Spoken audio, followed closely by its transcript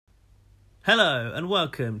Hello and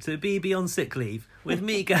welcome to BB on Sick Leave with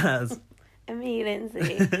me, Gaz. And me,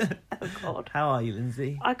 Lindsay. Oh, God. How are you,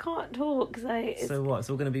 Lindsay? I can't talk, So what? It's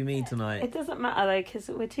all going to be me tonight. It doesn't matter, though, because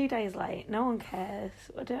we're 2 days late. No one cares.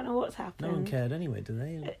 I don't know what's happened. No one cared anyway, do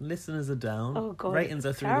they? Listeners are down. Oh, God. Ratings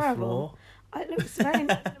are through the terrible. floor. It looks very,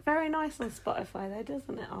 very nice on Spotify, though,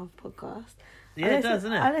 doesn't it, our podcast? Yeah, it does,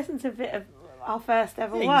 doesn't it? I listened to a bit of our first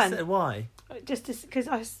ever Yeah, one. you said why? Just because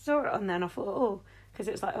I saw it on there and I thought, because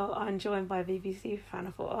it was like, I'm joined by a BBC fan.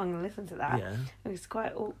 I thought, I'm going to listen to that. Yeah. It was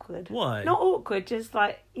quite awkward. Why? Not awkward, just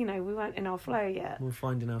like, we weren't in our flow yet. We're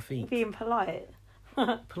finding our feet. Being polite.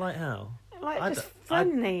 Polite how? Like, just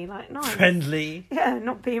friendly, like nice. Friendly? Yeah,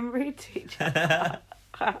 not being rude to each other.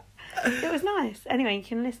 It was nice. Anyway, you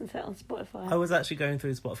can listen to it on Spotify. I was actually going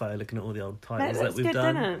through Spotify looking at all the old titles that we've good,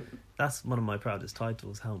 done. Didn't it? That's one of my proudest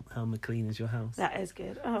titles. How McLean is your house? That is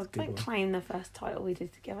good. Oh, good don't one. claim the first title we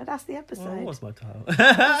did together. That's the episode. Well, what's my title?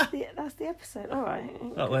 That's the episode. All right.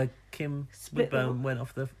 Like where Kim Woodburn went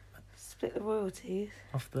off the royalties.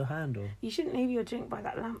 Off the handle. You shouldn't leave your drink by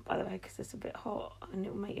that lamp, by the way, because it's a bit hot and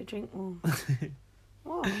it'll make your drink warm.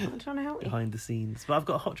 What? I'm trying to help you. Behind the scenes. But I've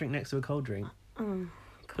got a hot drink next to a cold drink.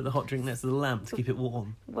 Put the hot drink next to the lamp to keep it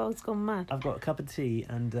warm. The world's gone mad. I've got a cup of tea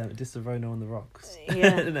and Disavono on the rocks.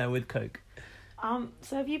 Yeah. No, with Coke.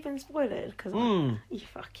 So have you been spoiled? Because you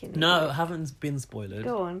fucking No, idiot. I haven't been spoiled.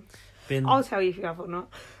 Go on. Been... I'll tell you if you have or not.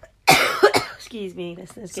 Excuse me,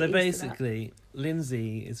 listeners. So basically,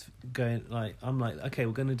 Lindsay is going, I'm like, okay,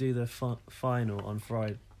 we're going to do the final on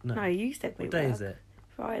Friday. No, you said we What day is it?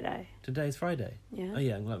 Friday. Today's Friday. Yeah. Oh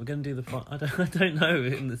yeah, we're going to do the. I don't know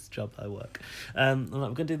in this job I work. I'm like,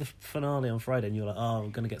 we're going to do the finale on Friday, and you're like, oh, we're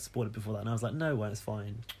going to get spoiled before that, and I was like, no, well, it's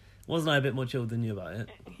fine. Wasn't I a bit more chilled than you about it?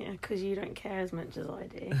 Yeah, because you don't care as much as I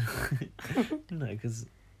do. No, because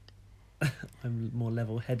I'm more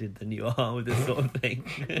level-headed than you are with this sort of thing.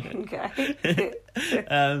 Okay.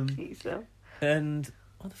 So. And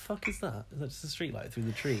what the fuck is that? Is that just a street light through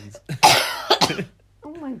the trees?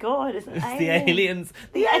 Oh my God! It's the aliens.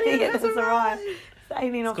 The aliens has arrived. It's the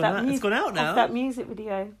alien off that music. It's gone out now. Off that music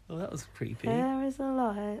video. Oh, that was creepy. There is a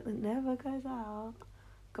light that never goes out.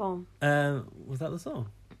 Go on. Was that the song?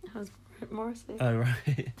 That was Morrissey. Oh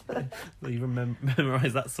right. Well, you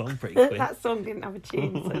memorised that song pretty quick. That song didn't have a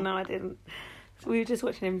tune, so no, I didn't. So we were just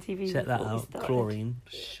watching MTV. Check that out. Chlorine.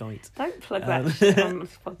 Shite. Don't plug that shit on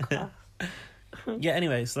this podcast. Yeah.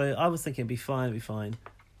 Anyway, so I was thinking it'd be fine.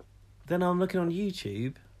 Then I'm looking on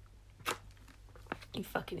YouTube. You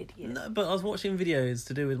fucking idiot. No, but I was watching videos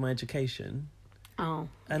to do with my education. Oh,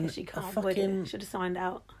 and she can't a fucking should have signed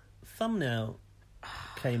out. Thumbnail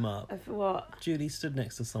came up. Of what? Julie stood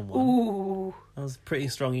next to someone. Ooh. That was a pretty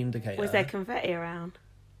strong indicator. Was there confetti around?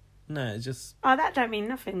 No, it's just... Oh, that don't mean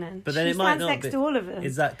nothing then. But then she it might stands not next be... to all of them.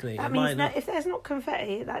 Exactly. That it means might not... if there's not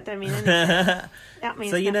confetti, that don't mean anything. That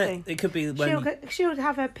means so, you nothing. know, it could be when... She'll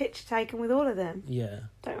have her picture taken with all of them. Yeah.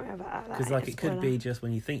 Don't worry about that. Because, it could be just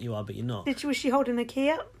when you think you are, but you're not. Was she holding the key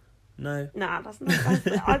up? No. Nah, that's not...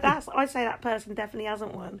 I'd say that person definitely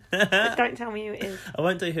hasn't won. But don't tell me who it is. I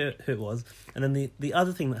won't tell you who it was. And then the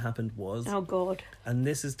other thing that happened was... Oh, God. And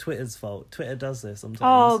this is Twitter's fault. Twitter does this sometimes.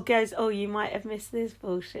 Oh, guys. Oh, you might have missed this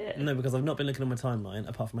bullshit. No, because I've not been looking at my timeline,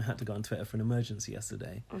 apart from I had to go on Twitter for an emergency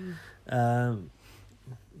yesterday.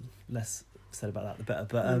 Less said about that, the better.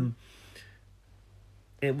 But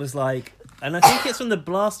it was like... And I think it's from the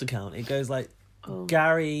Blast account. It goes like... Oh.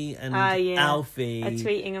 Gary and Alfie are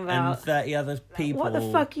tweeting about and 30 other people. What the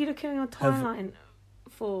fuck are you looking on your timeline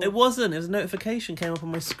for? It wasn't. It was a notification came up on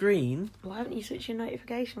my screen. Why haven't you switched your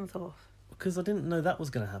notifications off? Because I didn't know that was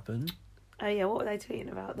going to happen. Oh yeah, what were they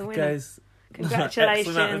tweeting about? The winner. Goes, congratulations.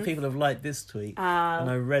 X amount of people have liked this tweet, and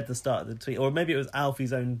I read the start of the tweet, or maybe it was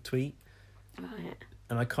Alfie's own tweet. Right.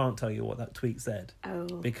 And I can't tell you what that tweet said. Oh.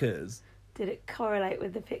 Because. Did it correlate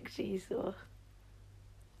with the picture you saw?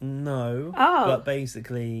 No. Oh. But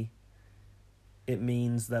basically, it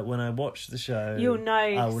means that when I watch the show... You'll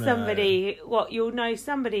know somebody... Know. What? You'll know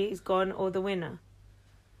somebody's gone or the winner?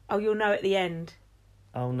 Oh, you'll know at the end?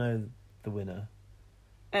 I'll know the winner.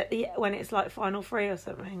 When it's like final 3 or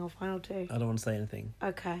something, or final 2? I don't want to say anything.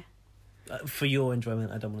 Okay. For your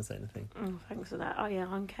enjoyment, I don't want to say anything. Oh, thanks for that. Oh, yeah,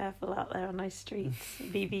 I'm careful out there on those streets,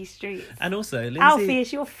 BB streets. And also, Lindsay... Alfie,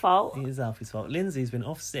 it's your fault. It is Alfie's fault. Lindsay's been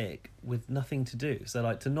off sick with nothing to do.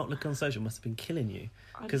 So, to not look on social must have been killing you.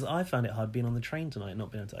 Because I found it hard being on the train tonight,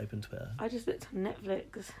 not being able to open Twitter. I just looked on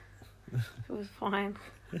Netflix. It was fine.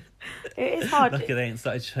 It is hard. Lucky they ain't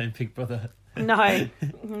started showing Big Brother. No.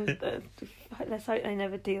 Let's hope they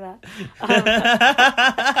never do that.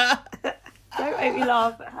 Don't make me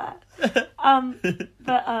laugh at her.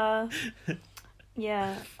 But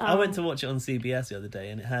Yeah. I went to watch it on CBS the other day,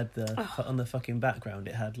 and it had on the fucking background,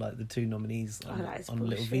 it had like the two nominees on a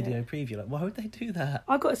little video preview. Like, why would they do that?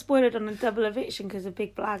 I got spoiled on a double eviction because of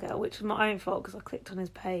Big Blagger, which was my own fault because I clicked on his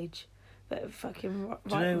page, but it fucking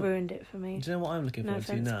ruined it for me. Do you know what I'm looking forward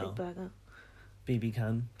to now? Big Blagger. BB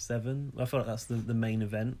Can 7. I feel like that's the main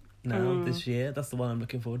event now this year. That's the one I'm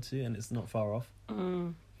looking forward to, and it's not far off.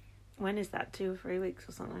 When is that? 2 or 3 weeks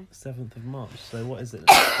or something? 7th of March. So what is it?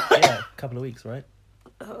 Yeah, a couple of weeks, right?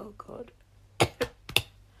 Oh God.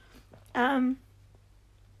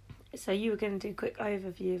 So you were going to do a quick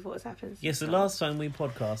overview of what's happened. Yes, the last time we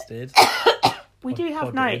podcasted, we do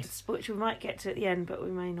have notes, which we might get to at the end, but we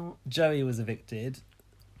may not. Joey was evicted.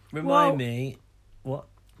 Remind me, what?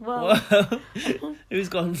 Well, who's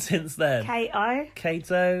gone since then?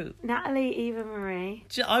 Kato, Natalie, Eva Marie.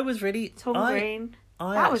 I was really Tom Green.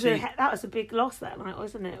 That was a big loss that night,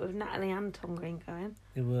 wasn't it? With Natalie and Tom Green going.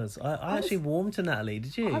 It was. I actually warmed to Natalie.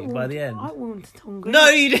 Did you? By the end, I warmed to Tom Green. No,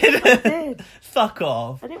 you didn't. I did. Fuck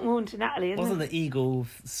off. I didn't warm to Natalie. Wasn't the eagle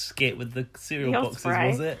skit with the cereal boxes?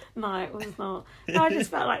 Was it? No, it was not. No, I just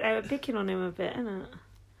felt like they were picking on him a bit, innit?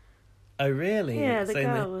 Oh really? Yeah, the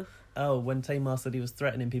girls. When Tamar said he was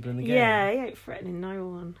threatening people in the game. Yeah, he ain't threatening no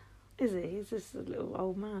one, is he? He's just a little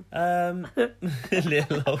old man.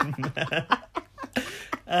 Little old man.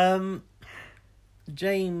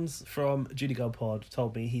 James from Judy Girl Pod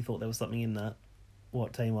told me he thought there was something in that,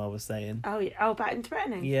 what Tamar was saying. Oh, yeah. Oh, about him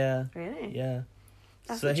threatening? Yeah. Really? Yeah.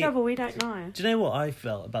 That's the trouble, we don't know. Do you know what I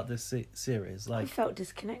felt about this series? Like, I felt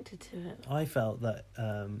disconnected to it. I felt that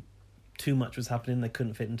too much was happening, they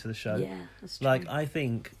couldn't fit into the show. Yeah, that's true. Like, I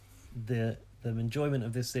think the enjoyment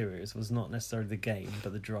of this series was not necessarily the game,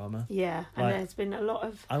 but the drama. Yeah, and like, there's been a lot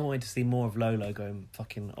of... I wanted to see more of Lolo going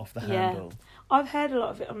fucking off the handle. I've heard a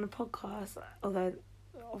lot of it on the podcast, although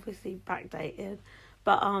obviously backdated.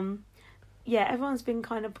 But yeah, everyone's been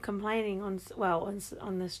kind of complaining on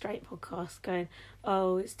the Straight podcast, going,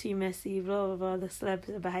 "Oh, it's too messy, blah blah blah. The celebs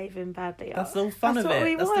are behaving badly." That's the fun of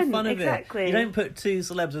it. That's the fun of it. You don't put two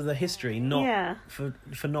celebs with a history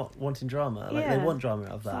for not wanting drama. Like they want drama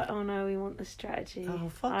out of that. Like, oh no, we want the strategy. Oh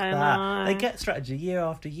fuck that! They get strategy year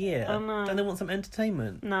after year. I know. Don't they want some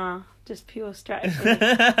entertainment? Nah, just pure strategy.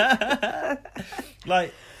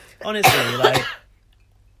 Like, honestly, like,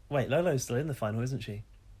 wait, Lolo's still in the final, isn't she?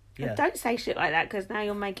 Yeah. Don't say shit like that, because now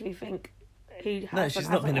you're making me think who hasn't. No, she's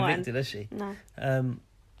not been evicted, has she? No.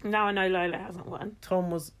 Now I know Lola hasn't won.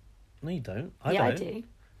 Tom was. No, you don't. I do.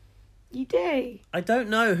 You do. I don't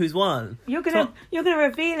know who's won. You're gonna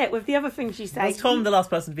reveal it with the other things you say. Was Tom the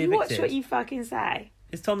last person to be evicted? Watch what you fucking say.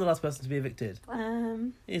 Is Tom the last person to be evicted?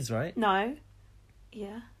 Is right. No.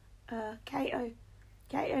 Yeah. Kato,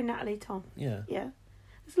 Natalie, Tom. Yeah. Yeah.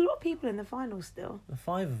 There's a lot of people in the final still.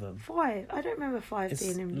 5 of them. 5. I don't remember 5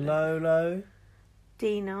 being in. Lolo.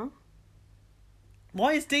 Dina.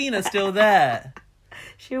 Why is Dina still there?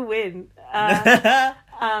 She'll win.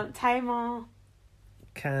 Tamar.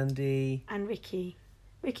 Candy. And Ricky.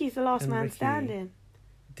 Ricky's the last man standing.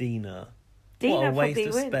 Dina. Dina what a waste probably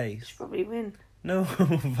of win. space. She'll probably win. No one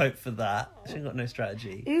will vote for that. She ain't got no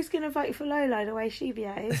strategy. Who's going to vote for Lolo the way she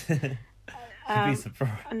behaves? You'd be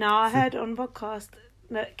surprised. No, I heard on podcast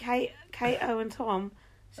that Kato and Tom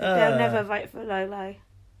said they'll never vote for Lolo.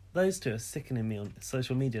 Those two are sickening me on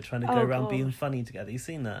social media, trying to go around being funny together. You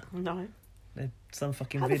seen that? No. Some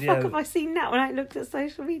fucking How video. How the fuck have I seen that when I looked at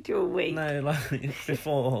social media all week? No, like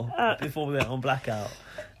before we went on blackout.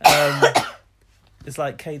 It's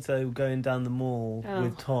like Kato going down the mall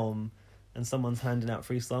with Tom, and someone's handing out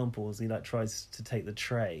free samples. He like tries to take the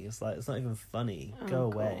tray. It's like, it's not even funny. Go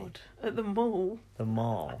away. God. At the mall. The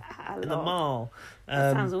mall. At the mall.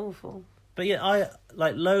 That sounds awful. But yeah, I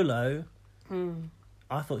like Lolo.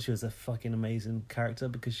 I thought she was a fucking amazing character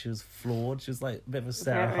because she was flawed. She was like a bit of a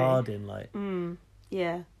Sarah Harding, like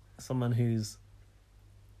yeah, someone who's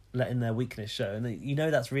letting their weakness show, and you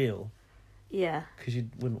know that's real. Yeah, because you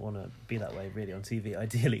wouldn't want to be that way really on TV,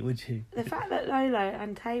 ideally, would you? The fact that Lolo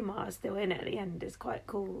and Tamar are still in at the end is quite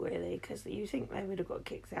cool, really, because you think they would have got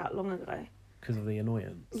kicked out long ago. Because of the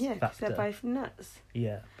annoyance. Yeah, because they're both nuts.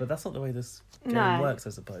 Yeah, but that's not the way this game works, I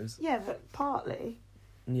suppose. Yeah, but partly.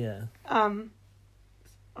 Yeah.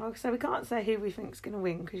 So we can't say who we think's going to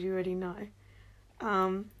win because you already know.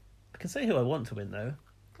 I can say who I want to win though.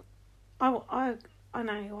 I know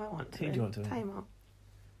who I want to win. Who do you want to win? Tamar.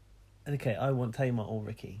 Okay, I want Tamar or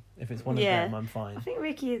Ricky. If it's one of them, I'm fine. I think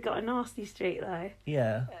Ricky has got a nasty streak though.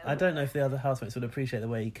 Yeah, I don't know if the other housemates would appreciate the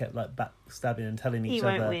way he kept like backstabbing and telling each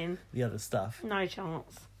other the other stuff. No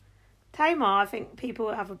chance. Tamar, I think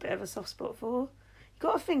people have a bit of a soft spot for. You've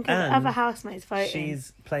got to think of other housemates voting.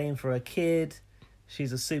 She's playing for a kid.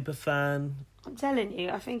 She's a super fan. I'm telling you,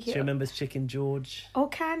 I think She remembers Chicken George. Or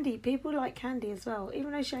Candy. People like Candy as well,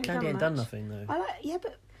 even though she ain't Candy done ain't much. done nothing though.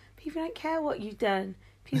 But people don't care what you've done.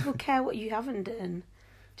 People care what you haven't done.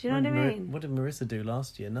 Do you know what I mean? What did Marissa do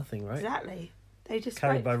last year? Nothing, right? Exactly. They just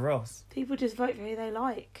Carried vote, by Ross. people just vote for who they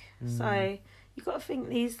like. So you've got to think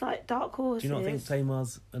these like dark horses. Do you not think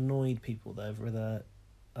Tamar's annoyed people though with her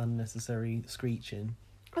unnecessary screeching?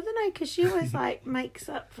 I don't know, because she always like makes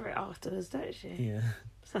up for it afterwards, don't she? Yeah.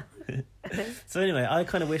 So, So anyway, I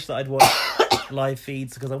kind of wish that I'd watched live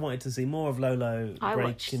feeds because I wanted to see more of Lolo I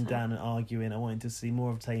watched breaking some. down and arguing. I wanted to see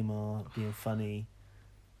more of Tamar being funny,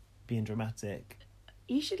 being dramatic.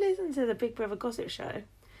 you should listen to the Big Brother Gossip Show,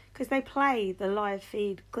 because they play the live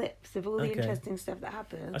feed clips of all the Okay. interesting stuff that I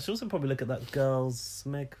happens. should also probably look at that girl's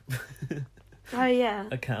Smeg Oh yeah,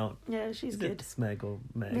 account. yeah, she's Is it good. Smeg or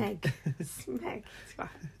Meg? Meg, Meg. It's fine.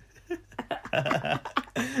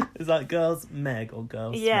 Is that girls Meg or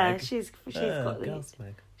girls Yeah, Smeg? she's got the girls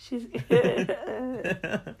Smeg. she's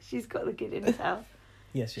she's got the good intel.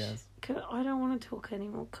 Yes, she has. I don't want to talk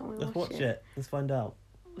anymore. Can we Let's watch watch it. Let's find out.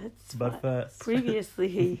 Let's But find- first,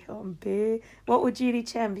 Previously on B, what would Julie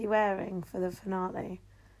Chen be wearing for the finale?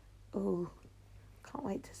 Oh, can't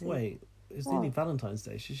wait to see. wait, it's What? nearly Valentine's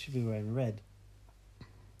Day. She should be wearing red.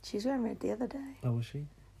 She's wearing red the other day. Oh, was she?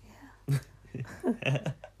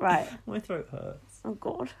 Right. My throat hurts. Oh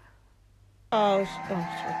God. Oh,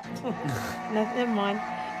 shit. No, never mind.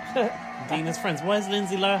 Dina's friends. Why is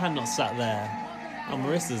Lindsay Lohan not sat there? Oh,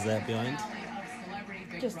 Marissa's there behind.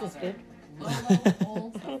 Just as good.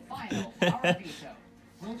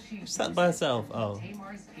 She's sat by herself. Oh.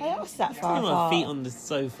 I was that Put far her apart. feet on the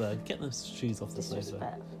sofa. Get those shoes off the sofa.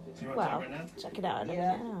 Disrespect. Well, check it out. Yeah. Yeah.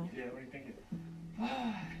 Yeah, what are you thinking?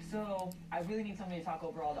 So, I really need somebody to talk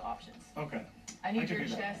over all the options. Okay. I need I can your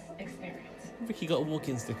do that. chess experience. Ricky got a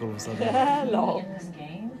walking stick all of a sudden. Hello. In this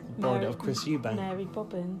game, Borrowed it off Chris Eubank. Mary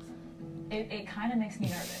Poppins. it kind of makes me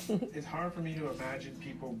nervous. It's hard for me to imagine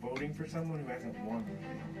people voting for someone who hasn't won.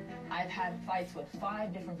 I've had fights with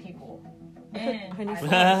 5 different people. And Only I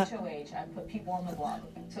five. HOH, I put people on the block.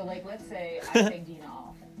 So, like, let's say I take Dina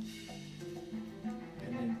off.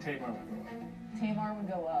 And then Tamar would go up. Tamar would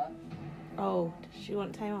go up. Oh, does she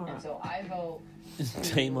want Tamar? And so I vote.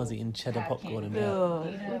 Tamar's eating cheddar popcorn in bed. Ugh.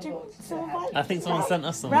 Dina Would you- votes to someone have- like- I think someone sent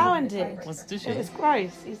us some. Rowan did. What's did It she? was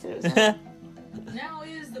gross. He said it was. Now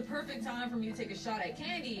is the perfect time for me to take a shot at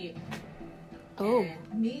Candy. Oh.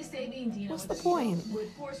 And me saving Dina What's with the point? would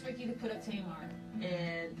force Ricky to put up Tamar.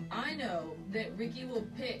 And I know that Ricky will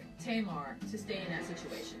pick Tamar to stay in that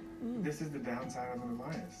situation. This is the downside of an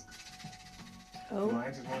alliance. Oh.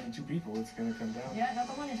 Alliance is one to 2 people. It's going to come down. Yeah, that's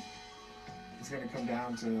the one. It's going to come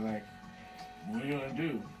down to, like, what are you going to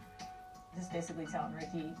do? Just basically telling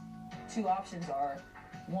Ricky 2 options are,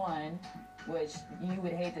 1, which you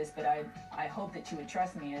would hate this, but I hope that you would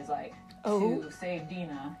trust me, is like Oh. to save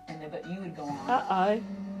Dina, and then but you would go on. Uh oh.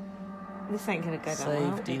 This ain't gonna go down Save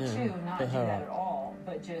well. Dina. 2, not Put do her that up. at all,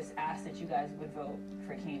 but just ask that you guys would vote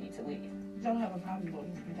for Candy to leave. Don't have a problem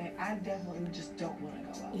voting for that. I definitely just don't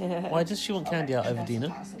want to go out. Yeah. Why does she want Candy out over That's a Dina?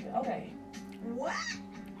 possibility. Okay. What?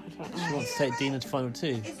 I don't know. She wants to take Dina to final 2.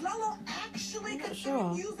 Is Lolo actually not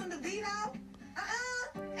considering sure. using the veto?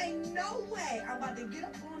 Ain't no way I'm about to get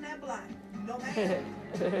up on that block. No man.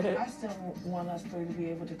 I still want us 3 to be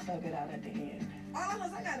able to thug it out at the end. All of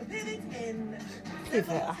us, I got to pivot and...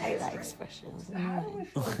 Pivot, I hate that expression. How do we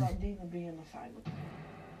feel about Dina being in the final?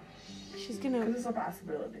 She's Because gonna. it's a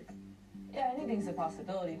possibility. Yeah, anything's a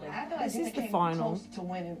possibility. Like, I feel like This Dina is the came final. close to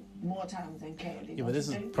winning more times than Candy. Yeah, but this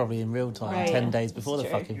is don't you think? probably in real time, Right, 10 yeah. days before the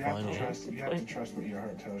It's true. fucking You have final. to trust, Good you have to point. trust what your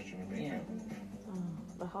heart tells you to make Yeah. that move.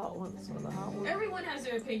 The heart wants what the heart wants. Everyone has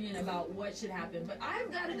their opinion about what should happen, but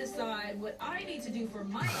I've got to decide what I need to do for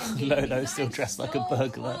my end game. Lolo's because still I'm dressed like a so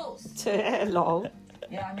burglar. close. Lol.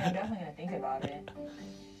 yeah, I mean, I'm definitely gonna think about it.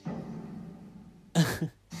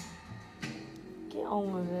 Get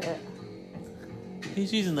on with it.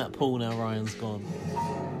 Who's using that pool now Ryan's gone?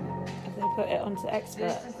 Have they put it onto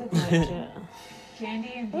expert? This is the No, thing. shit.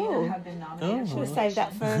 Candy and Dina Ooh. have been nominated. Should for have saved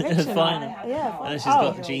that for eviction. eviction. Fine. Yeah. And she's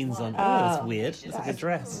Oh. got jeans on. Oh, Oh. that's weird. It's like a That's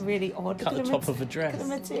dress. Really odd. Cut the Look at top mat- of a dress. Look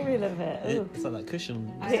at the material of it. Ooh. It's like that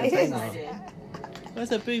cushion. I have It is. decided. Where's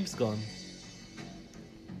her boobs gone?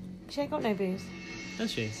 She ain't got no boobs.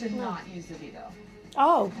 Has she? To not use the veto.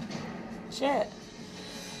 Oh. Shit.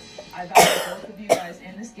 I value both of you guys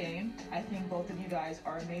in this game. I think both of you guys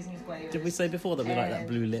are amazing players. Did we say before that we like that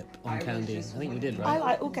blue lip on I would Candy? I just think we want did, you I right?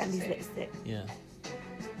 like all Candy's lipstick. Yeah.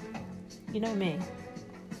 You know me.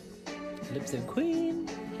 Lipstick queen.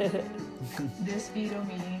 This veto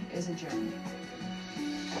meeting is adjourned.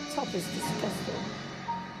 That top is disgusting.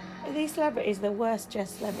 These celebrities are the worst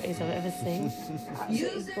dressed celebrities I've ever seen. You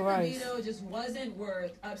Absolutely said gross. Vito just wasn't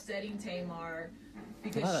worth upsetting Tamar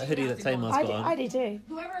because I like that she hoodie has that to go Tamar's on. got on. I do too.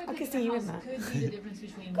 Whoever I could can get see the you in house that. could be the difference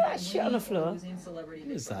between Got that winning shit on the or floor. losing celebrity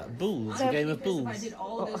What is Big that? Brother. Bulls? I A would game be of pissed if I bulls? did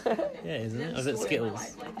all this for nothing. Yeah, isn't it? Then Or is the it story of my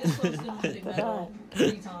Skittles? life, like this close to the Olympic medal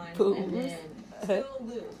 3 times Bulls. and then still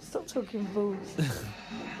lose. Stop talking balls.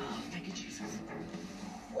 Thank you, Jesus.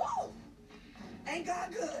 Whoa! Ain't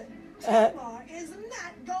God good? Uh, Tamar is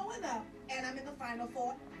not going up, and I'm in the final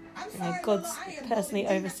 4. I'm Yeah, sorry, God's Lola, I am personally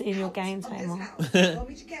voting overseeing your out game, of this Tamar. house. Go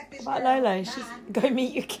meet your catfish About girl. Lolo, Bye. she's go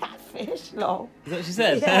meet your catfish, lol. Is that what she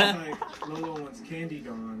said? Yeah. Like Lolo wants Candy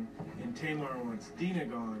gone, and Tamar wants Dina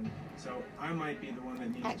gone. So I might be the one that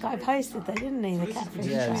needs That to guy break posted, the they tie. didn't need So a this is catfish.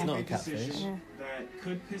 Yeah, potentially it's a not a big catfish. decision that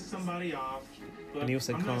could piss somebody off. But And he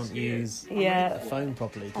also I'm not can't scared. use I'm ready Yeah. for it. phone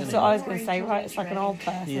properly, can That's he? what I was going to say, right? It's like an old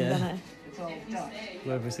person, Yeah. doesn't it? It's all done.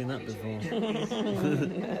 Where have we seen that before?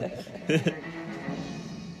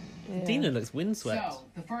 Yeah. Dina looks windswept. So,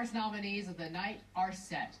 the first nominees of the night are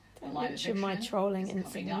set. The Don't live mention my eviction trolling is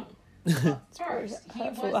coming incident. up. But first, he was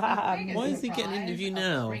hurtful the what happened. biggest Why is he getting surprise interviewed of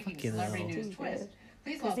now? the breaking Fucking celebrity hell. news twist.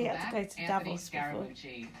 Please Because he welcome had to back go to Anthony Davos before.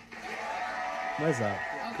 Scaramucci. Where's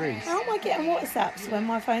that? Greece. How am I getting WhatsApps when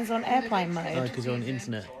my phone's on airplane Oh, mode? because you're on the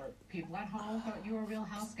internet. People at home thought you were a real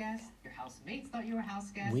house guest. Your housemates thought you were a house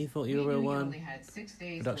guest. We thought you were a real knew one. only had 6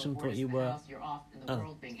 days Production to report thought you us in the were- house. You're off in the Oh.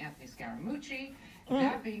 world being Anthony Scaramucci.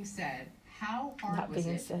 That being said, how hard That was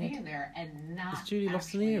being it to said. be in there and not Has Julie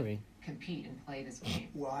lost an actually earring? compete and play this game?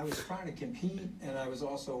 Well, I was trying to compete, and I was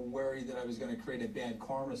also worried that I was going to create a bad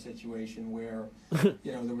karma situation where,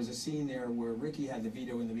 there was a scene there where Ricky had the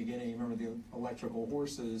veto in the beginning. Remember the electrical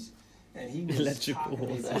horses? And he was Electrical talking to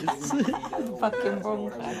me about horses. giving me the veto, Fucking and wrong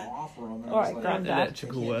what I was guy. going to offer him. And I All was right, like, Grandad.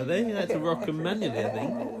 Electrical, were they? They had to rock 'em manually, I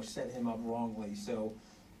think. Or set him up wrongly. So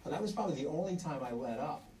that was probably the only time I let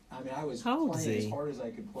up. I mean, I was How old is playing he? as hard as I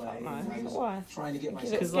could play. Don't know. and I was Why? trying to get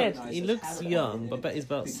myself Because, like, recognized he as looks habit young, forming, but I bet he's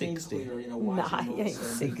about and it became 60. clear, Nah, watching he ain't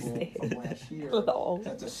those, 60. From last year, Lol.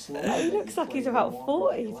 that the slow He that looks like he's play about longer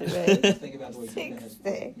 40 in to life. me. Just think about the way Dina has 60.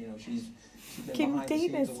 played. She's been Kim behind the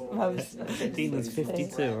scenes Dina's a little mum's bit. Dina's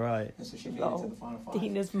 52, right. And so she made it Lol. to the final 5.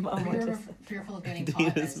 Dina's mum. Were I you just ever fearful of getting caught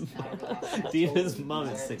Dina's as not a real house guest? Dina's mum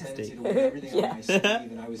I is had a tendency 60. to wear everything on my Yeah.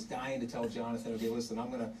 sleeve, and I was dying to tell Jonathan, okay, listen, I'm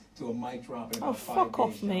going to do a mic drop in about Oh, 5 fuck days,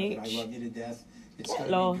 off, Jonathan. Meech. I love you to death. It's Get going to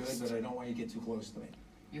be lost. good, but I don't want you to get too close to me.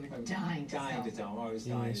 You were I was dying to tell him. I was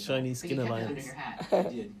Yeah, dying to shiny But you skin kept it under alliance. your hat. tell him. I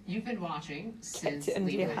did. You've been watching since it under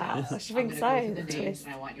leaving your the hat. house. I should I'm think gonna so, go through the the names twist.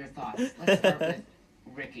 and I want your thoughts. Let's start with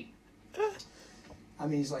Ricky. I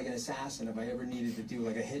mean, he's like an assassin. If I ever needed to do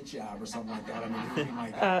like a hit job or something like that, I mean, he would be my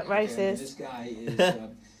guy. Okay? I mean, racist. this guy is,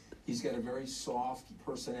 he's got a very soft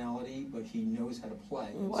personality, but he knows how to play.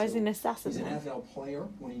 And Why is he an He's assassin an then? NFL player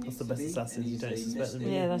when he needs the to best be, assassin and you he's don't a suspect them.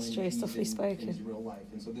 mystic Yeah, that's when true, he's softly in spoken. his real life.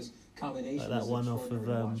 And so this combination Like that is one off of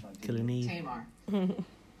extraordinary to watch on TV. Killing Eve. Tamar.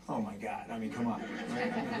 Oh my God! I mean, come on! Right? I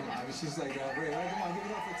mean, come on. I was just like, Ray, come on, give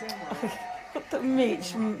it up for Tamar. The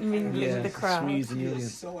Meech mingling Yeah, with the crowd. schmooze in She the is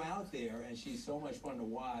audience. so out there, and she's so much fun to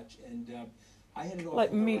watch. And I had it off Like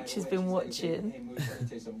with her Mooch right has away. been She's like, watching. Hey, Mooch, let me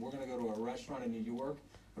tell you something. We're gonna go to a restaurant in New York.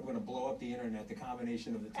 We're gonna blow up the internet. The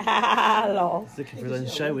combination of the two. Lol. He's looking for his own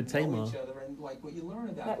show with Tamar. Each other, and like what you learn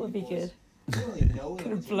about That would be people is good. you don't really know them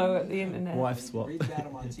Gonna until blow you up the meet them. internet. Wife You swap. read about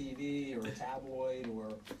them on TV or a tabloid, or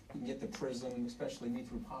you can get the Prism, especially me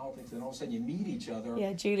through politics, and all of a sudden you meet each other.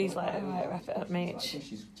 Yeah, Julie's You're like, wow, alright, wrap it up, I Meech. think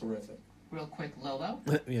she's terrific. Real quick, Lolo.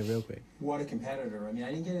 Yeah, real quick. What a competitor. I mean,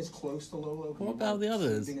 I didn't get as close to Lolo. 'cause What we about weren't the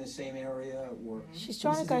others? Sleeping in the same area. Or She's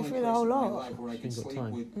trying this to is go only through the place whole in my lot. life where I Ain't could got sleep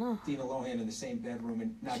time. with No. Dina Lohan in the same bedroom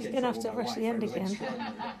and not She's get gonna in have trouble to with rush my the wife. end It was again.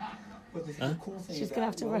 extraordinary. But the Huh? cool thing She's about gonna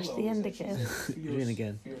have to rush Lolo the end is that again. she's a What do you mean fierce,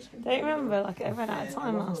 again? fierce Don't you competitor. remember, like, it ran out of And time I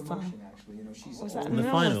love her last time? emotion, actually. You know, she's Was that always in the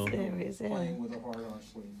another final? series? Yeah. playing with her heart on her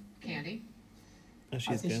sleeve. Candy. Oh, I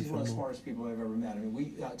she's think going she's for one of the more. smartest people I've ever met. I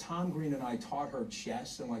mean, Tom Green and I taught her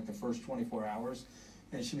chess in like the first 24 hours,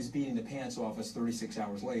 and she was beating the pants off us 36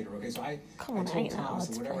 hours later. Okay, so I Come on, told ain't that Tom, I hard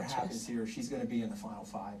said, to whatever play happens chess? here, she's going to be in the final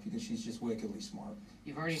 5 because she's just wickedly smart.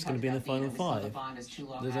 You've already She's talked gonna be in the about Dina. final We saw the 5. bond as two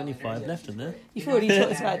Long There's only Islanders. 5 left in there. You've You already know talked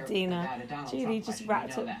that about you're Dina. about a Donald Julie Trump just question, wrapped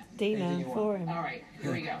you know up that. Dina Anything you want. for him. All right,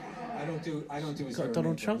 here we go. I don't do his Got a hair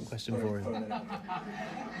Donald makeup. Trump question for him. Put it out.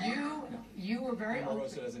 You were very open.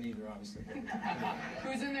 Omarosa doesn't either, obviously.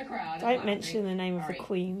 Who's in the crowd? Don't mention the name of All the right,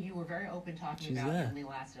 Queen. You were very open talking She's about there. it only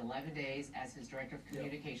lasted 11 days as his director of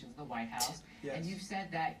communications in the White House. Yes. And you said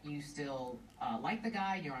that you still like the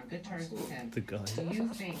guy, you're on good terms with him. The guy. Do you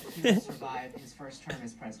think he will survive his first term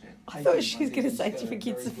as president? I thought she was going to say, do you think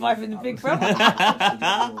he'd survive in the Big Brother?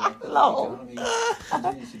 Lol. Lol.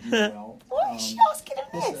 Continues to do well. Why is she asking him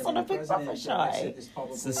this on a Big Brother show? It's the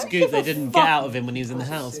Don't scoop give they a didn't fuck. get out of him when he was in the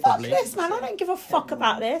house, Fuck probably. this, man. I don't give a fuck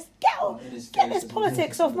about this. Get this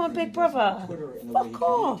politics off my Big Brother. Fuck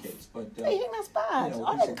off. Do you think that's bad?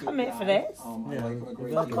 I didn't come here for this.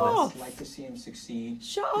 Fuck off. Like to see him succeed.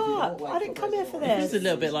 Shut up. I didn't come here for It's a this.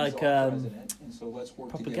 little bit like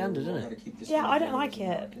propaganda, isn't it? Yeah, I don't like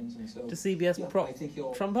it. Does CBS prop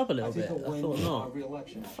Trump up a little bit? I thought not.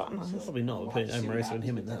 Fuck no. Probably not. We're putting Omarosa and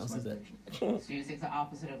him in the house, is it? So you think the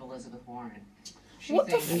opposite of Elizabeth Warren. She What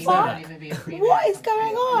the thinks he fuck? might even be a free What man. is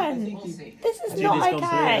going on? We'll see. This is Julie's not gone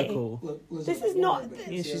okay. political. This is not.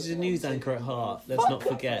 Yeah, she's a news anchor at heart. Let's not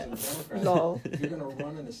forget. Lol.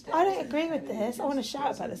 I don't agree with this. I want to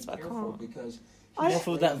shout about this, but I can't. I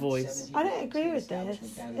Careful with that voice. I don't agree with this.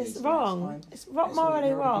 It's wrong. It's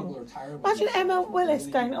morally wrong. Imagine Emma Willis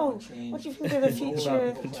going, "Oh, what do you think of the future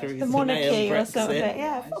of the monarchy or something?"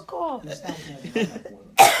 Yeah, fuck off.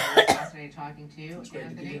 Fascinating talking to you,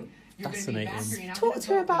 Anthony. You're going to be back Fascinating. here. You're not Talk gonna to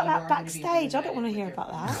her vote, about but you that are gonna be backstage. I don't want to presented hear with about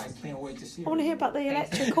your that. I can't wait to see I want to hear about the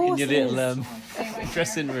electric In horses. your little Stay right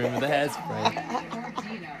dressing there. room with the hairspray.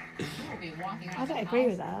 I don't agree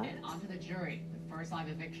with that. And onto the jury. The first live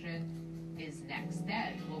eviction is next.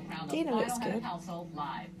 Then we'll crown the Dina final looks head of good. household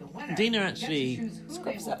live. The winner Dina gets to actually choose who they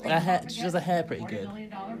scrubs will up take her hair- home she does her hair pretty $40 good. million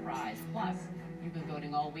prize. Plus, you've been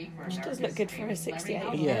voting all week for She does America's look good for her favorite 68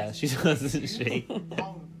 celebrity Yeah, household. she does, doesn't she?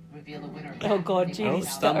 I'll reveal the winner. Oh God, back. Julie's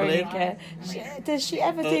stumbling. stuttering again. Does she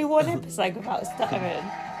ever do one episode without stuttering?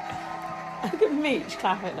 Look at Meech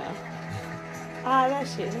clapping her. Ah, there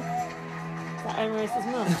she is. Is that Omarosa's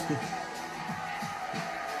mum?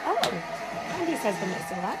 Oh, Andy says the next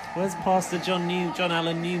to that. Where's Pastor John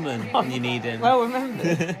Allen Newman when you need him? Well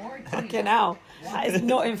remembered. Fucking hell. That is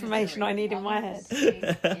not information I need in my head.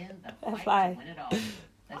 Fair play.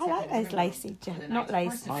 I like those lacy, not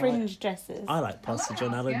lacy, fringe dresses. I like Pastor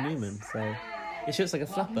John Allen Newman, so she looks like a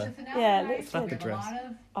flapper. Yeah, it looks Flapper good. dress.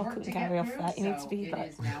 I couldn't carry off that. You need to be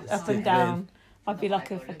like up and down. I'd be like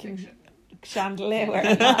a fucking chandelier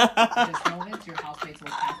wearing that. Just moments, your housemates will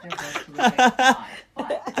cast their votes to the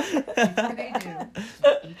But before they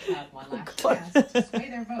do, each have one last chance to sway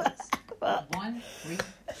their votes. 1, 3,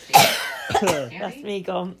 state. That's me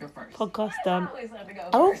gone. You're first. Podcast done. I always have to go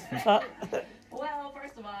Oh, first. fuck. Well,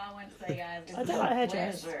 first of all, I want to say, guys, it's I don't like a her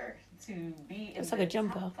dress. pleasure to be in Looks the like a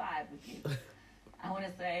jumper. top 5 with you. I want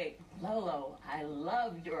to say, Lolo, I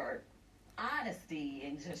love your honesty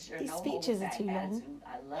and just your These no speeches are holds too barred long. attitude.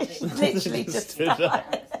 I love it. She's literally just Stood up.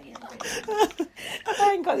 Honesty and grace.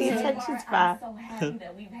 I ain't got the Tamar, intentions I'm back. so happy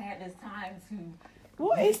that we've had this time to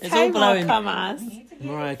What is It's all Tamar blowing. come as? be together,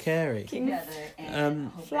 Mariah Carey. together and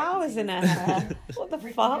hope that Flowers in her continues. hair. What the Ricky, you're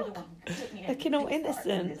the fuck? one who put me in Looking all the kickstart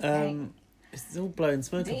innocent. this thing. It's all blowing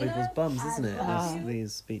smoke up people's bums, isn't it? Ah.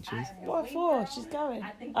 These speeches. I am your What queen for? girl. She's going. I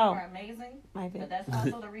think Oh. you are amazing, Maybe. but that's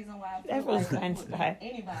also the reason why I feel Everyone's like going you would today. put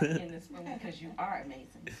anybody in this room because you are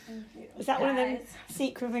amazing. Thank you. Is that one of them Guys,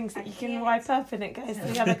 secret things that I you can can't wipe up and it goes to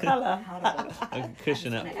the other colour? how to vote. A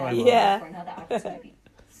cushion at I just Primark. wanna Yeah. ask for another opportunity.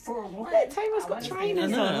 For one, Look, Tamar's I got wanna say trainers I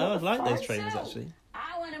this. know, on. I What would the like fuck? those trainers actually.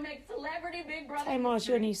 I want to make Celebrity Big Brother Tamar's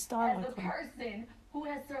your history new style as the icon. person who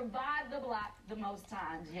has survived the block the most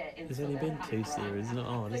times yet. In There's only been 2 series, not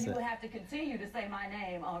hard, So is you it? will have to continue to say my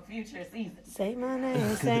name on future seasons. Say my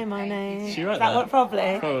name, say my name. She wrote Is that that? what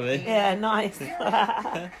probably? Probably. Yeah, nice.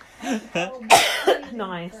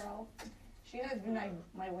 Nice. She has been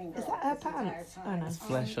my wing girl. Is that her this entire pants? time. Oh no. It's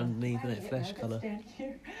flesh underneath, isn't it? Flesh colour. Stand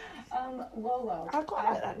here. Lolo. I quite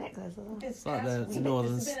like that necklace as well. This like past the week,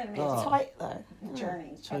 Northern this has been an Star. amazing Tight though.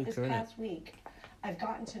 journey. Choker, But this innit? past week, I've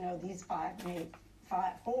gotten to know these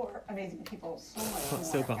four amazing people so much more.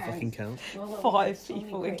 Still can't and fucking count. Lolo 5 has so many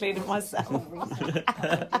people, great including lessons myself. in recent couple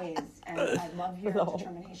of days, and I love your Lol.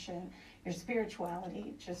 determination, your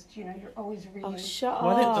spirituality. Just you're always reading. Oh, shut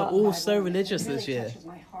Why don't up. they're all so religious It this really year? touches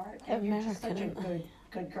my heart. And you're just such a American, aren't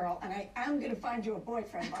good girl. And I am going to find you a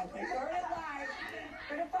boyfriend, by the way. You're alive.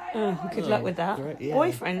 We're gonna find Oh, one. good luck with that. Great, yeah.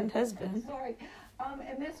 Boyfriend, husband. Sorry.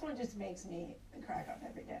 And this one just makes me crack up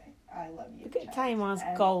every day. I love you. Look at Chad. Tamar's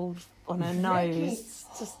And gold on her nose. Ricky. It's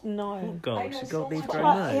just no. God, she got these But very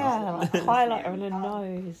Like, nice. yeah, like highlighter on her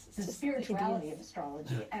nose. The It's just spirituality hideous. of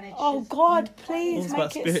astrology. And it's Oh just God, All please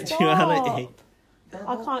about make it spirituality. stop.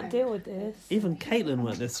 I can't deal with this. Even Caitlin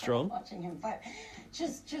weren't this strong. Watching him fight.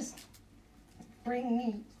 Just bring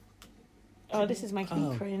me. Oh, this is making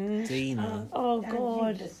me Oh, cringe. Dina. Oh and you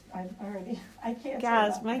God. just- I can't. say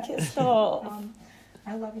Gaz, enough, make Gaz. it stop.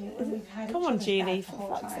 I love you. And we've had Come each on, other's Julie, backs the for whole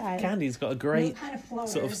fuck's time. sake. Candy's got a We great kind of flirted.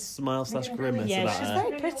 sort of smile slash We were grimace Yeah, about she's her.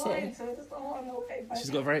 very pretty. So it's all on the way, but She's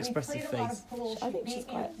got a very we expressive played a lot face. of pool. I think She she's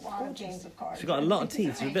beat me quite a lot of gorgeous. games of cards. She's got a lot of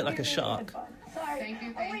teeth. She's a bit like a shark. Sorry. Thank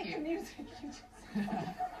you, Oh, wait, thank the you. music.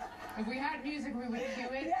 If we had music, we would cue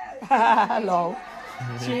it. Hello.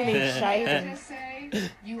 Julie's I shading. just say,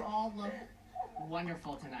 you all look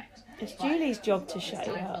wonderful tonight. It's But Julie's job to it's shade time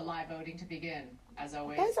for the up. live voting to begin. As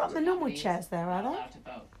always, Those aren't the normal nominees chairs there, are they? allowed to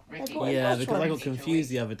vote. Ricky, got it. Yeah, That's because I right. got confused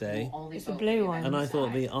the other day, will only It's the vote blue for one. and I thought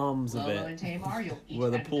side. the arms of Lolo it and Tamar, you'll each were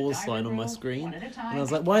the enter pause dining sign on my room, screen, one at a time, and I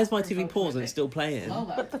was like, "Why is my and TV vote paused for and it's still playing?"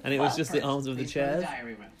 Lola, And it was just the first, arms of the please go to chairs.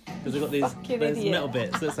 diary room. Because they've got these Fucking those idiot. metal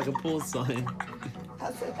bits, so it's like a pause sign.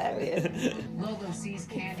 That's hilarious. Lolo sees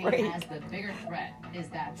Candy Freak. as the bigger threat. Is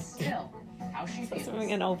that still how she That's feels?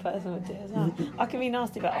 something an old person would do as well. I can be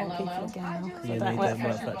nasty about old people again now. They I made don't work them for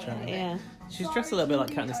work for that channel. Yeah. She's dressed a little bit like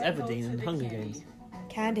Katniss Everdeen in Hunger Games.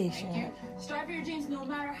 Candy Thank you. shirt. Strive for your dreams no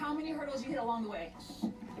matter how many hurdles you hit along the way.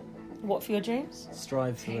 What for your dreams?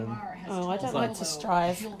 Strive for them. Tamar has Oh, I don't told like to Lolo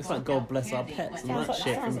strive. she'll It's like vote God out bless our Candy pets and when that it's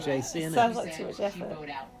shit time. from JC, innit? Sounds She like said too much she'd effort. vote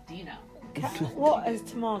out Dina. What has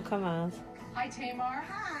Tamar come as? Hi, Tamar.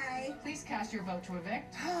 Hi. Please cast your vote to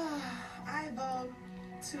evict. I vote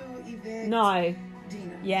to evict No.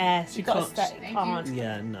 Dina. Yes, She you got to can't- stay. Thank Can't.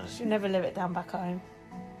 Yeah, no. She'll never live it down back home.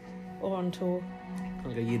 Or on tour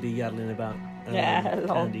Can't go yiddy yaddling about Yeah,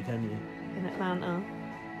 lol. Candy, can you? in Atlanta.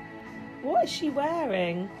 What is she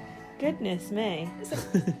wearing? Goodness me.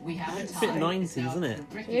 We have a It's a bit tie. 90s, It's now isn't it? up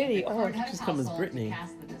to Ricky, Really the current odd. head of She's come as household, to Britney.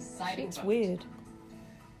 cast the deciding It's vote. weird.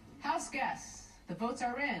 House guests, the votes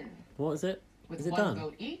are in. What is it? With Is it one done?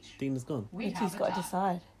 vote each, Dina's gone. we Ricky's have a got to tie.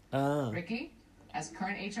 decide. Ah. Ricky, as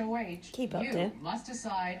current HOH, Keep up, you dear. must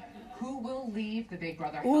decide who will leave the Big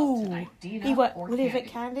Brother house Ooh. tonight, Dina He or will he Candy. evict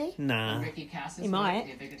Candy? When Nah. Ricky casts his He vote, might.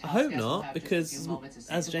 the evicted I house hope guests will not, have just a because few moments to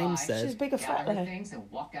say as James goodbye, said, She's a bigger gather threat her though. things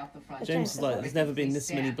and walk out the front James was like, there's never been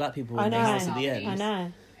this many black people I in the know. house at the end. I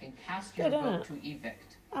know. And cast your Good, vote isn't to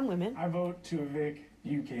evict. And women. I vote to evict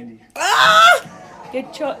you, Candy.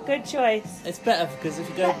 Good choice. It's better because if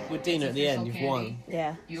you go with Dina at the end, you've won.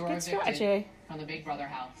 Yeah. You are Good evicted strategy. from the Big Brother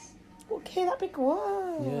house. Okay, that big.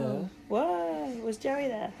 Whoa. Yeah. Whoa. Was Jerry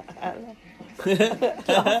there?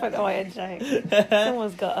 Laugh at the way joke.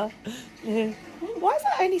 Someone's got her. Why is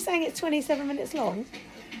that only saying it's 27 minutes long?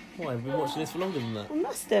 Why? We've been watching this for longer than that. We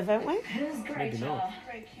must have, haven't we? It was great, Maybe not. y'all.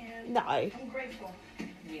 Great, Ken. No. I'm grateful.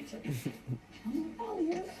 Me too.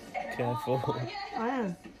 Careful. I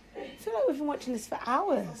am. I feel like we've been watching this for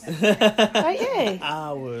hours. Don't you?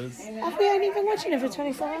 Hours. Have we only been watching it for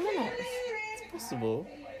 27 minutes? It's possible.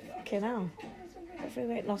 Okay, now. Hopefully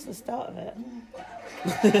we ain't lost the start of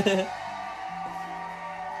it.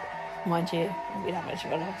 Mind you, won't be that much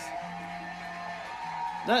of a loss.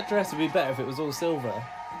 That dress would be better if it was all silver.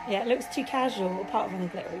 Yeah, it looks too casual, apart from the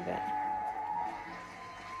glittery bit.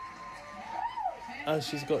 Oh,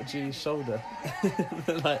 she's got Julie's shoulder.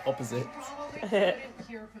 Like opposite. Probably couldn't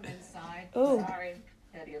hear from inside. Oh, Sorry.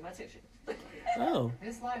 Gotta get my tissue. Oh.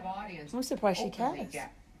 This live audience I'm surprised she openly cares.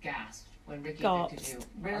 gasped when Ricky Gasped. evicted you.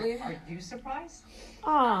 Really? Are you surprised?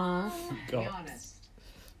 Aww, Be honest.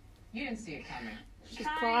 You didn't see it coming. she's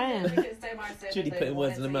crying. Because Tamar said Judy that putting they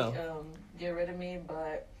words in wanted the to, get rid of me,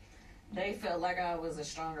 but they felt like I was a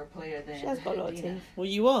stronger player than She has got a lot of Dina. teeth. Well,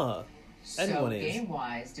 you are. So Anyone is.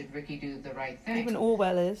 game-wise, did Ricky do the right thing? Even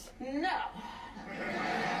Orwell is. No.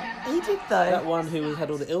 He did though. That one who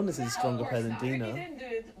had all the illnesses is stronger player than Ricky Dina. didn't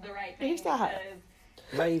do the right thing. Who's that?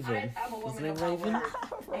 because Raven. I'm a What's woman the name, of my Raven?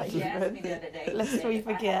 word. And she asked me the other day, Lest she said, we if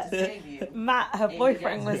I had forget. to save you, Matt, her and you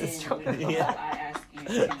boyfriend, guys was a end stronger with player. I asked you to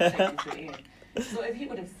take it to the end. So if he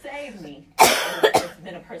would have saved me, I would have just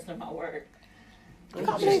been a person of my word. I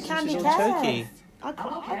can't believe Candy She's all cares. choky. I can't,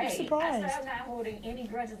 I'm I'm okay. I surprised. said I'm not holding any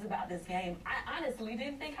grudges about this game. I honestly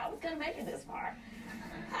didn't think I was gonna make it this far.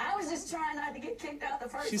 I was just trying not to get kicked out the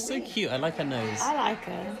first She's so week. cute. I like her nose. I like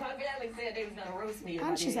her. Because my family said they was gonna roast me. if I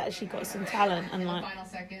And she's did. actually got some talent and In the like, final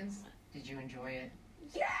seconds, did you enjoy it?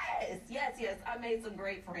 Yes. I made some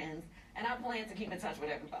great friends, and I plan to keep in touch with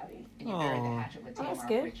everybody. And you buried the Aw. hatchet with Oh, that's Tamar,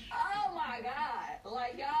 good. which Oh my God!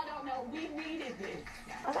 Like y'all don't know, we needed this.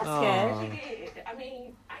 oh, that's Aw. good. We did. I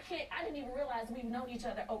mean, I didn't even realize we've known each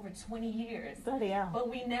other over 20 years, Bloody hell. but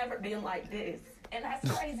we never been like this. And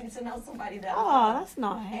that's crazy to know somebody that. Oh, that's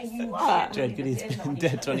nice. And you What? Jade Goody's been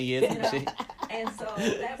dead 20 years, hasn't she? And so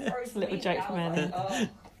that first Little week, joke I from was Annie. like, oh,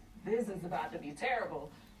 this is about to be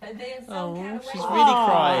terrible. But then some Oh, kind of she's way, really Aw.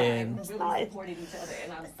 crying. we really nice. supported each other,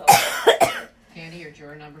 and I'm so. Candy, your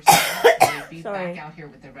juror number 7, will be Sorry. back out here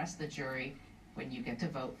with the rest of the jury when you get to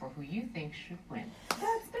vote for who you think should win.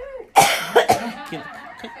 That's good.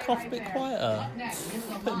 Cough a bit quieter. Up next is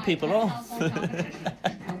the Putting live people head off. household competition.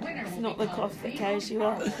 The winner It's will not be the called cough that the carries you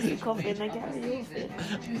off. It's the most coughing that of the carries you off.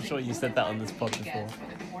 season, I'm sure you said that on this pod before.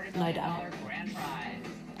 for the $250,000 No doubt. grand prize.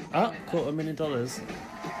 Oh, $250,000.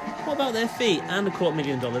 What about their feet and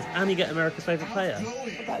 $250,000 and you get America's favourite player?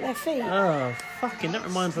 What about their feet? Oh, fucking, that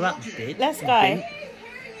reminds me of that bit. Let's go.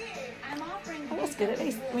 Oh, that's good. At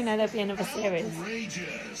least we know there'll be another series. The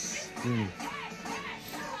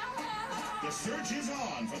search is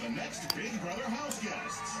on for the next Big Brother house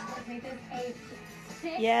guests.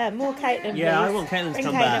 Yeah, more Caitlin. Yeah, please. I want Caitlin to Bring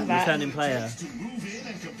come Caitlin back, returning player. To move in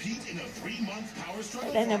and compete in a 3-month power struggle.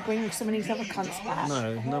 But then they'll bring some of these other cunts back.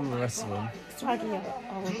 No, none of the rest of them. Swaggy,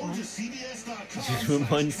 I would Go to mind. CBS.com. You wouldn't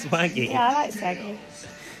mind Swaggy? Yeah, I like Swaggy.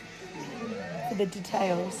 For the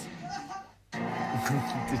details.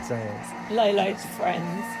 Details. Lolo's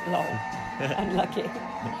friends. Lol. Unlucky.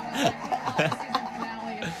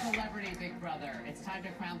 Finale of Celebrity Big Brother. It's time to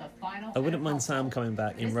crown the final. I wouldn't mind Sam coming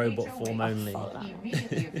back in robot form only.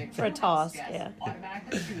 For a task, yeah.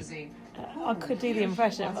 I could do the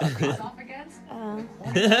impression, but I can't.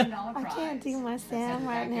 I can't do my Sam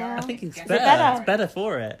right now. I think it's Is it better. better? It's better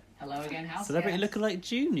for it. Hello again, house Celebrity guests. lookalike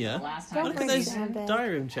Junior. Don't Look at bring those me down, babe.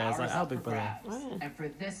 diary room chairs like Power's our up Big for Brother. grabs. Wow. And for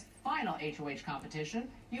this final HOH competition,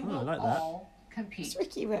 you Oh, I will like that. all compete. What's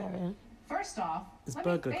Ricky wearing? First off, It's let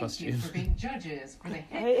burger me thank you costume. for being judges for the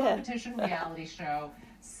hit Oh, yeah. competition reality show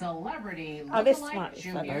Celebrity Oh, this Lookalike might be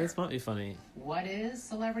funny. Oh, Junior. this might be funny. What is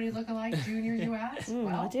Celebrity Lookalike Junior, you ask? I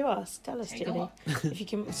Well, do ask. Tell us, take a Julie. look. If you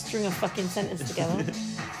can string a fucking sentence together.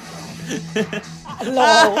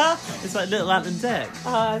 Lol. It's like Little Ant and Dec.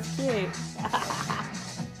 Oh, it's cute.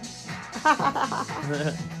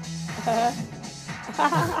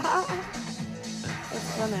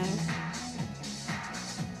 It's funny.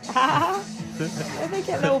 Where they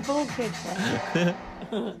get little ball kids from?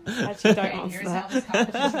 Actually, don't Okay, answer here's how that. this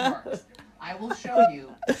competition works. I will show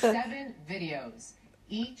you 7 videos,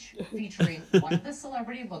 each featuring one of the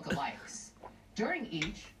celebrity lookalikes. During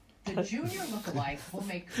each, the junior lookalike will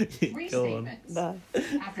make 3 Go on. statements. No.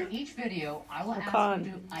 After each video, I will ask can't.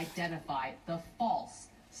 you to identify the false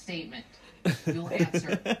statement. You'll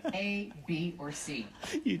answer A, B, or C.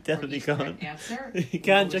 You For definitely each can't. correct answer, You will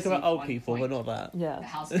can't joke about receive old 1 people, point. but not that. The Yeah.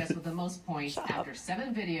 house guest with the most points Shut up. after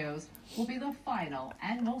 7 videos will be the final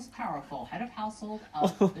and most powerful head of household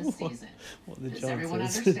of the season. What the Does everyone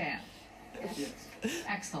chances? understand?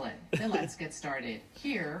 Excellent. Then let's get started.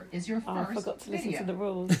 Here is your Oh, I first forgot to listen video. to the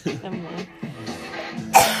rules. Never mind.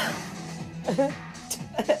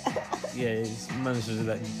 Yeah, he's managed to do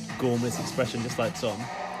that gormless expression just like Tom.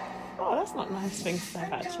 Oh, that's not a nice thing to say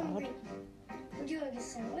about a child. Would you like a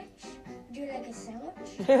sandwich? Would you like a sandwich?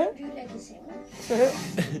 Would you like a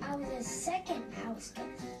sandwich? I was the second house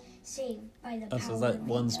guest saved by the Oh, so power that of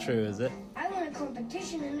one's veto. true, is it? I won a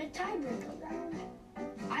competition in a tiebreaker round.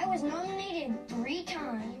 I was nominated 3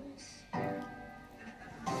 times.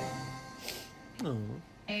 Oh.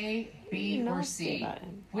 A, B, You're or nasty C. about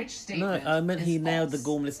him. Which No, statement I meant he is nailed the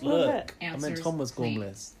false? gormless Love look. it. I meant Answers, Tom was please.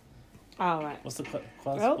 gormless. Oh, right. What's the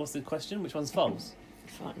Oh. what's the question? Which one's false?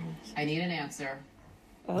 Fuck knows. I need an answer.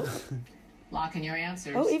 Oh. Lock in your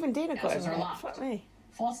answers. Oh, even Dina got it Answers are right. locked. Fuck me.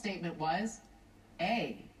 False statement was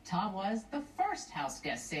A. Tom was the first house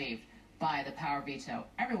guest saved by the power veto.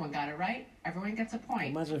 Everyone got it right. Everyone gets a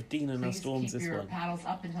point. Imagine if Dina now Please storms keep this your one. paddles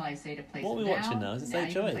up until I say to place What are them we down. watching now? Is it Now you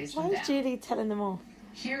Stage can Choice? place them Why is down. Julie telling them all?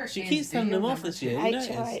 Here She is keeps telling video them off number this 2. year. You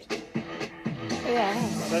noticed? H-O-H. Yeah.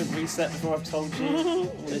 Don't reset before I've told you all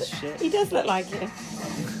this shit. He does look like you.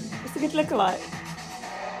 It's a good lookalike.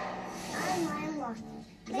 I'm Ryan Lochte.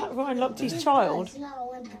 Is that Ryan Lochte's child? It's not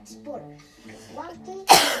Olympic sport. Lochte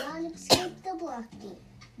cannot escape the blocky.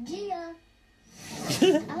 Gia. I was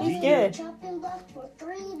He's on the good. chopping block for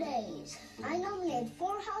 3 days. I nominated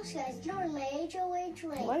 4 house guys during my HOH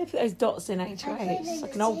reign. Why do they put those dots in I played HOH? in It's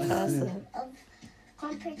like the an old same person. group of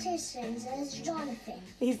competitions as Jonathan.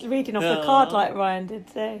 He's reading off the Aw. card like Ryan did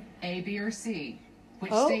too. A, B, or C.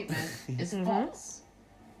 Which Oh. statement is Mhm. false?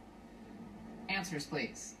 Answers,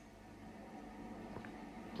 please.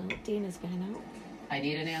 Oh, Dina's going out. I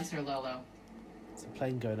need an answer, Lolo. It's a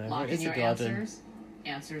plane going over. Lock in It's a your garden. answers.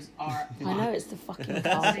 Answers are I know locked. it's the fucking The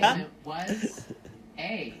garden. statement was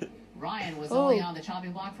A. Ryan was Oh. only on the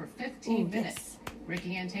chopping block for 15 Ooh, minutes.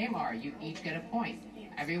 Ricky and Tamar, you each get a point.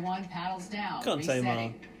 Everyone paddles down. Come on, Tamar.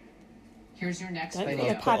 resetting. Here's your next Don't put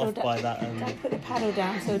video. the paddle off by that, down. Don't put the paddle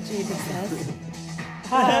down, so Julie says.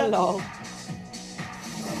 Hello.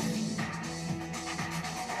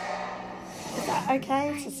 Is that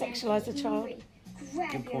okay to sexualise a child?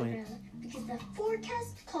 Grab Good your point. umbrella, because the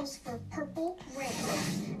forecast calls for purple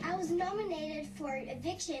rain. I was nominated for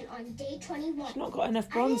eviction on day 21. She's not got enough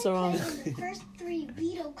I didn't bronzer on. play in the first 3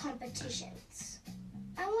 veto competitions.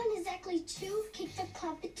 I won exactly 2 kick the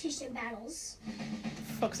competition battles.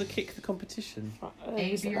 Fuck's a kick the competition.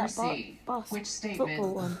 A, Was it B, or that C. bus Which football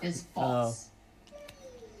statement one? is false?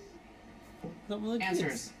 Not one of the kids.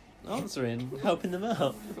 Answers. Answering, helping them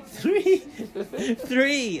out. 3.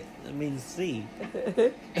 3. That means C.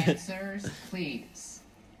 Answers, please.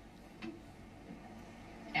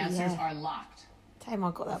 Answers are locked.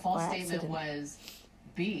 Tamar got The that false by statement accident. was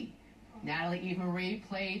B. Natalie Eve Marie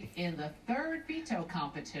played in the third veto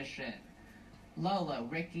competition. Lola,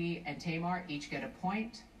 Ricky, and Tamar each get a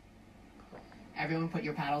point. Everyone put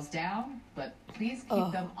your paddles down, but please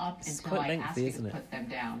keep them up It's until quite I ask lengthy, you isn't to it? put them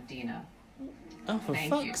down, Dina. Oh, for Thank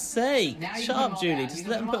fuck's you. sake! Now you Shut can up, put them Julie. all Just down.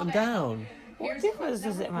 let them You put can them put them all down. What Here's difference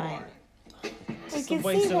clip does it number make? 4. We It's a can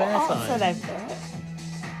waste see of what airtime. answer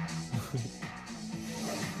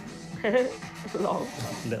they've got. Lol.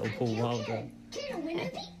 Little Paul Wilder. Can't win a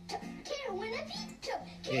veto. Can't win a veto.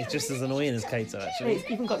 Yeah, it's just as annoying as Kato, actually. It's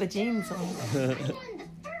even got the jeans on. I won the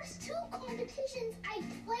first 2 competitions I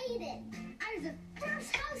played in. I was the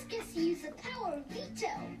first house guest to use the power of veto.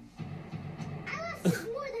 I lasted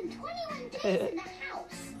more than 21 days in the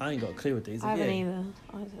house. I ain't got a clue what these I are. haven't You?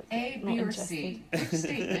 either. A, Not B, or interested. C. Which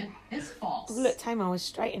statement is false? Look, Tamar was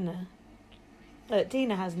straight in there. Look,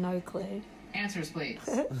 Dina has no clue. Answers, please.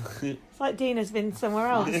 It's like Dina's been somewhere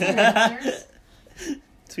else. Answers.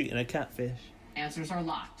 Tweeting a catfish. Answers are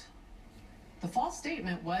locked. The false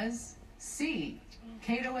statement was C.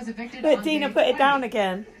 Kato was evicted Look, on Dina day put it 20. down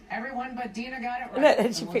again. Everyone but Dina got it right. Look, and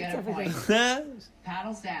and she we'll picked get a everything. point.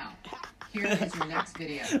 Paddles down. Here is your next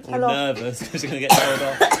video. Or nervous because you're going to get told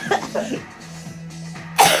off.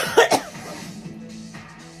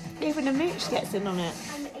 Even the mooch gets in on it.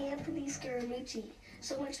 I'm Anthony Scaramucci.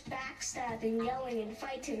 So much backstabbing, yelling, and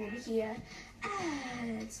fighting in here.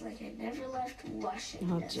 It's like I never left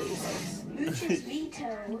Washington. Oh, Jesus. Mooch's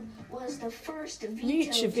veto was the first veto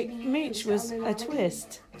Mooch, to be mooch used was on the a nominee.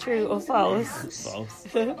 twist. True I or was in the false? House False.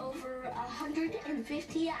 for over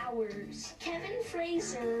 150 hours. Kevin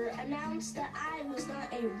Fraser announced that I was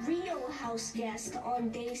not a real house guest on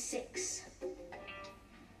day 6.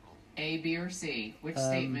 A, B, or C. Which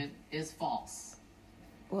statement is false?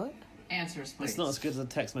 What? Answers, please. It's not as good as the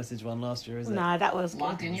text message one last year, is it? Nah, that was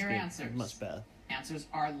Lock good. in your Good. answers. Much better. Answers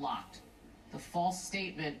are locked. The false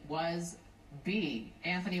statement was B.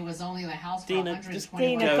 Anthony was only in the house for Dina, 121 just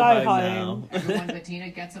Dina, days. go home home. Everyone but Dina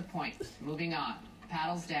gets a point. Moving on.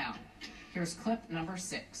 Paddles down. Here's clip number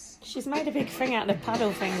 6. She's made a big thing out of the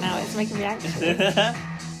paddle thing now. It's making me anxious.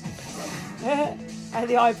 And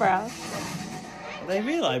the eyebrows. Are they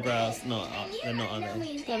real eyebrows? Not. They're not, are know they?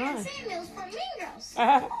 me as Don't Anna know. Samuels from Mean Girls.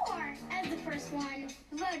 Uh-huh. Or, as the first one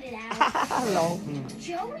voted out, Lol.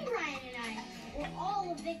 Joey, Ryan, and I were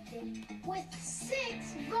all evicted with 6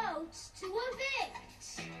 votes to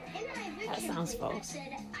evict. In my eviction sounds plea, I false.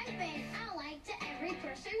 said I've been ally to every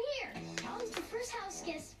person here. I was the first house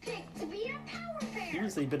guest picked to be a power You pair.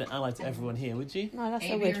 wouldn't say you've been an ally to everyone here, would you? No, that's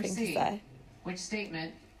A, a B, weird or thing C? to say. Which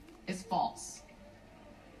statement is false?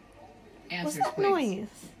 What's Answers, that please. noise?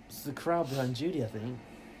 It's the crowd behind Judy, I think.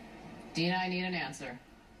 Dina, I need an answer.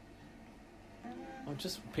 I'll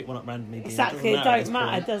just pick one up randomly. Dina. Exactly, it Doesn't at this don't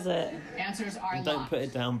matter, point. does it? Answers are And don't locked. put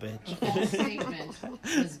it down, The bitch. false statement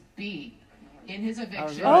was B. In his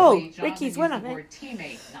eviction, Oh, Jonathan Ricky's used won, the I think. word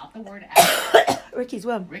teammate, not the word ally. Ricky's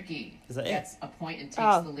won. Ricky Is that it? gets a point and takes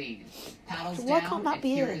Oh. the lead. Paddles Why down, can't that and be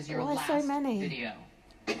here it? is your Why last so many? video.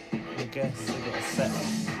 I guess they've got a set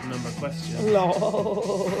number of questions.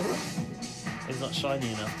 Lol. He's not shiny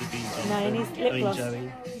enough to be Jonathan. No, he needs lip gloss.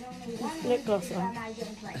 Joey. Lip gloss on. I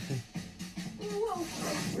didn't play.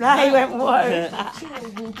 Now he went, whoa. 2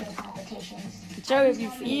 veto competitions. Joe, have you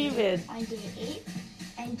fuming? On day 8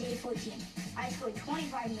 and day 14. I scored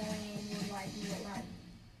 25 million worldwide view alone.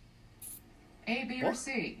 A, B, or What?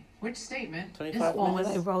 C? Which statement is 25 One where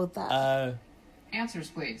false? they rolled that. Answers,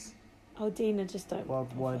 please. Oh, Dina, just don't.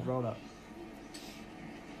 Wide roll up.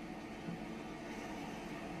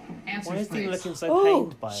 Answers, Why is please. Dina looking so Oh,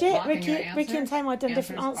 pained by shit, it? Locking your Ricky and Tamar done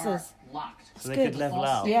different Answers are answers. Locked. So they good. could level False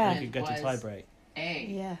out. Yeah. They could go to statement tie was break. A.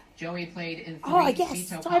 Yeah. Joey played in 3 Oh, yes,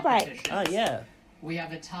 veto tie break. competitions. Oh, yeah. We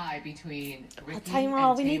have a tie between Ricky Tamar,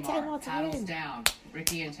 and we need Tamar. Tamar to Paddles win. down.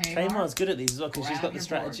 Ricky and Tamar. Tamar's good at these as well because she's Grab got the your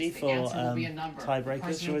strategy boards. for The answer will be a number. The tiebreakers.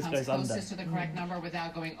 person She who always comes goes under. closest to the correct number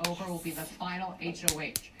without going over will be the final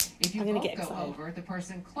HOH. If you I'm gonna both get go excited. over, the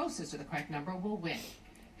person closest to the correct number will win.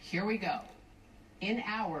 Here we go. In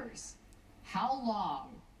hours, how long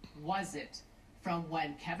was it from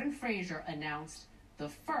when Kevin Fraser announced the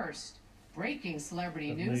first breaking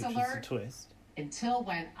celebrity The news mooch is alert a twist. until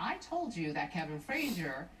when I told you that Kevin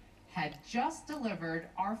Fraser had just delivered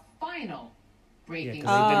our final Yeah, breaking because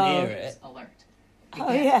they Oh. didn't hear news it. alert? Oh,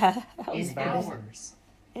 Again, yeah. That was in embarrassing. hours.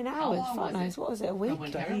 In How hours, long fuck was knows. it What was it, a from week?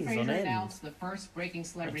 when Days Kevin on Fraser end. announced the first breaking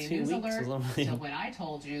celebrity 2 news weeks or alert something. to when I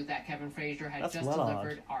told you that Kevin Fraser had That's just well hard.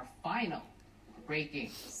 delivered our final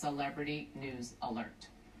breaking celebrity news alert.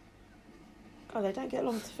 Oh, they don't get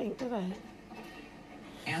long to think, do they?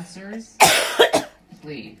 Answers,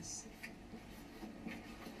 please.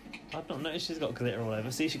 I've not noticed she's got glitter all over.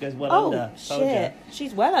 See, she goes well Oh, under. Told shit.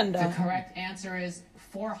 She's well under. The correct answer is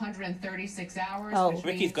 436 hours. Oh. Which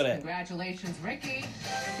Ricky's means got it. Congratulations, Ricky.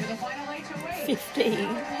 You're the final HOH. 15. Now for you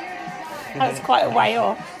to That's decide. quite a way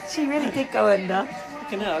off. She really did go under.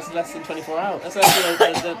 Fucking hell, that's less than 24 hours. That's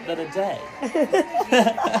actually than a day.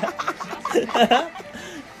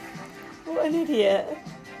 What an idiot.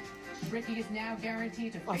 Ricky is now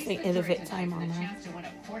guaranteed to I face think the he'll jury evict tonight Tamar for the now. chance to win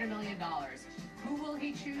 $250,000. Who will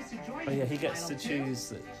he choose to join Oh yeah, him he in gets to final two? choose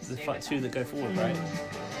the Stay with two us. that go forward, right?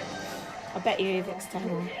 I bet you evicts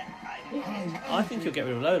Tamar. I think you'll get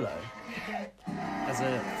rid of Lolo as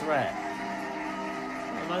a threat.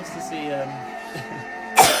 Well, nice to see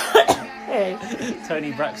Hey,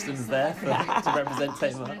 Tony Braxton's there to represent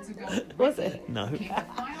Tamar. was it? No. Became the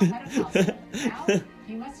final head of household. Now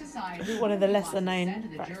he must decide who One of the he lesser wants to known send to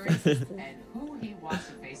the jury Braxtons. and who he wants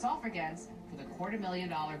to face off against for the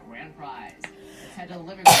 $250,000 grand prize. Let's head to the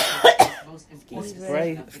living room for the most important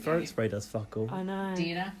Spray, decision of the throat game. spray does fuck all. I know.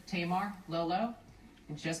 Dina, Tamar, Lolo.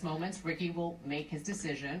 In just moments, Ricky will make his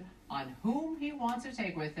decision on whom he wants to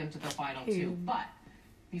take with him to the final two. Who? But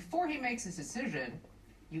before he makes his decision,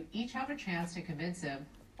 you each have a chance to convince him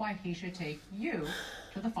why he should take you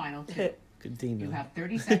to the final two. Good Dina. You have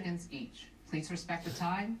 30 seconds each. Please respect the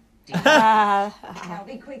time. Dina. I'll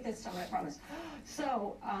be quick this time, I promise.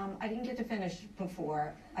 So, I didn't get to finish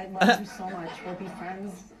before. I love you so much. We'll be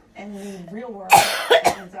friends in the real world.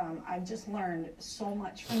 And I've just learned so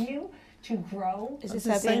much from you to grow, Is That's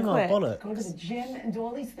this the her being same old quick? go to bollocks. the gym, and do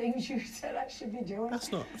all these things you said I should be doing.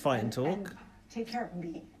 That's not fight and talk. And take care of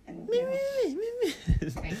me. And, you know.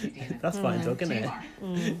 Thank you, Dina. That's fight and talk, isn't it?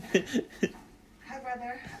 Tamar. Hi,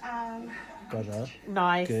 brother. Brother.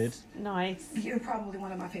 Nice. Good. Nice. You're probably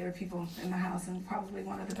one of my favorite people in the house, and probably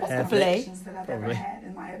one of the best Probably. conversations that I've Probably. ever had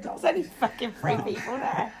in my adult There's only life. fucking 3 people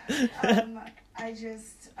there. I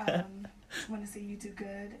just want to see you do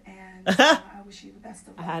good, and I wish you the best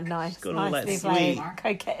of luck. Nice. got all Nicely that played.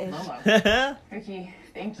 sweet. Coquettish. Lolo. Ricky,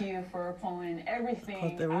 thank you for pulling everything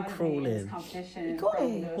God, they're all out of me in crawling. this competition. Got from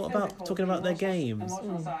it. the What about physical talking to about their emotional- games?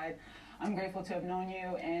 Emotional side. I'm grateful to have known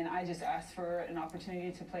you, and I just asked for an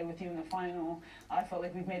opportunity to play with you in the final. I felt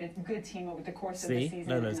like we've made a good team over the course of the See?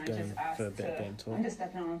 season, Lolo's and I going just asked for a bit of game talk. I'm just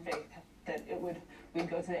stepping on faith that we'd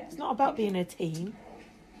go to the end. It's not about being a team.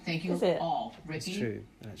 Thank you Is it? all. It's Ricky, true,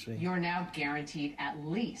 actually. you're now guaranteed at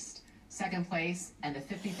least second place and the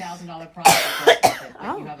 $50,000 prize. that goes with it. But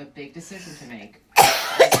Oh. you have a big decision to make.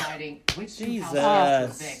 Deciding which two Jesus.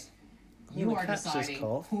 households to evict. I'm You gonna are catch this deciding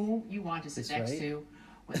cough. who you want to sit This next rate. to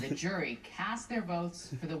when the jury casts their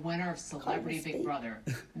votes for the winner of Celebrity Big speak. Brother.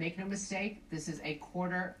 Make no mistake, this is a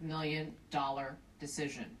 $250,000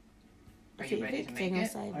 decision. Are Is he you ready to evicting make or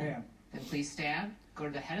it? saving? I am. Then please stand, go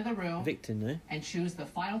to the head of the room, Victim, no? and choose the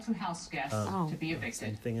final two house guests Oh. to be Same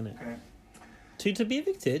evicted. thing, innit? Okay. Two to be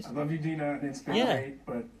evicted? I love you, Dina, and it's been Yeah. great,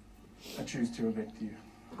 but I choose to evict you.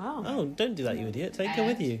 Oh. Oh, don't do that, you idiot. Take her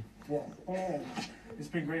with you. It's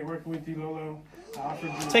been great working with you, Lolo. I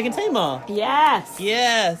offered you. Taking Tamar. Yes.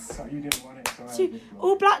 Yes. So you didn't want it, so I Two, did.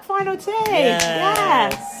 all black final two. Yes.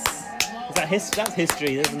 Yes. Is that that's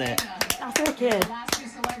history, isn't it? That's wicked.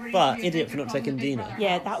 But idiot for not taking Dina.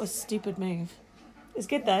 Yeah, that was a stupid move. It's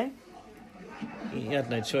good though. He had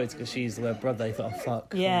no choice because she's the brother. He thought, oh,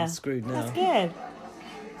 fuck. Yeah. I'm screwed now. That's good.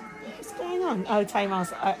 What's going on? Oh, Tamar's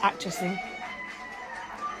actressing.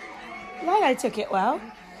 Lolo took it well.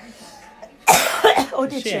 Or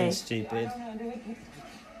did She ain't she? stupid.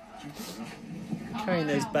 Carrying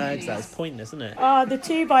those bags out is pointless, isn't it? Oh, the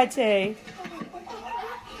 2x2.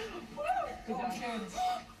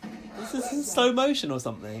 This is in slow motion or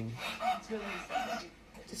something.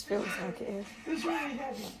 Just feels like it is.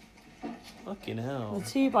 Fucking The hell.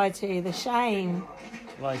 2x2, the shame.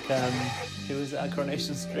 Like, who was it at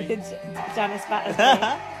Coronation Street? Janice Battersby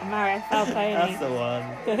and Mario Falcone. That's the one.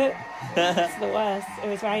 It's the worst. It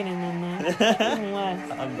was raining then though. Even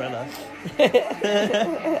worse. Umbrella.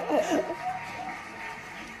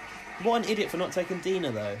 What an idiot for not taking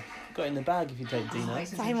Dina, though. Got in the bag if you take Dina.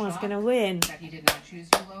 Tamar's gonna win. That he did not choose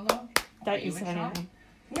you, Lolo? Are Don't you in say shock? anything.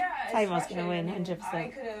 Yeah, it's Tamar's gonna win, frustrating. 100%. I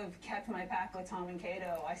could have kept my pack with Tom and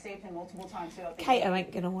Kato. I saved him multiple times throughout the Kato game.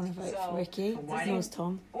 ain't gonna want to vote for Ricky. Why It was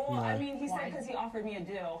Tom. Well, No. I mean, he Why? said because he offered me a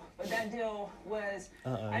deal, but that deal was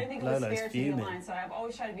Uh-oh. I didn't think it was Lolo's fair to fuming. the line. So I've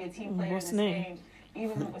always tried to be a team player in What's this new? game, even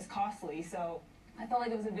when it was costly. So I felt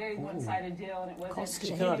like it was a very one-sided deal, and it wasn't. Costly.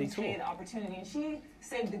 She She can hardly didn't create talk. the opportunity, and she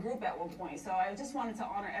saved the group at one point. So I just wanted to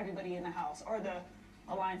honor everybody in the house, or the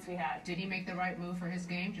alliance we had. Did he make the right move for his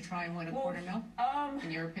game to try and win a $250,000?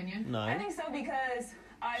 In your opinion? No. I think so because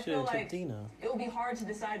I feel Should've took like Dina. it would be hard to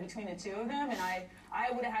decide between the two of them, and I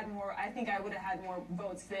would have had more. I think I would have had more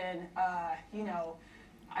votes than you know.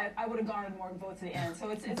 I would have garnered more votes at the end, so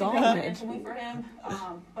it's a great financial win for him.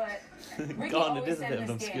 But Ricky Garnered always is a said bit in of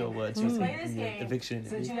an this obscure game, word. you play this game Eviction so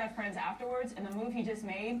that interview. you have friends afterwards. And the move he just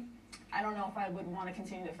made, I don't know if I would want to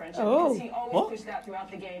continue the friendship Oh. because he always pushed that throughout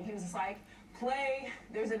the game. He was just like, play.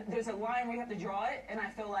 There's a line where you have to draw it, and I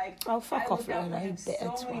feel like Oh, fuck I off, looked out for Lola, him you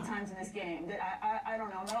bitter so many twat. times in this game that I don't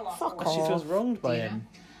know. I'm at a loss Fuck for She words. feels wronged by Dina, him.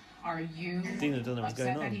 are you Dina doesn't know what's upset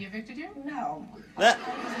going that on. he evicted you? No.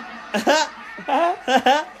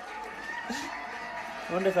 I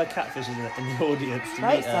wonder if her catfish is in the audience to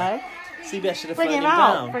Right, meet her. so. CBS should have Bring flown him him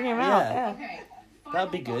out. down. Bring him out. Yeah. Okay.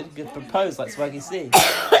 That'd be good. Good propose like Swaggy C.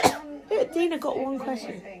 Dina got one It was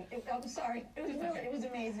question. amazing. I'm sorry. It was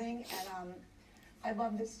amazing, and I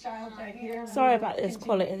love this child right here. Sorry about this Continue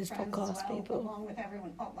quality of this friends podcast, as well, people. Along with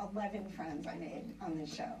everyone, 11 friends I made on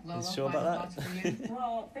this show. Lola, sure about final that? thoughts for you?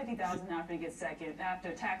 Well, 50,000 after he gets second,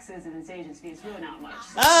 after taxes and his agent's fees, really not much.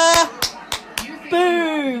 You think,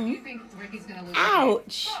 Boom. You think Ricky's gonna lose?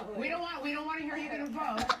 Ouch. We don't want to hear you gonna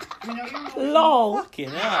vote. We know you're voting. Lol. Fucking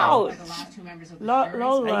hell. Like the last two members of the Lol. jury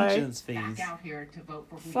Lol. Agents' fees. back out here to vote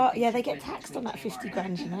for who Fuck, you yeah, think they should get win taxed on between that 50 Tamar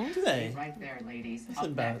grand, you know? Do they? Right there, ladies. That's Up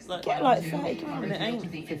embarrassing. next, Get like final 30 two grand. are It ain't revealed to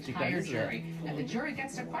the 50 grand, entire is it? jury, and the jury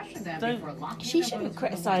gets to question them Don't- before locking She their shouldn't votes for the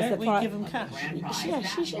criticise Don't the we prize. give them cash? grand prize. Yeah,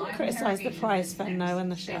 she shouldn't Live criticise the interrogation prize is fund next. though on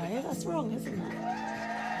the show. Stay with us. That's wrong, isn't it?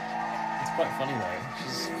 It's quite funny though.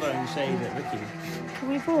 She's throwing shade at Ricky. Can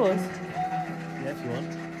we pause? Yeah, if you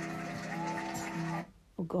want.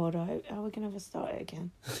 Oh God, are we gonna ever start it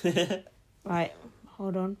again? Right,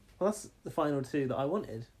 hold on. Well, that's the final two that I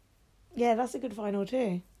wanted. Yeah, that's a good final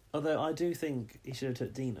too. Although I do think he should have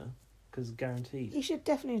took Dina, because guaranteed. He should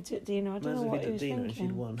definitely have took Dina. I don't know Imagine what if he he was took Dina and she'd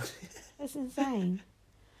thinking. won. That's insane.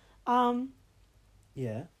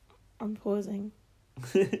 Yeah. I'm pausing.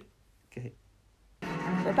 Okay.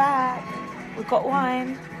 We're back. We've got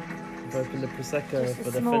wine. We've opened the Prosecco Just a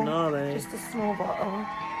for the small- finale. Just a small bottle.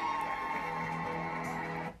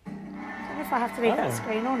 I don't know if I have to leave that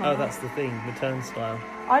screen on or Oh, not. that's the thing, the turnstile.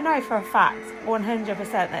 I know for a fact,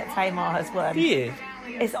 100% that Tamar has won. Do you?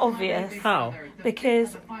 It's obvious. How?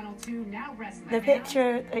 Because The final two now rest in the hands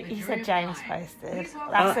picture that of you the said jury James of five. posted. Please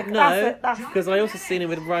welcome- No, That's because I also seen him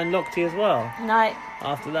with Ryan Lochte as well no.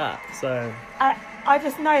 after that. So I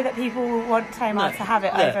just know that people will want Tamar No, to have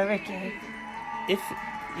it look. over Ricky. if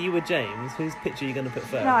you were James, whose picture are you going to put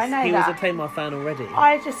first? No, I know he that. was a Tamar fan already.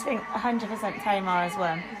 I just think 100% Tamar has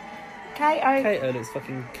won. Kato Kato looks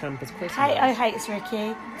fucking camp as Christmas. hates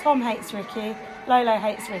Ricky. Tom hates Ricky. Lolo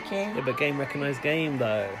hates Ricky. Yeah, but game recognised game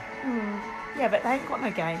though. Yeah, but they ain't got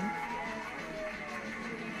no game.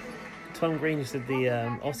 Tom Green just did the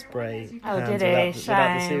Osprey Oh, hands did he? without the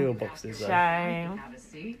Shame. cereal boxes though. Shame. Have a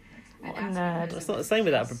seat. What And a that's nerd. because It's not the same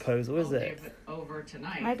without a proposal, is it? Over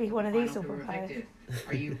tonight. Maybe one of these Final will two propose. evicted.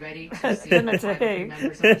 Are you ready to see Don't know the to final who.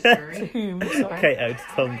 members of the jury? Whom? Sorry. Kato to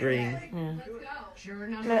Tom Green. Yeah. Juror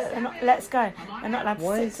number Look, seven. let's go. They're not allowed to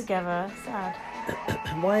Why sit is- together. Sad.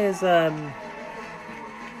 Why is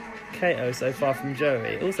Kato so far from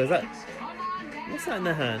Joey? Also, is that what's that in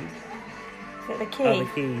their hand? Is it the key? Oh, the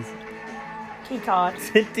keys. Key card.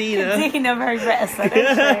 Dina. Dina very reticent,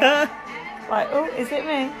 isn't she? Like, oh, is it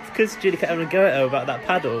me? It's because Julie kept having a go at her about that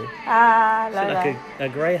paddle. Ah, She looked Lola. like a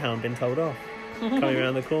greyhound being told off. Coming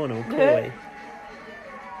around the corner, all coy.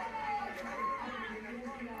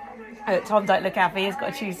 Oh, Tom don't look happy. He's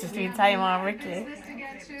got to choose between Tamar and Ricky. Business to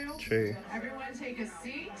get to. True. Everyone take a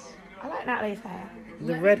seat. I like Natalie's hair.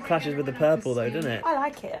 The red clashes with the purple though, doesn't it? I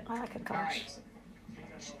like it. I like a clash.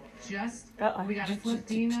 Just, Uh-oh. we gotta flip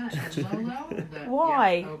Dina and Lolo.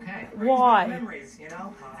 Why? Yeah, okay. Why? Memories, you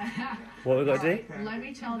know? What we got to do? Let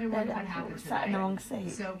me tell everyone what happened Sat in the tonight. wrong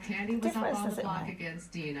seat. So Candy was up Difference on does the it block make?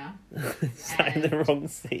 against Dina. Sat in the wrong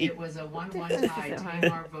seat. It was a 1-1 Difference tie. does it make?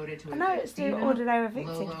 Tamar voted to I know evict it's the Dina. order they were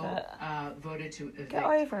evicted, Lolo but voted to evict get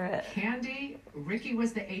over it. Candy. Ricky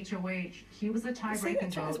was the HOH. He was the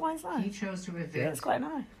tie-breaking James vote. Wine's nice. He chose to evict It's quite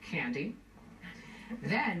nice. Candy.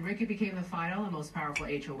 Then Ricky became the final and most powerful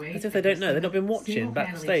HOH. As if they don't know. They've not been watching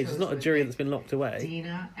backstage. There's not a jury that's been locked away.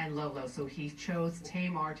 Dina and Lolo. So he chose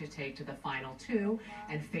Tamar to take to the final two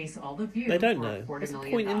and face all of you. They don't for know. $250 What's the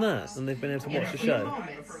million. point in that? And they've been able to In a watch the few show.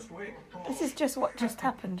 moments, This is just what just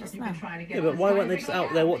happened just you've now. been trying to get Yeah, but this why guy weren't they to just make out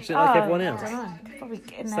it there happen. watching it like everyone I else? don't know. Probably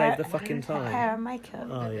getting Save the fucking hair time. and makeup.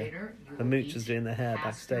 Oh, yeah. Later, you The will mooch each was doing their hair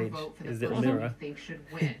cast your backstage. vote for the His little person you mirror. think should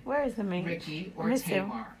win. Where is the meat? Ricky I or miss him.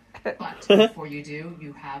 Tamar. But before you do,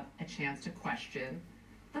 you have a chance to question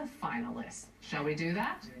the finalists. Shall we do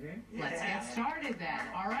that? Let's get started then.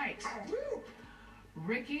 All right.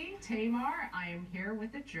 Ricky, Tamar, I am here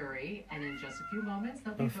with the jury, and in just a few moments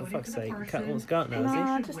they'll be voting for the person what's got now,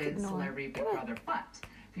 who should win Celebrity Big Brother. But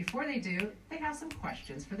before they do, they have some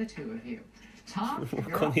questions for the two of you. Tom,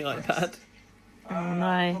 you're on the iPad. Oh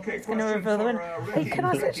no, it's going to reveal the winner. Hey, can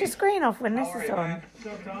I switch your screen off when this is on?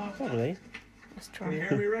 Probably. Let's try. Can you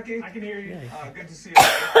hear me, Ricky? I can hear you. Yeah. Good to see you.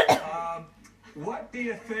 What do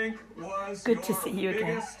you think was Good to see you your again.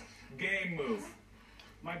 biggest game move?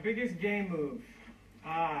 My biggest game move?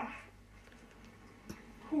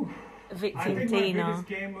 Victim I think Dina. my biggest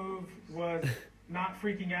game move was not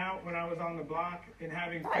freaking out when I was on the block and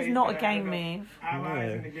having That is faith not that a I had game enough move. allies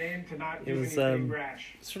No. in the game to not It do was, anything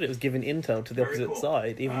rash. It was giving intel to the opposite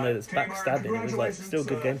side, even though it's Tamar, backstabbing. It was like still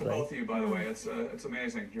good congratulations, to gameplay. both of you, by the way. It's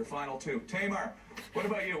amazing. Your final two. Tamar, what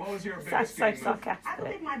about you? What was your That's biggest so game move? I sarcastic.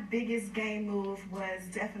 believe my biggest game move was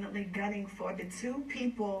definitely gunning for the two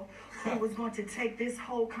people who was going to take this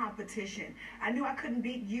whole competition. I knew I couldn't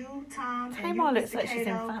beat you, Tom, and you, Tamar looks Mr. like she's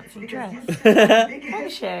in Cato, fancy because dress. you said my biggest- Where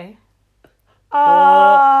is she?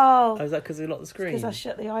 Oh, Oh, is that because we locked the screen? because I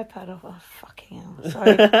shut the iPad off. Oh, fucking hell.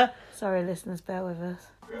 Sorry. Sorry, listeners, bear with us.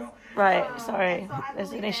 Right, sorry. So I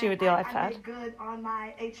There's an believe issue with the I iPad. did good on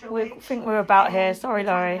my HOH, We think we're about here. and Sorry, the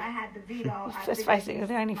time Laurie. I had the veto, I Let's think face I it, you're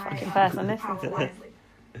the only used fucking my, person listening power to this.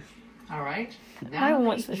 wisely. All right. No one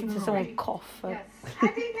wants to listen to someone cough. Yes. I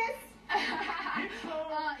did this.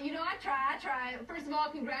 You know, I try. First of all,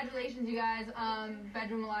 congratulations, you guys.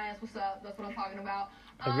 Bedroom Alliance, what's up? That's what I'm talking about.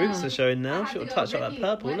 Her roots are showing I now. have She'll to go, touch up that Ricky,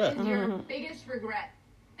 purple, what look. is your biggest regret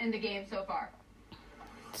in the game so far?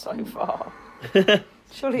 So far.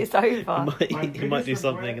 Surely it's over. He might do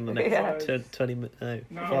something in the next Yeah. 20 minutes.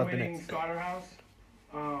 No, Not 5 winning minutes. Slaughterhouse.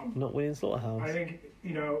 Not winning Slaughterhouse. I think,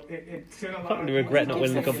 it said a lot. Can't really regret not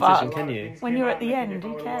winning the gives a competition, fuck? can you? When you're at the end,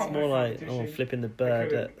 who It's cares? more like, flipping the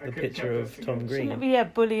bird at the picture of Tom Shouldn't it Green. be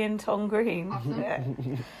bullying Tom Green? Yeah.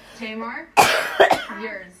 Tamar,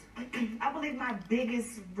 yours. I believe my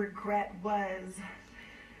biggest regret was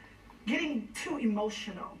getting too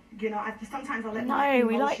emotional. You know, sometimes I let my No,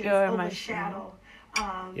 we like emotions your overshadow.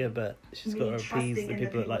 Yeah, but she's got to me appease trusting the in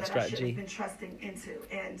people that like that I should have strategy. been trusting into,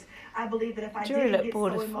 and I believe that if I Jury didn't looked get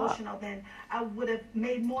bored so as fuck. emotional, then I would have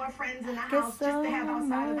made more friends in the Get house just so to have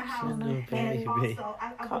outside of the house, emotional, and baby. also I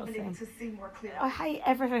Can't would have been able sing. to see more clearly. I hate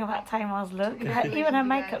everything about Tamar's look. Even her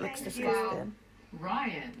makeup looks disgusting.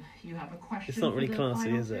 Ryan, you have a question. It's not really for the classy,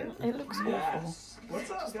 final is it? two? It looks awful. Yes.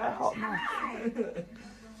 What's up, Just a guys? hot mess.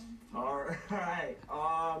 All right.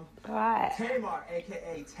 Right. Tamar,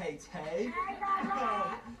 aka Tay Tay.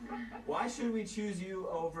 Why should we choose you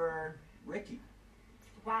over Ricky?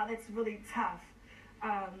 Wow, that's really tough.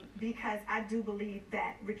 Because I do believe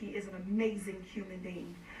that Ricky is an amazing human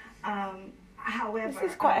being. However,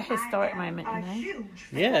 This is quite a historic I am moment, a you know. huge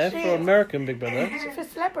Yeah, It for is. American Big Brother. For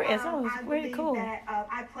celebrity as well. I It's really believe cool. that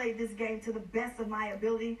I played this game to the best of my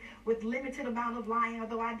ability with limited amount of lying,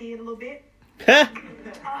 although I did a little bit.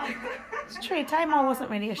 It's true. Tamar wasn't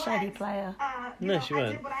really a shady player. No, she I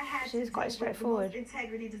wasn't. did what I had She was to quite do with the straightforward. most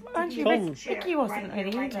integrity to Aren't be you, able to Tom- share Ricky wasn't right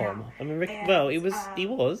really here, right either. now. I mean, Rick, And, well, he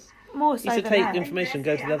was. More He so used to than take that. information,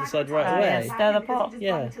 go to the other side I'm right not away. gonna Stir talk the about him because pot. he just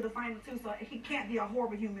Yeah. brought me to the final two, so he can't be a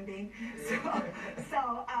horrible human being.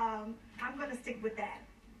 So I'm gonna stick with that.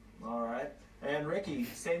 All right. And Ricky,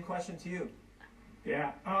 same question to you.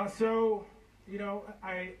 Yeah. So,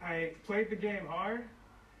 I played the game hard,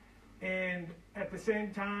 and at the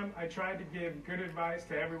same time, I tried to give good advice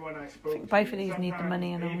to everyone I spoke to. both of these need the Sometimes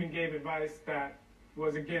money and I all. even gave advice that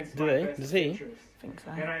was against Do my they? best Does he? interest. I think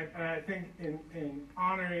so. And I think in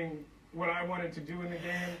honoring what I wanted to do in the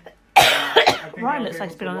game, Ryan looks like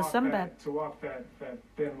he's been on a sunbed. To walk that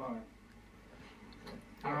thin line.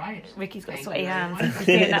 All right. Ricky's got Thank sweaty you, hands. everyone, He's for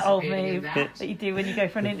doing that old participating in move that. that you do when you go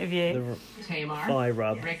for an interview. The Tamar, thigh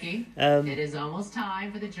rub. Ricky, Um, it is almost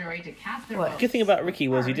time for the jury to cast their What? votes. Good thing about Ricky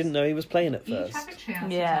was you First, didn't know he was playing at each have a first.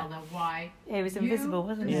 chance Yeah. to tell them why He was invisible,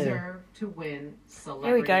 wasn't he? deserve to win Celebrity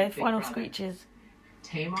Here we go. Big Final Brother. screeches.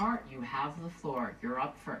 Tamar, you have the floor. You're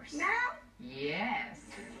up first. Now? Yes.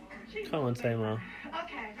 Come on, Tamar.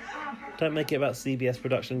 Okay. Don't make it about CBS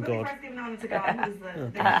production Really God. first giving honor to God, who is the Oh,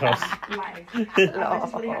 God gosh. of life. I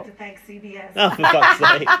just really have to thank CBS. Oh, for fuck's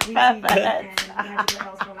sake. WeTV and everyone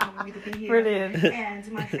else for allowing me to be here. Brilliant.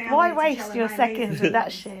 And my family, Why to waste tell your my seconds amazing with that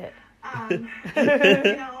news. shit?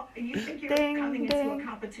 You think you're Ding, coming into ding. a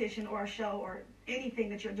competition or a show or anything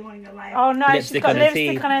that you're doing in your life. Oh no, she's Lipstick got on her lipstick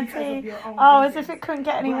teeth. on her Because of teeth. your own Oh, as reasons. if it couldn't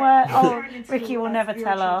get any But worse. it Oh, turned into Ricky will a never tell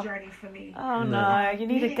spiritual her. journey for me. Oh No. no, you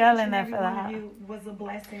need a Meeting girl each in and there every for one of that. you was a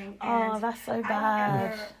blessing. Oh, and that's so I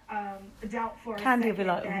bad. don't ever doubt for a Candy will second be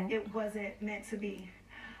like, that "Mm." it wasn't meant to be.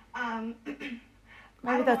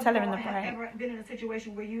 Maybe they'll tell her in the break. I've ever been in a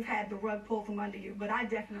situation where you've had the rug pulled from under you, but I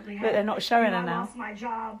definitely have. But they're not showing her now. I lost my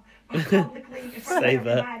job publicly in front of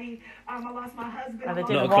everybody. I lost my husband. Oh, they I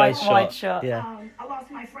did lost a wide shot. Yeah. I lost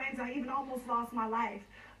my friends. I even almost lost my life.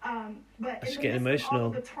 But She's getting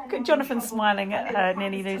emotional. Good Jonathan smiling at her,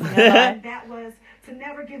 nearly losing her life. That was to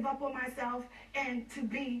never give up on myself and to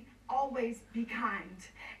always be kind.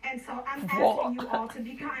 And so I'm asking you all to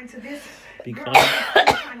be kind to this girl.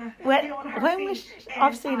 When was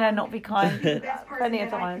I've seen her not be kind plenty of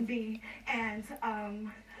times. And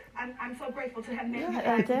I'm so grateful to have met you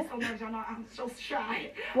guys. I'm so nervous. I'm so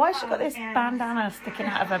shy. Why has she got this bandana sticking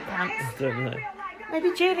out of her pants? I don't know.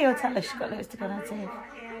 Maybe Julie will tell her she's got lipstick on her teeth.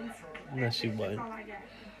 No, she won't.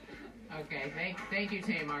 Okay, thank you,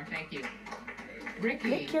 Tamar. Thank you. Ricky,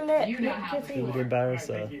 lick your lip, you know how to It would embarrass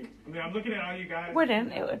her. Thank you. I mean, I'm looking at all you guys.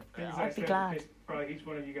 Wouldn't it? Would. Things I'd be said glad. pissed probably each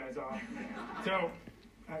one of you guys off. So,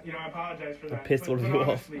 I apologize for that. Pissed all of you off.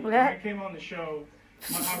 Honestly, when I came on the show,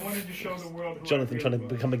 I wanted to show the world who Jonathan I trying really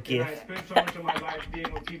to become a was. gif. And I spent so much of my life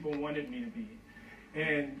being what people wanted me to be.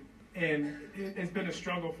 And it's been a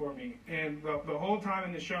struggle for me. And the whole time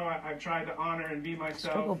in the show, I've tried to honor and be myself.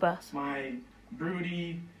 Struggle bus. My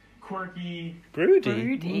broody, quirky,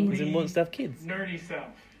 Broody? As in wants to have kids? nerdy self.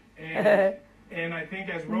 And I think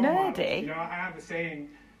as role models, Nerdy? I have a saying,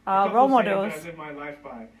 Role models. I live my life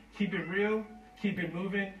by. Keep it real, keep it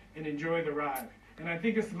moving, and enjoy the ride. And I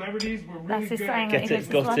think as celebrities, we're really good at Get it,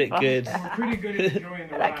 got it, good. We're pretty good at enjoying the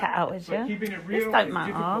Put ride. that cat out with But you. keeping it real This don't is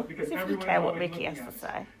matter. difficult because As if you everyone's care what always Ricky has looking to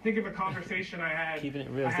at us. say. Think of a conversation I had. Keeping it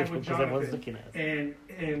real is I had difficult with because everyone's Jonathan looking at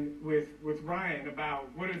us. And with Ryan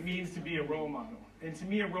about what it means to be a role model. And to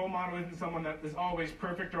me, a role model isn't someone that is always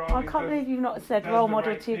perfect or I always can't believe you've not said does role the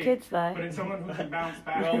model right to your thing. kids though. But it's someone who can bounce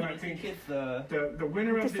back. And I think the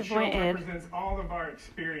winner of the show Disappointed. represents all of our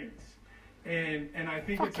experience. And I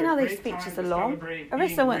think it's Fucking a hell, great these speeches time are to long. celebrate Arissa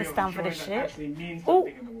being wouldn't real stand and for this showing shit. that actually means Oh,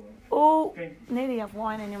 something in the world. oh, Thank nearly have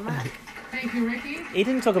wine in your mouth. Thank you, Ricky. He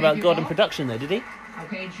didn't talk about God and production though, did he?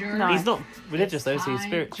 Okay, jury. No. He's not religious though, so he's Time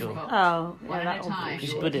spiritual. to vote. Oh, One yeah, at a that time. He's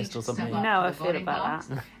You will Buddhist each or something. step You up know how to I the feel voting about box,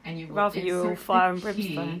 that. And you will Rather you all insert fire the and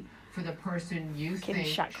key brimstone. for the person you King think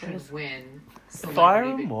chakras. should win. Fire Celebrity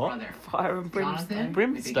and Big what? Brother. Fire and Jonathan, brimstone.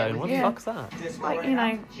 Brimstone? What the Yeah. fuck's that? Like, you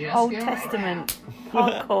know, Just Old go right Testament.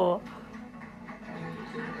 Hardcore.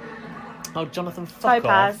 Oh, Jonathan, fuck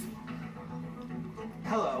Topaz. off.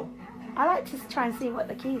 Hello. I like to try and see what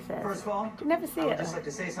the key says. First of all, You never see I would it. just like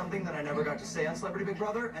to say something that I never got to say on Celebrity Big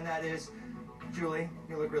Brother, and that is, Julie,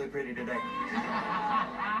 you look really pretty today.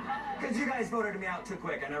 Because you guys voted me out too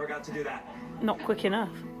quick. I never got to do that. Not quick enough.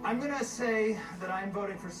 I'm going to say that I'm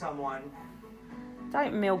voting for someone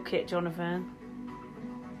Don't milk it, Jonathan.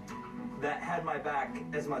 that had my back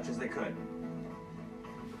as much as they could.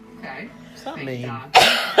 Okay. What's that Thank mean? you,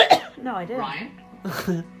 Jonathan. No idea. Ryan.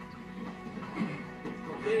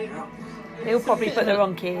 He'll probably put the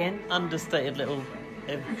wrong key in. Understated little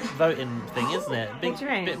voting thing, isn't it? What do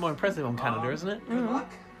you mean? Bit more impressive on Canada, isn't it?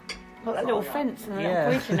 Got that little fence and a Yeah.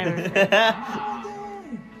 little bridge and everything.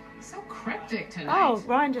 So cryptic tonight. Oh,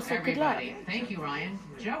 Ryan just said good luck. Everybody. Thank you, Ryan.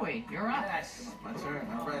 Joey, you're up. Yes, my turn.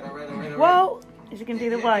 All right. Well, is he going to do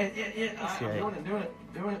the Yeah, way? I'm doing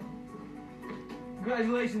it.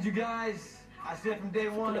 Congratulations, you guys. I said from day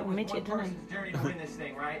one, it little was midget, one didn't person's journey to win this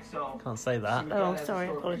thing, right? So, Can't say that. Oh, sorry,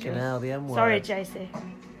 apologies. Now the M word. Sorry, JC.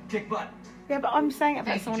 kick butt. Yeah, but I'm saying it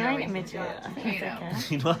about Thank you, someone who ain't a Joey. midget. I think that's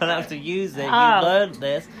okay. You're not allowed to use it. Oh. You learned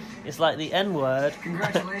this. It's like the N word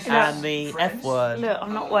Congratulations. and the friends. F word. Look,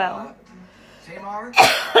 I'm not well. Tamar,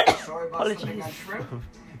 sorry about Apologies. slipping on shrimp.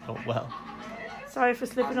 Not well. Sorry for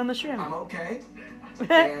slipping on the shrimp. I'm okay.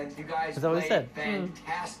 And you guys Is that what he played said?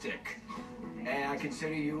 fantastic. And I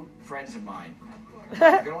consider you friends of mine.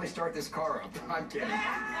 I can only start this car up. I'm kidding.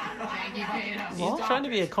 Thank you, Kato. He's trying to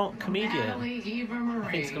be a comedian. Natalie Eva I Marie.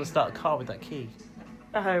 think he's going to start a car with that key.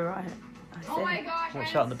 Oh, right. I Oh see. my gosh,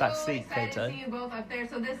 Watch I'm out in the back so seat, excited Kato. to see you both up there.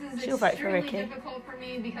 So this is She'll vote for extremely Ricky. difficult for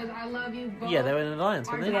me because I love you both. Yeah, they were in an alliance,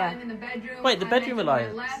 Our weren't they? time in the bedroom. Wait, the I bedroom mentioned my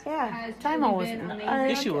alliance. left Yeah, has Tamar truly wasn't been that. amazing.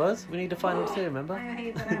 Yes, she was. We need to find out too, remember? I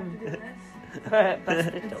hate that I have to do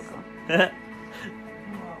this. Busted.com.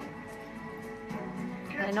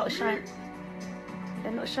 They're not showing.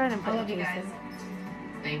 They're not showing him I love you pictures. guys.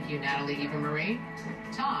 Thank you, Natalie Eva Marie.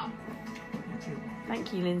 Tom.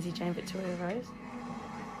 Thank you, Lindsay Jane Victoria Rose.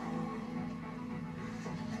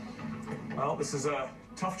 Well, this is a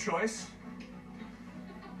tough choice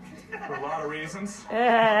for a lot of reasons. He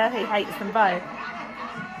hates them both.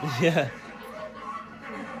 Yeah.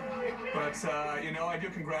 But, I do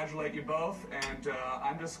congratulate you both, and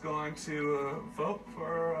I'm just going to vote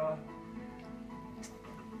for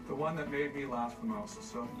The one that made me laugh the most.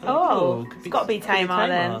 So. Oh, it's got to be Tamar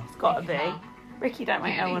then. It's got to be. Ricky, don't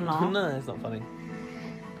make no one laugh. No, it's not funny.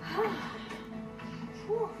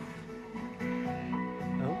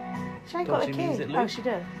 She ain't got the key. Oh, she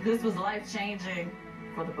did. This was life-changing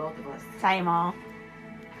for the both of us. Tamar.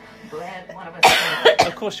 Glad one of us.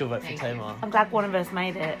 Of course you'll vote for Tamar. I'm glad one of us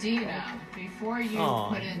made it. Dina, before you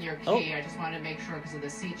put in your key, I just want to make sure because of the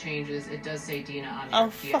seat changes, it does say Dina on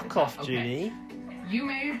your key. Oh, fuck off, Judy. You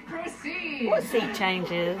may proceed. What seat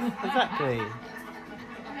changes? Exactly.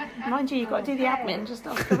 Mind you, you've got to do the admin just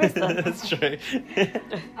ask Carissa. That's true.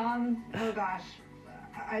 Oh gosh.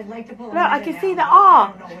 I'd like to pull Look, I can see the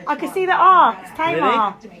R. I can see the R. It's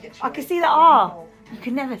Tamar. Really? I can see the R. You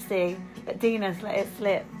can never see, but Dina's let it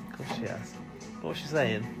slip. Of course she has. What was she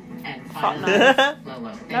saying? And Fuck no.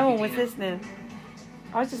 No one was listening.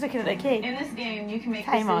 I was just looking at the key. In this game, you can make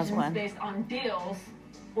Tamar's decisions one. based on deals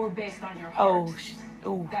or based on your heart.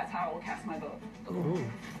 Oh. That's how I will cast my vote. Ooh.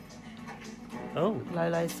 Oh.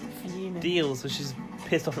 Lolo's fuming. Deals, so she's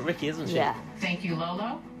pissed off at Ricky, isn't she? Yeah. Thank you,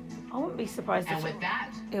 Lolo. I wouldn't be surprised And if with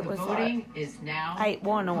that, it the was voting like is now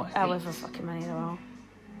 8-1 or however fucking many there are.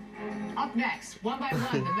 Up next, one by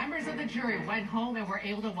one, the members of the jury went home and were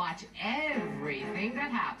able to watch everything that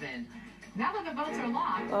happened. Now that the votes are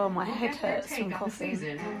locked, Oh, my we'll head get their hurts take from on the coughing.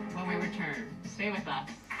 season when we return. Stay with us.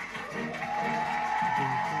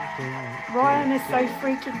 Ryan is so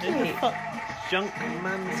freaking Who the cute. fuck? Junk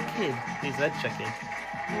man's kid. He's head checking.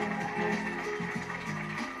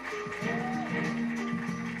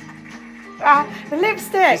 The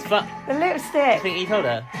lipstick. The I lipstick. think he told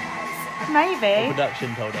her. Or Maybe.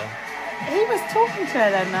 production told her. He was talking to her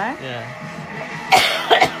then, though.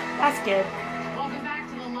 Yeah. That's good. Welcome back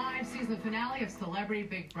to the live season finale of Celebrity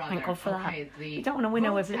Big Brother. Thank God for that. Okay, the You don't want to win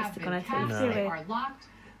her with votes have lipstick been on her cast. teeth, No. do They we? are locked.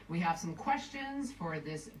 We have some questions for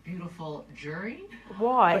this beautiful jury.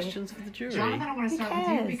 Why? Questions for the jury. Jonathan, I want to Who start with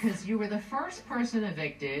you cares? because you were the first person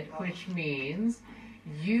evicted, which means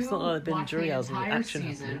you It's not like I've been watched jury the hours when the entire action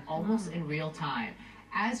season happened. almost in real time.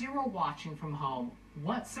 As you were watching from home,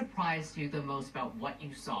 what surprised you the most about what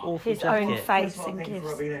you saw? Awful His own jacket. face First of all, and thank you for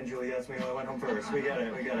gifts. rubbing it in, Julie. That's me. I went home first. We get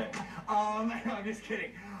it. No, I'm just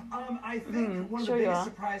kidding. I think one of the sure you biggest are.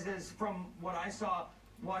 surprises from what I saw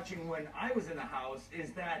watching when I was in the house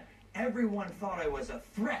is that everyone thought I was a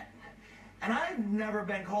threat. And I've never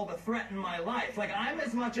been called a threat in my life. Like, I'm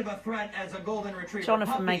as much of a threat as a golden retriever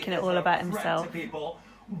Jonathan puppy making it is all a about threat himself. to people.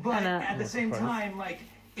 But And, at the same surprised. time, like,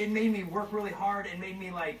 it made me work really hard and made me,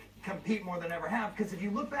 like, compete more than I ever have. Because if you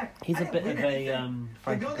look back, He's I a didn't bit win of a anything.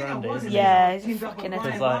 Frankie The only thing I Grande, was isn't is he? Yeah, I he's teamed up fucking with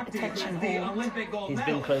Ryan like- Lochte, attention who's the whore. Olympic gold He's been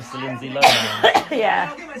medalist. close to I Lindsay look- Lohan. Yeah.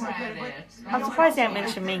 I'll give myself credit, but I'm surprised they haven't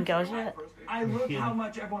mentioned Mean Girls yet. I looked Yeah. how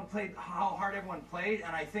much everyone played, how hard everyone played,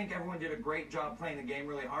 and I think everyone did a great job playing the game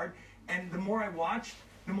really hard. And the more I watched,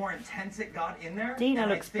 the more intense it got in there. Dina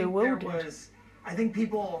and looks I think bewildered. I think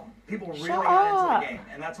people really Shut got up. into the game,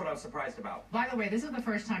 and that's what I was surprised about. By the way, this is the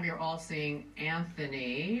first time you're all seeing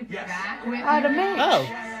Anthony Yes. back with Oh, the you. Mitch.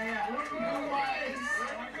 Oh.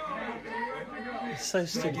 It's so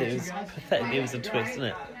stupid. It was pathetic. It was a twist, isn't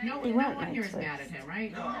it? No, He no won't one make here is twists. mad at him,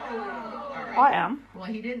 right? All right. I am. Well,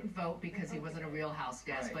 he didn't vote because he wasn't a real house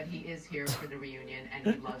guest, but he is here for the reunion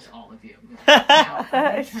and he loves all of you. Now,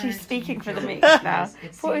 I'll return She's to speaking you, for the Joey, meeting now. because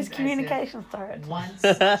it Thought it was seems as if communications director. Once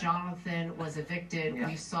Jonathan was evicted,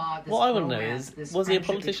 we saw this What I want to know romance, is, this was he a friendship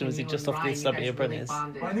politician or was he between just you off and the Ryan. Celebrity You guys really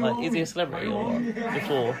Apprentice? bonded. Like, is he a celebrity or what?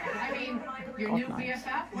 Before? I mean, your God new knows.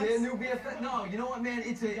 BFF? Yeah, new BFF. No, you know what, man?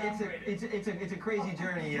 It's a crazy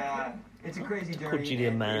journey. It's a crazy journey. Called Judy a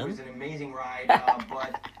and man. It was an amazing ride,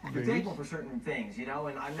 but you're thankful for certain things, you know.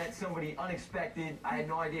 And I met somebody unexpected. I had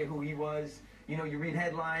no idea who he was. You know, you read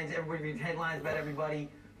headlines. Everybody reads headlines about everybody.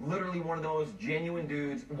 Literally one of those genuine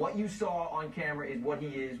dudes. What you saw on camera is what he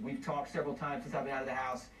is. We've talked several times since I've been out of the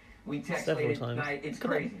house. We text Several late at times. night. It's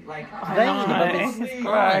crazy. Like, Vein above It's his...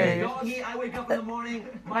 gross. doggy, I wake up in the morning.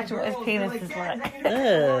 My Imagine what his girls, penis they're is "Dad, like." is that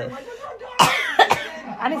your dog?" I'm like, "That's our dog."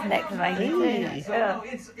 And his neck's veiny too. So no,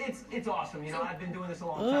 it's awesome. You know, I've been doing this a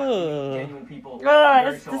long time. Oh. Genuine people. Oh,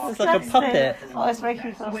 very this so is often. It's like a puppet. Oh, it's making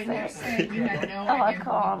me feel When you sick. said you had no Oh, I idea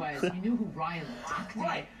who can't. he was, you knew who Ryan Lochte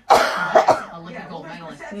Right. was, Olympic gold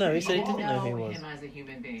medalist. No, he said he You didn't know who he was. him as a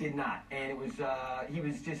human being. Did not, and it was he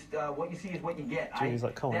was just what you see is what you get. He was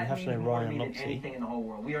like, "Come on, you that have to means know more to Ryan me than Lochte." anything in the whole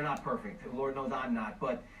world. We are not perfect. Lord knows I'm not,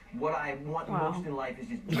 but what I want Wow. most in life is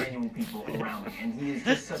just genuine people around me, and he is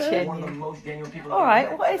just such one of the most genuine people. All I've right,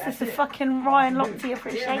 ever what met. is this? That's A it. fucking Ryan Awesome Lochte dude.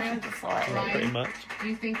 appreciation Yeah, man. society? Pretty much. Do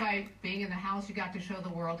you think by being in the house you got to show the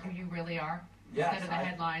world who you really are? Yes, instead of the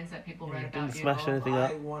headlines that people read about didn't you. smash anything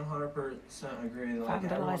up. I 100% agree. Like,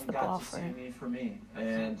 Vandalised everyone the got to see bathroom. me for me,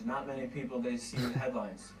 and not many people they see the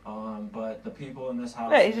headlines. But the people in this house.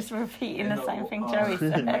 Look, he's just repeating in the same thing Joey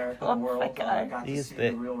said. America, Oh, the world, guy. got He to is see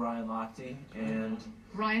big. the real Ryan Lochte, and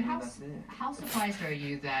Ryan, that's it. how surprised are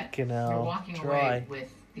you that Fucking hell, you're walking dry. away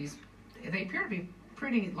with these? They appear to be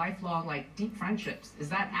pretty lifelong, like deep friendships. Is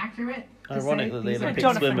that accurate? to Ironic say? that the These are Olympic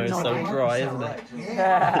Jonathan swimmer is so Norton. dry, isn't it?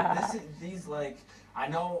 These I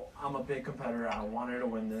know I'm a big competitor. I wanted to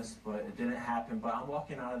win this, but it didn't happen. But I'm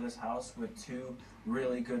walking out of this house with two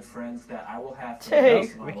really good friends that I will have for the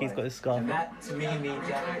rest of my Ricky's life. got his scarf And on. that to me means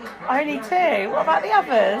everything. Only two? What about the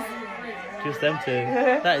others? Just them two.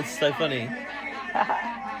 That is so funny.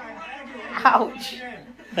 Ouch.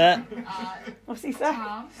 What's he saying?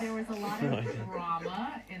 Tom, there was a lot of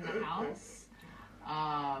drama in the house.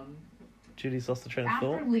 Julie's lost the train of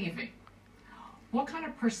After thought. leaving, what kind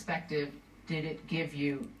of perspective did it give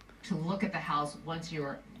you to look at the house once you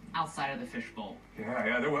were outside of the fishbowl?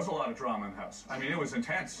 Yeah, there was a lot of drama in the house. I mean, it was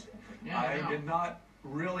intense. Yeah, I know. I did not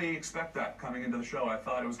really expect that coming into the show. I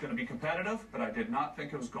thought it was going to be competitive, but I did not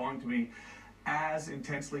think it was going to be as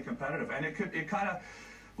intensely competitive. And it kind of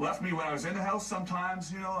left me when I was in the house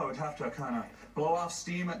sometimes, I would have to kind of blow off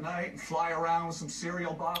steam at night and fly around with some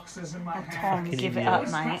cereal boxes in my hand. Tom, give it up,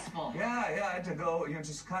 mate. Yeah, I had to go,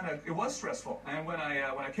 just kind of, it was stressful. And when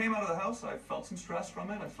I came out of the house, I felt some stress from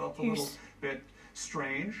it. I felt a little bit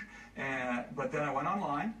strange. But then I went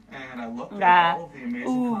online and I looked at all of the amazing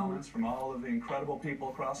comments from all of the incredible people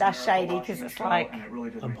across That's America shady watching because the it's show, like and it really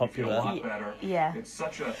did unpopular. make me feel a lot better. Yeah. It's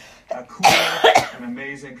such a cool and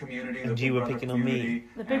amazing community. And the you Big were Brother picking on me. community,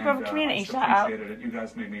 The Big Brother and, community, I just shout out. appreciated it. You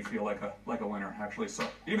guys made me feel like a winner, actually. So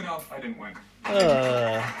even though I didn't win. No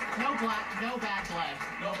bad blood.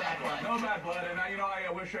 No bad blood. And I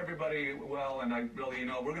wish everybody well, and I really,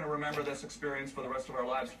 we're going to remember this experience for the rest of our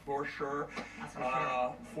lives for sure. That's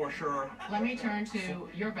for sure. Let me turn to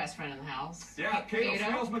your best friend in the house. Yeah, Kato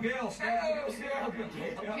Sales McGill.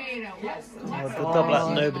 Kato, what's the double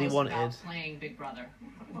act nobody most wanted. about playing Big Brother?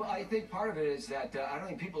 Well, I think part of it is that I don't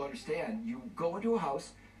think people understand. You go into a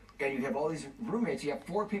house and you have all these roommates. You have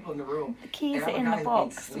 4 people in the room. The keys and are I'm in a the guy that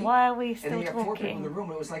box. needs sleep. Why are we And still then you have 4 people in talking? the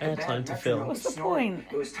room. It was like a Airtime bad to metronome. film. It What's was the snoring. point?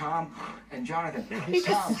 It was Tom and Jonathan. He just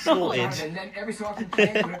Tom, snorted. Jonathan, and then every so often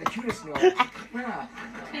Ken would have the cutest snore. Yeah.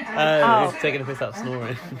 Oh, he's taking a piss out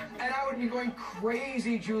snoring. And I would be going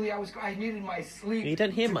crazy, Julie. I needed my sleep. You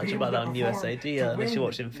don't hear to much be about able that to on perform, USA, do you? to Unless win- you're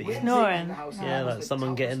watching feed. win Snoring. in the house. Yeah, That was like the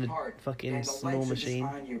someone getting the toughest part. fucking And the snore lights are just machine.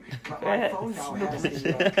 behind you. My phone now has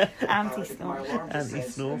the Anti-snore. my alarm just says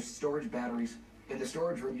Anti-snore. there's storage batteries. In the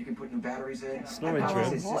storage room, you can put new batteries in. Storage And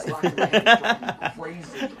room? it's just locked in my head, it's driving me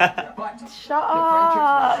crazy. But Shut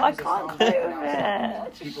up! I can't cope with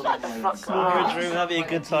it. Shut the fuck Storage up. room, that'd be a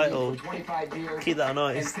good title. 25 years. Keep that on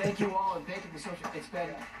And ice. thank you all, and thank you for social. It's been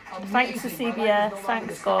Thanks to amazing. CBS.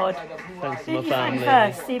 Thanks God. Thanks to Who my do you thank family.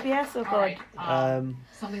 first, CBS or God?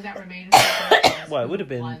 Something that remained. Well, it would have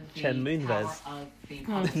been Chen Moonves.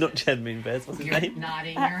 Not Chen Moonves, what's his You're name?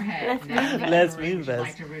 nodding your head. Les Would you like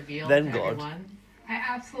Moonves. to reveal Then to God. everyone? I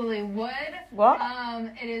absolutely would. What?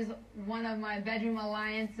 It is one of my bedroom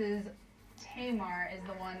alliances. Tamar is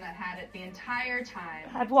the one that had it the entire time.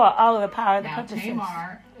 Had what? Oh, the power of the Now, publicist.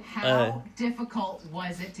 Tamar, how difficult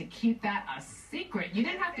was it to keep that a secret? You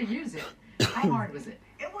didn't have to use it. How hard was it?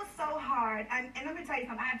 It was so hard. And let me tell you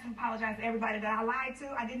something. I have to apologize to everybody that I lied to.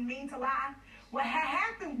 I didn't mean to lie. What had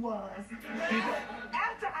happened was,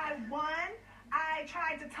 after I won, I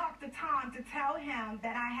tried to talk to Tom to tell him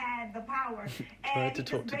that I had the power. And to he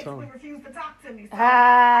talk just to basically Tom. refused to talk to me. So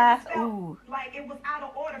Ah, I just felt ooh. like it was out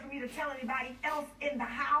of order for me to tell anybody else in the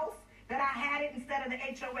house that I had it instead of the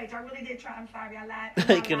HOH. I really did try. I'm sorry, I lied.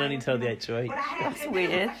 I can only tell the HOH. But I had That's it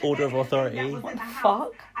weird. was like Order of authority. that was in What the the house.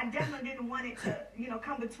 fuck? I definitely didn't want it to,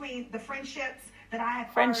 come between the friendships that I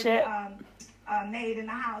had Friendship. already, made in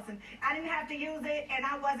the house, and I didn't have to use it, and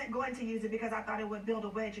I wasn't going to use it because I thought it would build a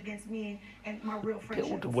wedge against me and my real friendship.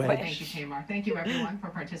 Build a wedge. Thank you, Tamar. Thank you, everyone, for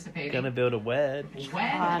participating. Gonna build a wedge.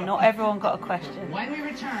 Not everyone got a question. When we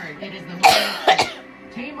return, it is the moment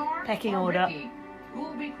of Tamar Pecking or order. Ricky, who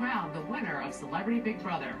will be crowned the winner of Celebrity Big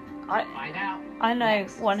Brother. Find out. I know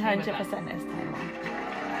next. Stay with 100% us. is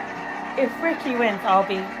Tamar. If Ricky wins, I'll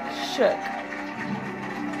be shook.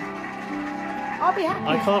 I'll be happy.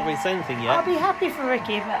 I can't really say anything I'll yet. be happy for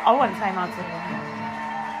Ricky, but I want Tamar to win.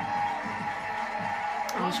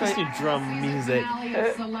 I'm sure Just do drum music. Finale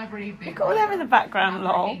of Celebrity Big Look at all them in the background,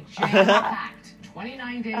 lol. Jam-packed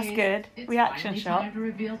 29 days. That's good. It's Reaction finally shot. time to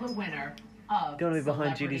reveal the winner of Don't want to be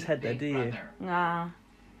behind Celebrity Julie's head there, Big do you? Brother. Nah.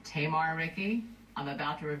 Tamar and Ricky, I'm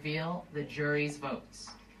about to reveal the jury's votes.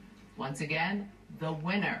 Once again, the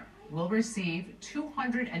winner will receive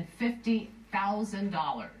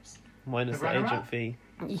 $250,000. Minus the agent fee.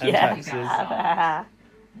 And Yes. taxes.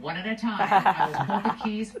 One at a time, I will pull the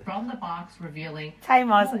keys from the box, revealing.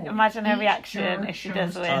 Tamar's, who imagine her each reaction juror if she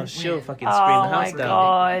chose does win. Oh, she'll fucking scream Oh the my house down.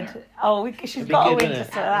 god. Oh, she's It'd be got to good, win wouldn't just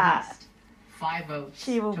it? for that. 5 votes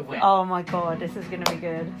She will. to win. Oh my god, this is going to be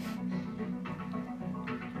good.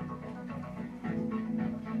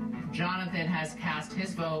 Jonathan has cast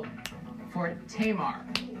his vote for Tamar.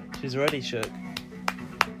 She's already shook.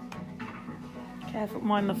 Careful,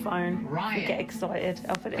 mind the phone. Ryan Get excited.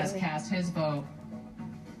 I'll put it has in. cast his vote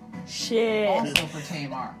Shit. also for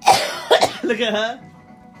Tamar. Look at her.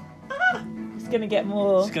 It's going to get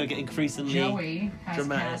more. She's going to get increasingly Joey has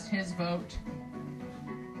dramatic. cast his vote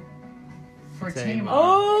for Tamar. Tamar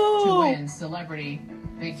Oh! to win Celebrity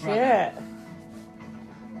Big Brother. Shit.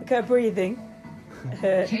 Look at her breathing.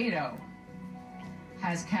 Kato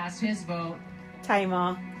has cast his vote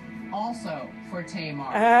Tamar. also for Tamar.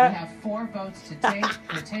 We have 4 votes to take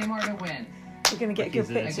for Tamar to win. We're going to get a good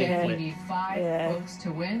picture Again, we here. need 5 votes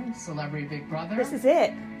to win Celebrity Big Brother. This is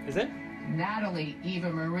it. Is it? Natalie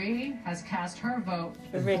Eva Marie has cast her vote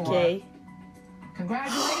For Ricky.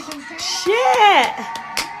 Congratulations, Tamar! Shit!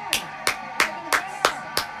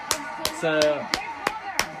 So,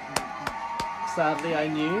 sadly, I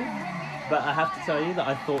knew, but I have to tell you that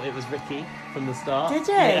I thought it was Ricky from the start. Did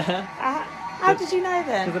you? Yeah. How did you know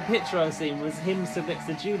then? Because the picture I was seeing was him stood next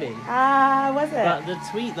to Julie. Ah, was it? But the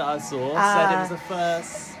tweet that I saw said it was the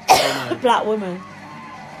first. Oh no, Black woman.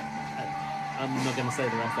 I'm not going to say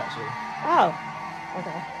the rest actually. Oh.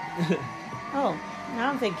 Okay. Oh, now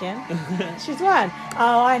I'm thinking. She's won.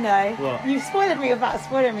 Oh, I know. What? You spoiled me without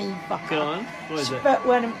spoiling me, you fucker. Go on. What is it? But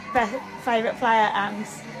when favourite player and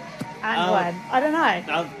won. I don't know.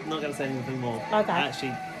 I'm not going to say anything more. Okay.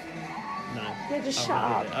 Actually, no. Yeah, just I'll shut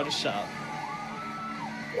leave up. it. I'll just shut up.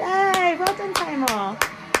 Yay, well done, Tamar.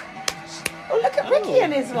 Oh, look at Ricky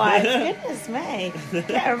and his wife. Goodness me.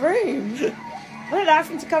 Get a room. We're not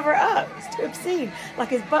asking to cover it up. It's too obscene. Like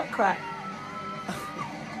his butt crack.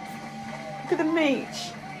 Look at the meat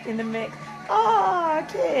in the mix. Oh,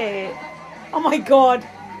 cute. Oh my god.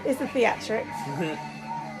 It's the theatrics.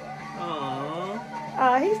 Aww.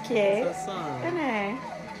 Oh, he's cute. That's so sad. Isn't he?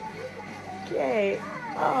 Cute.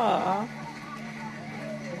 Oh.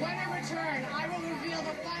 When I return, I will reveal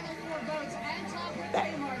the final 4 votes and talk with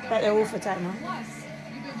Tamar. Bet they're all for Tamar. Plus,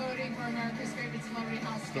 you've been voting for America's favorite celebrity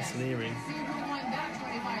house guest. That's an earring. See who won that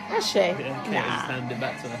 $25,000. Is she? Yeah, Kate Nah. just handed it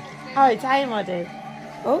back to her. Oh, Tamar did.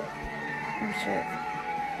 Oh. Oh shit.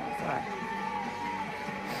 That's alright.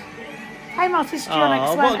 Tamar's histrionics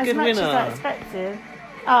Aw, went what a as good much as I winner. expected.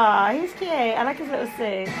 Ah, he's cute. I like his little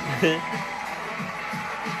suit.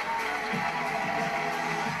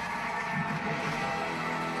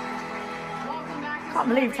 Can't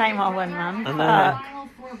believe Tamar won, man. I know.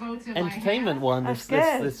 Fuck. Entertainment won That's this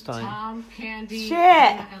good. this time.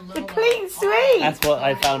 Shit. The clean sweep. That's what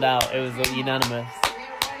I found out. It was unanimous.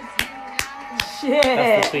 Shit.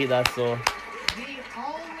 That's the tweet that I saw.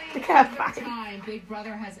 Look at her face. Time Big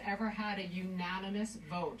Brother has ever had a unanimous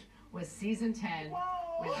vote was season 10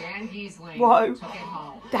 when Dan Giesling Whoa. took it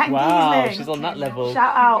home. Dan Wow, Giesling. she's on that level.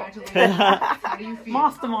 Shout out. How do you feel?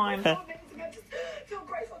 Mastermind.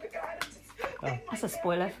 Oh. That's a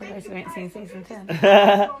spoiler for those who ain't seen season 10.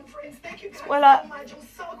 Thank you. Spoiler. I'm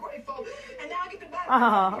so grateful. And now I get to buy Oh.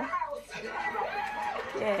 my house.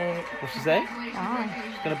 Yeah. What'd she say? Oh.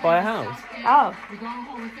 She's gonna buy a house. Oh. We're going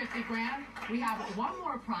home with $50,000. We have one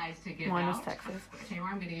more prize to give Minus out. taxes. Tamar,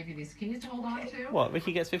 I'm going to give you these keys to hold on to. What?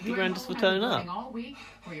 Ricky gets 50 You grand and just for Nicole have turning been up. voting all week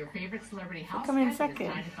for your favorite celebrity house come in guest. It's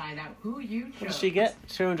second. time to find out who you chose. What does she get?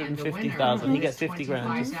 250,000. He gets 50 grand.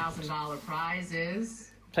 $25,000 prize is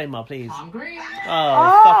Tamar, please. Tom Green. Oh, fuck Oh,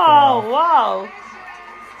 off. whoa.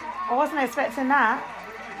 I wasn't expecting that.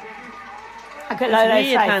 Look at It's Lolo's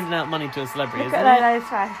weird face. handing out money to a celebrity, Look isn't at it? Lolo's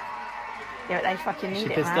face. Yeah, but they fucking Is need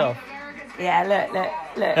she it, pissed man. off? Yeah, look.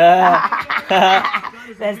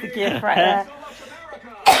 There's the gift right there.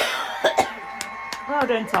 Well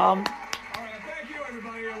done, Tom.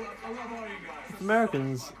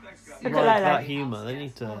 Americans Look like at Lolo. that humour. They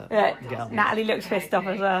need to Look, get out. Natalie looks pissed off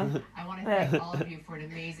as well. I want to thank all of you for an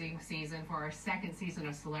amazing season, for our second season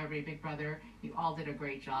of Celebrity Big Brother. You all did a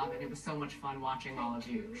great job, and it was so much fun watching all of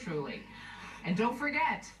you, truly. And don't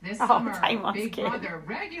forget, this summer, Tamar's Big cute. Brother,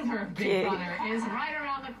 regular Big Cute. Brother, is right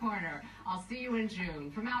around the corner. I'll see you in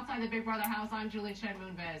June. From outside the Big Brother house, I'm Julie Chen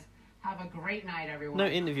Moonves. Have a great night, everyone. No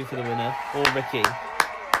interview for the winner or Ricky.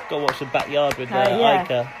 Go watch the backyard with Yeah.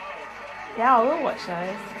 Ica. Yeah, I will watch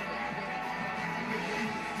those.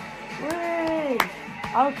 Whee!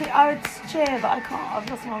 I would cheer, but I can't. I've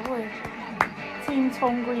lost my voice. Team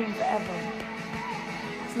Tom Green forever.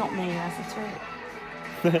 It's not me, that's a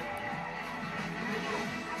tweet.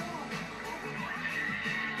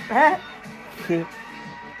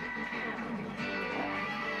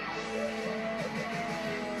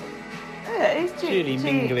 It's Julie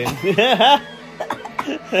mingling.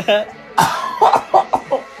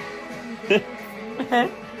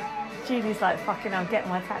 Julie's like, fucking hell, get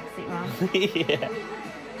my taxi, man. Yeah.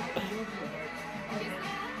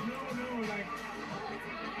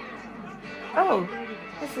 Oh,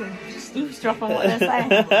 listen, eavesdrop on what they're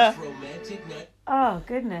saying. Oh,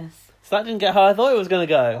 goodness. So that didn't get how I thought it was going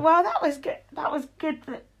to go. Well, that was good. That was good.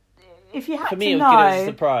 That if you had For me, to it know, was good as a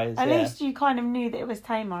surprise. at yeah. least you kind of knew that it was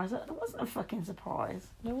Tamar. I was like, it wasn't a fucking surprise.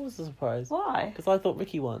 No, it was a surprise. Why? Because I thought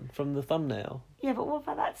Ricky won from the thumbnail. Yeah, but what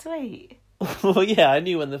about that tweet? Well, yeah, I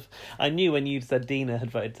knew when you said Dina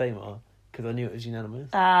had voted Tamar because I knew it was unanimous.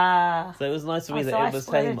 Ah. So it was nice for me so that I it was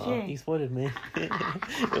spoiled Tamar. you. He spoiled me.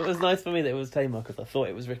 It was nice for me that it was Tamar because I thought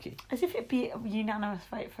it was Ricky. As if it'd be a unanimous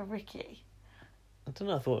vote for Ricky. I don't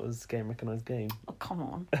know. I thought it was Game Recognised Game. Oh, come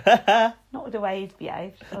on. Not with the way he's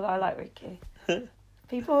behaved. Although I like Ricky.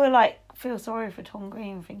 People were like, feel sorry for Tom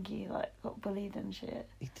Green, think he like got bullied and shit.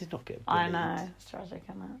 He did not get I bullied. know, it's tragic,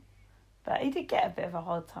 isn't it? But he did get a bit of a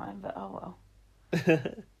hard time, but oh well.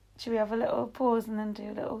 Should we have a little pause and then do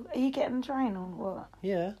a little... Are you getting the train or what?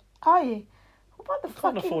 Yeah. Are you? What about the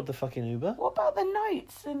Can't afford the fucking Uber. What about the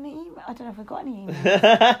notes and the email? I don't know if I've got any emails. Do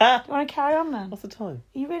you want to carry on then? What's the time?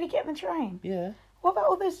 Are you really getting the train? Yeah. What about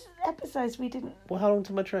all those episodes we didn't... Well, how long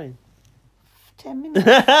to my train? 10 minutes.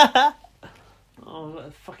 Oh, I've got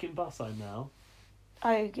a fucking bus home now.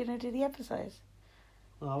 Are you going to do the episodes?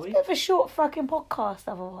 Are we? It's a bit of a short fucking podcast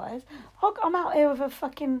otherwise. I'm out here with a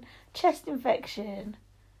fucking chest infection.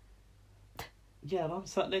 Yeah, and I'm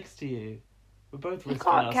sat next to you. We're both risking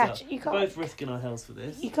can't ourselves. catch it. You We're can't- both risking our health for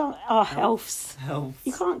this. You can't... Oh, healths. Health.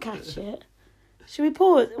 You can't catch it. Should we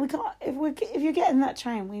pause? We can't... If you're getting that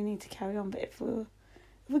train, we need to carry on. But if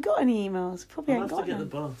we got any emails, probably I'll ain't have got to get them.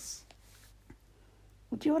 the bus.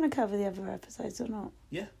 Do you want to cover the other episodes or not?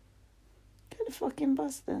 Yeah. Get the fucking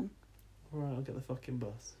bus then. Alright, I'll get the fucking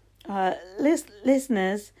bus.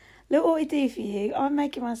 Listeners, look what we do for you. I'm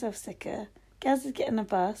making myself sicker. Gaz is getting a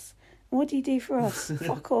bus. What do you do for us?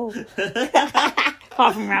 Fuck all.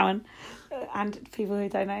 Apart from Rowan. And people who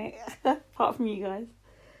donate. Apart from you guys.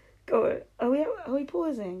 Go. Are we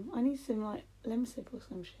pausing? I need some like lemsip or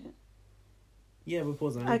some shit. Yeah, we're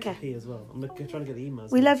pausing. I need Okay. to pee as well. I'm trying to get the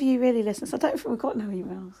emails. We now. love you really, listeners. I don't think we've got no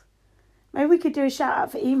emails. Maybe we could do a shout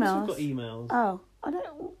out for emails. We've got emails. Oh, I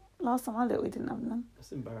don't. Last time I looked, we didn't have them.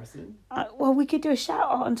 That's embarrassing. Well, we could do a shout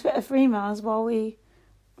out on Twitter for emails while we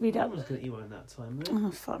read No out. one's going to email in that time, though.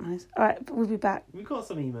 Oh, fuck knows. All right, but we'll be back. We've got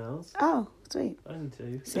some emails. Oh, sweet. Only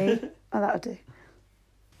two. See? Oh, that'll do.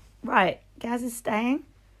 Right, Gaz is staying.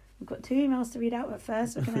 We've got 2 emails to read out, but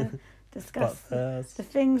first we're going to discuss the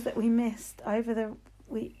things that we missed over the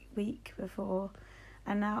week before.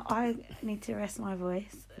 And now I need to rest my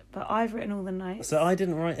voice, but I've written all the notes. So I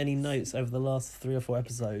didn't write any notes over the last 3 or 4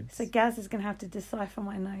 episodes. So Gaz is going to have to decipher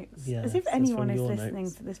my notes. Yeah, As if that's anyone from is your listening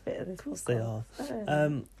notes. to this bit of this podcast. Of course they are.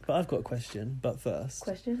 Oh. But I've got a question. But first,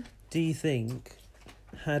 Question? do you think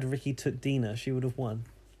had Ricky took Dina, she would have won?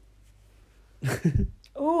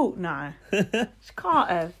 Oh, no. She can't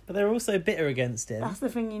have. But they're also bitter against him. That's the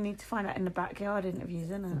thing you need to find out in the backyard interviews,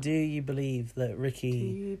 isn't it? Do you believe that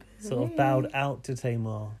Ricky sort of bowed out to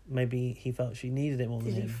Tamar? Maybe he felt she needed it more than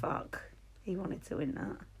Did he him. fuck? He wanted to win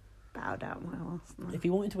that. Bowed out my ass. No. If he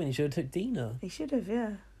wanted to win, he should have took Dina. He should have,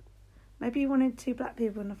 yeah. Maybe he wanted 2 black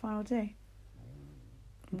people in the final 2.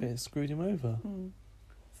 But it screwed him over.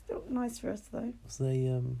 Still nice for us, though. It was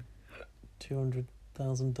a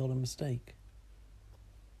 $200,000 mistake.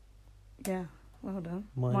 Yeah, well done.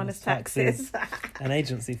 Minus taxes. And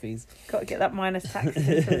agency fees. Got to get that minus taxes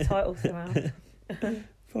into the title somehow.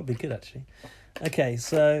 Probably good, actually. Okay,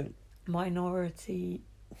 so... Minority...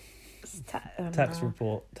 tax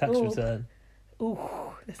report. Tax return. Ooh,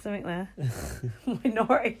 there's something there.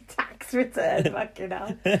 Minority tax return, fucking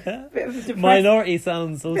hell. Bit of a Minority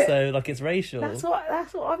sounds also like it's racial. That's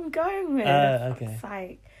what I'm going with. Okay. For fuck's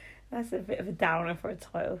sake. That's a bit of a downer for a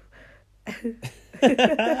title.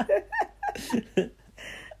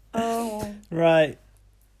 Oh. Right.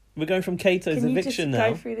 We're going from Cato's Can you eviction just now.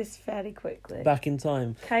 go through this fairly quickly? Back in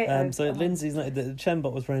time. Cato, So Lindsay's noted that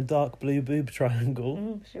Chembot was wearing a dark blue boob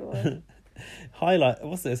triangle. She was.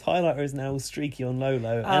 What's this? Highlighter is now streaky on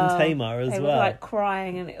Lolo and Tamar as they well. were like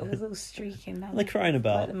crying and it was all streaking down. What are they crying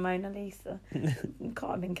about? Like the Mona Lisa. Can't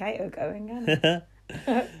have been Cato going, can it?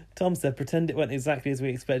 Tom said, pretend it went exactly as we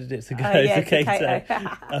expected it to go yeah, for Kato.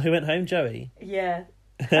 Kato. Who went home? Joey. Yeah.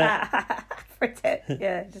 Pretend.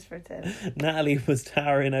 Yeah, just pretend. Natalie was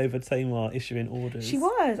towering over Tamar, issuing orders. She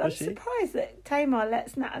was. I'm surprised that Tamar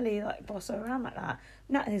lets Natalie like boss her around like that.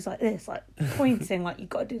 Natalie's like this, like pointing, like you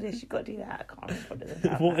got to do this, you got to do that. I can't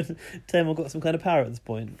remember what it is. Tamar got some kind of power at this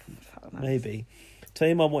point. Maybe.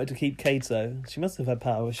 Tamar wanted to keep Kato. She must have had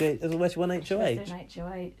power. Where she won HOH. She was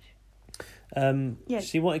doing HOH.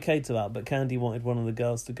 She wanted Kato out, but Candy wanted one of the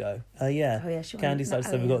girls to go. Candy started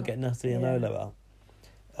saying we've got to get Natalie and Lolo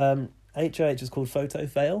out. HOH was called Photo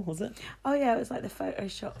Fail, was it? Oh yeah, it was like the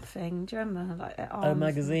Photoshop thing. Do you remember? Like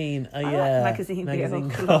magazine. I like magazine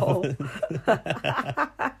covers.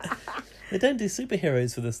 They don't do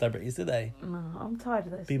superheroes for the celebrities, do they? No, I'm tired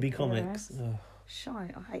of those. BB Comics. Oh.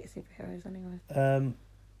 Shite. I hate superheroes anyway.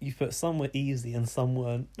 You put some were easy and some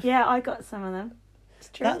weren't. Yeah, I got some of them. It's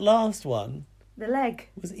true. That last one. The leg.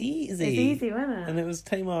 Was easy. It's easy, wasn't it? And it was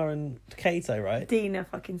Tamar and Kato, right? Dina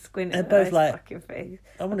fucking squinting. They're both like fucking face.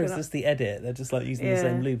 I wonder if it's just the edit. They're just like using the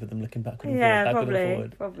same loop of them looking backward and forward, backward and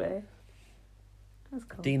forward. Probably. That's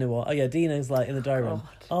cool. Dina what? Oh yeah, Dina's like in the diary room.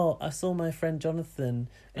 Oh, I saw my friend Jonathan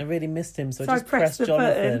and I really missed him, so I just pressed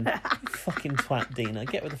Jonathan. Fucking twat, Dina.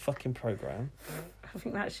 Get with the fucking programme. I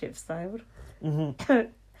think that ship's sailed. Mm-hmm.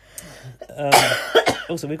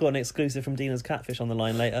 Also, we've got an exclusive from Dina's Catfish on the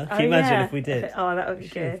line later. Can you imagine if we did? Oh, that would be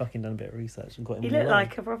good. Should have fucking done a bit of research and got him. He looked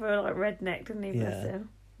like a proper redneck, didn't he? Bless him.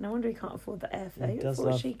 No wonder he can't afford the airfare. He does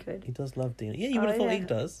love. She could. He does love Dina. Yeah, you would have thought he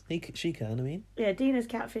does. She can. I mean. Yeah, Dina's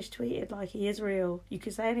Catfish tweeted like he is real. You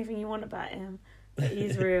could say anything you want about him, but he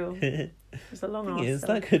is real. It's a long answer.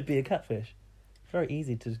 That could be a catfish. Very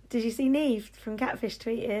easy to. Did you see Neve from Catfish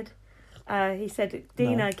tweeted? He said,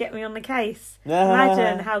 Dina, get me on the case. Ah,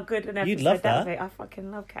 Imagine how good an episode you'd love that would be. I fucking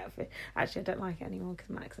love Catfish. Actually, I don't like it anymore because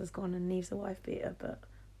Max has gone and Neve's a wife beater, but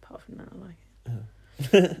apart from that, I like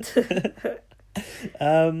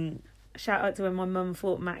it. Shout out to when my mum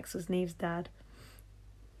thought Max was Neve's dad.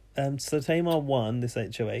 So Tamar won this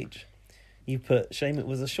HOH. You put, shame it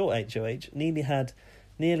was a short HOH. Nearly had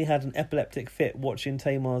an epileptic fit watching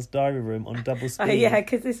Tamar's diary room on double speed. Oh yeah,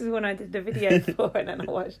 because this is when I did the video for and then I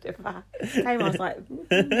watched it back. Tamar's like...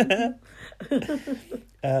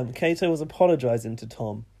 Kato was apologising to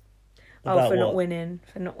Tom. For not winning,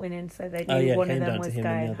 so they knew one of them was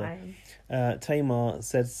going home. Tamar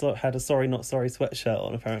said had a sorry not sorry sweatshirt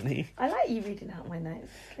on apparently. I like you reading out my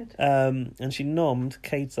notes. Good. And she nommed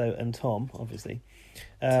Kato and Tom, obviously.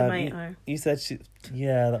 Tomato. You said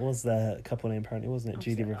that was their couple name apparently, wasn't it?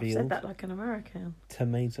 Julie revealed. I said that like an American.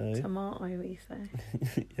 Tomato, we say.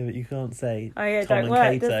 Yeah, but you can't say Tom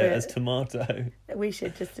and Kato as tomato. We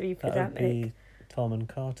should just be pedantic. That would be Tom and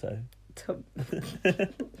Kato.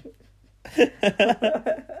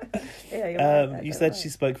 You said she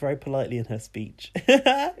spoke very politely in her speech. Who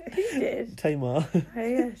did? Tamar. Oh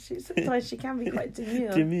yeah, sometimes she can be quite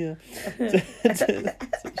demure.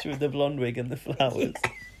 She with the blonde wig and the flowers.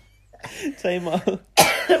 Tamar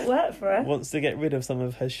worked for her. Wants to get rid of some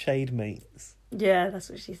of her shade mates. Yeah, that's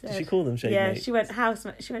what she said. Did she call them shade mates? Yeah, she went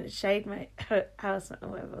housemate. She went shade mate, housemate or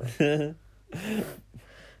whatever.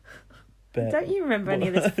 Don't you remember any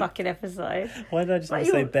of this fucking episode? Why did I just want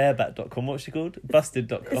to say bareback.com? What's she called?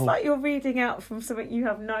 Busted.com. It's like you're reading out from something you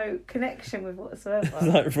have no connection with whatsoever. It's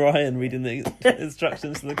like Ryan reading the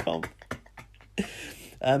instructions to the comp.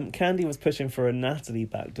 Candy was pushing for a Natalie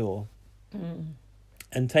back door.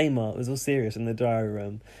 And Tamar was all serious in the diary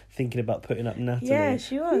room, thinking about putting up Natalie. Yeah,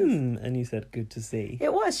 she was. And you said, good to see.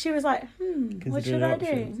 It was. She was like, what should I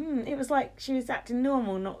do? It was like she was acting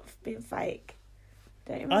normal, not being fake.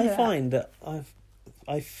 I find that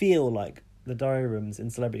I feel like the diary rooms in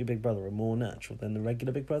Celebrity Big Brother are more natural than the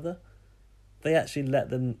regular Big Brother. They actually let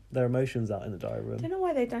their emotions out in the diary room. I don't know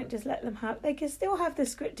why they don't just let them have... They can still have the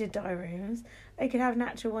scripted diary rooms. They could have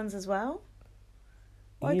natural ones as well.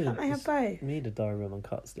 Why can't they have both? You need a diary room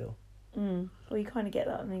uncut still. Well, you kind of get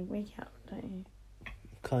that on the recap, don't you?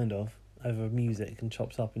 Kind of. Over music and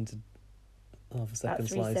chopped up into half-a-second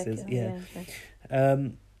slices. Seconds,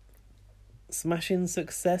 okay. Smashing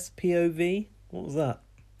Success POV. What was that?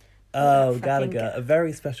 Oh, Gallagher. A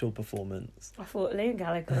very special performance. I thought Liam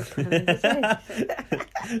Gallagher was coming to say.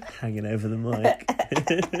 Hanging over the mic.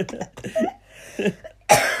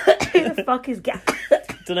 Who the fuck is Gallagher?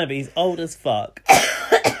 Don't know, but he's old as fuck.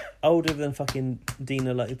 Older than fucking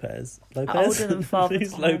Dina Lopez. Older than Father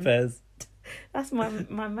Who's Lopez? That's my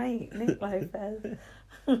mate, Nick Lopez.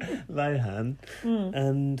 Lohan.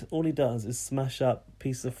 And all he does is smash up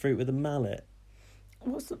pieces of fruit with a mallet.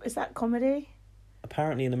 Is that comedy?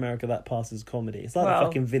 Apparently in America that passes comedy. It's like the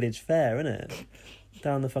fucking village fair, isn't it?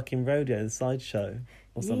 down the fucking rodeo, the sideshow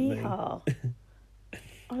or something. Yeehaw.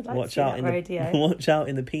 I'd like Watch to see out that in rodeo. the watch out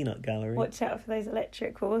in the peanut gallery. Watch out for those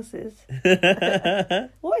electric horses.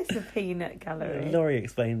 What is the peanut gallery? Laurie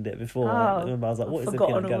explained it before. Oh, I remember I was like, "What is the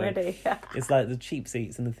peanut gallery?" Already. It's like the cheap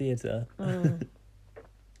seats in the theatre.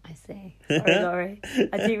 I see. Sorry, Laurie.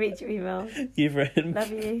 I do read your emails. You've written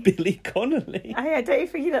Love you. Billy Connolly. Oh, yeah, don't you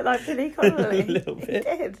think you look like Billy Connolly? A little bit.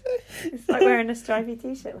 You did. It's like wearing a stripy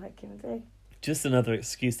t-shirt like him too. Just another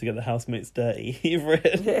excuse to get the housemates dirty. You've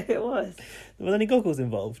written. Yeah, it was. Were there any goggles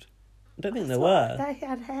involved? I don't think there What? were. They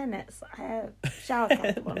had hairnets. Shower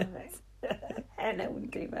cap one of it. Hairnet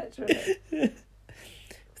wouldn't do much, would it?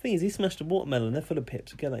 The thing is, he smashed a watermelon. They're full of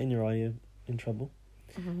pips. Get that in your eye, you're in trouble.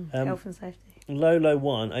 Health and safety. Lolo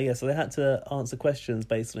won. Oh yeah, so they had to answer questions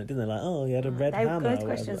based on it, didn't they? Like, oh, he had a red hammer. Those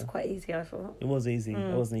questions quite easy, I thought. It was easy.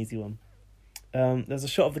 It was an easy one. There's a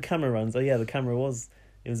shot of the camera runs. Oh yeah, the camera was.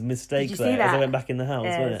 It was a mistake Did you there see that? as I went back in the house,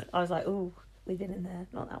 wasn't it? I was like, ooh, we've been in there.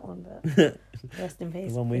 Not that one, but rest in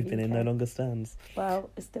peace. The one we've been in no longer stands.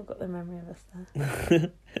 Well, it's still got the memory of us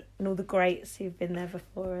there. And all the greats who've been there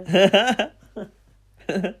before us.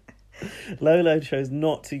 Lolo chose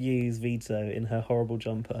not to use Vito in her horrible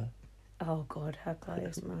jumper. Oh God, her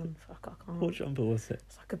clothes, man. Fuck, I can't. What jumper was it?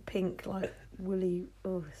 It's like a pink, like woolly.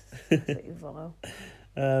 Oh, it's absolutely vile.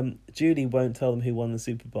 Julie won't tell them who won the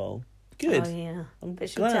Super Bowl. Good. Oh yeah, I'm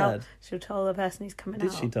but glad. she'll tell the person who's coming out.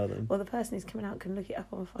 Did she tell them? Well, the person who's coming out can look it up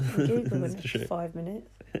on fucking Google in true. 5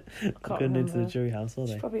 minutes. I can't Going remember. into the jury house, are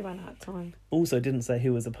She they? probably ran out of time. Also, didn't say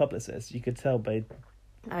who was a publicist. You could tell by.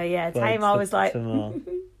 Oh yeah, by Tamar was like, Tamar.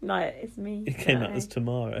 no, it's me. It came out as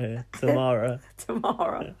Tamara here. Tamara.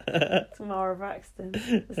 Tamara Braxton.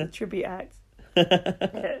 It's a tribute act.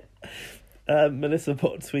 Melissa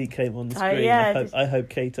Bott tweet came on the screen. Yeah, I hope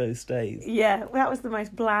Kato stays. Yeah, that was the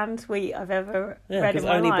most bland tweet I've ever read in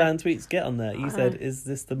my only life. bland tweets get on there. You said, "Is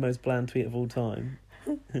this the most bland tweet of all time?"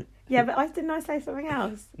 Yeah, but didn't I say something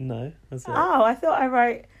else? No, that's it. Oh, I thought I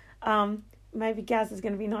wrote, maybe Gaz is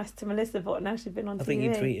going to be nice to Melissa Bott now she's been on TV. I think you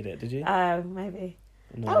tweeted it, did you? Oh, maybe.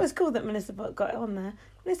 No. That was cool that Melissa Bott got it on there.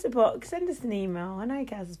 Melissa Bott, send us an email. I know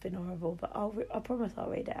Gaz has been horrible, but I promise I'll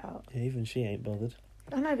read it out. Yeah, even she ain't bothered.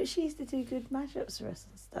 I know, but she used to do good mashups for us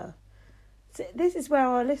and stuff. So this is where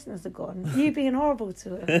our listeners are gone. You being horrible to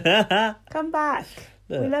her. Come back.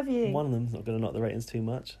 Look, we love you. One of them's not going to knock the ratings too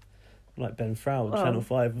much. Like Ben Frau, Oh. Channel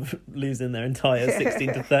 5 losing their entire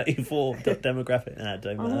 16 to 34 demographic. Nah,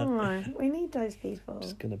 don't matter. Oh, we need those people.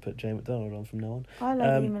 Just going to put Jay McDonald on from now on. I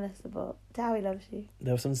love you, Melissa Bott. Dowie loves you.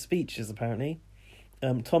 There were some speeches, apparently.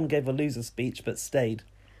 Tom gave a loser speech, but stayed.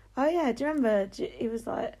 Oh, yeah. Do you remember? He was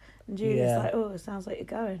like, and Julie's Yeah. like, oh, it sounds like you're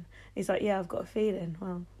going. He's like, yeah, I've got a feeling.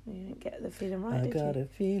 Well, you didn't get the feeling right, I did got you? a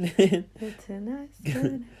feeling. But tonight's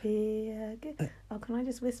gonna be a good... Oh, can I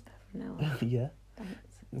just whisper from now on? Yeah. Thanks.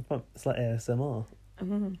 It's like ASMR.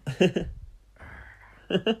 Mm.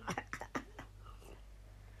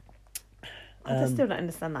 I still don't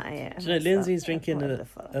understand that yet. Do you know, Lindsay's drinking Whatever a the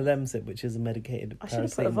fuck. Lemsip, which is a medicated I should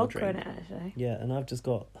have put a paracetamol vodka drink. in it, actually. Yeah, and I've just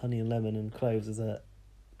got honey and lemon and cloves as a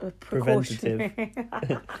Precautionary.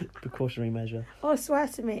 precautionary measure. Oh, swear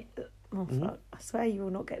to me. Oh, Mhm. fuck. I swear you will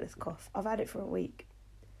not get this cough. I've had it for a week.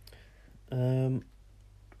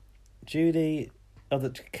 Julie,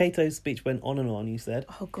 Kato's speech went on and on, you said.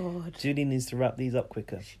 Oh, God. Julie needs to wrap these up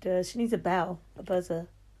quicker. She does. She needs a bell, a buzzer.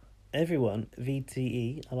 Everyone,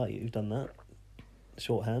 VTE, I like you've done that.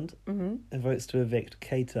 Shorthand. Mm-hmm. Votes to evict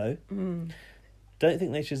Kato. Mm. Don't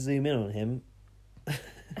think they should zoom in on him.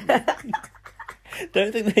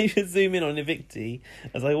 Don't think they should zoom in on evictee,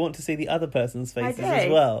 as I want to see the other person's faces as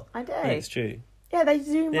well. I do. Yeah, it's true. Yeah, they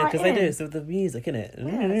zoom Yeah, right because in. they do. It's with the music, isn't it?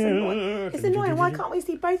 Yeah, it's annoying. It's annoying. Why can't we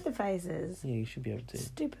see both the faces? Yeah, you should be able to.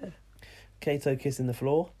 Stupid. Kato kissing the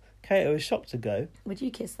floor. Kato is shocked to go. Would you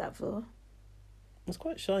kiss that floor? It's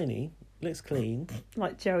quite shiny. Looks clean.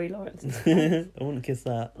 Like Joey Lawrence. I wouldn't kiss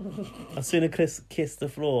that. I'd sooner kiss the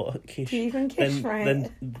floor Do you even kiss right?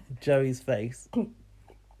 than Joey's face.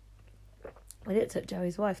 We looked at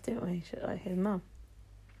Joey's wife, didn't we? Like his mum.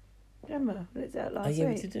 Remember? We looked at it last yeah,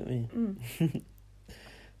 we week. did, didn't we? Mm.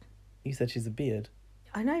 You said she's a beard.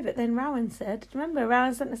 I know, but then Rowan said, remember,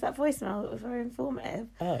 Rowan sent us that voicemail that was very informative,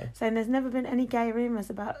 Oh. saying there's never been any gay rumours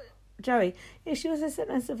about Joey. Yeah, she also sent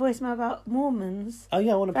us a voicemail about Mormons. Oh,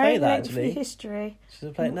 yeah, I want to Very play that, lengthy actually. history. Should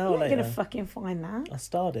I play it now or We're not later? going to fucking find that. I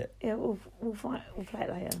starred it. Yeah, we'll play it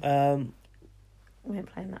later. We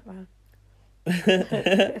ain't playing that round.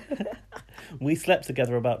 We slept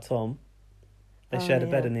together about Tom. They Oh, shared a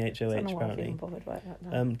bed yeah. in the I don't know HOH, why I'm apparently. feeling bothered by that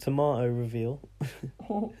now. Tomato reveal.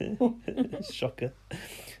 Shocker.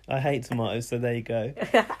 I hate tomatoes, so there you go.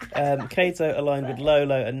 Kato aligned with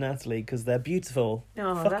Lolo and Natalie because they're beautiful.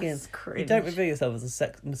 Oh, that's cringe. You don't reveal yourself as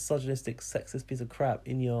a misogynistic, sexist piece of crap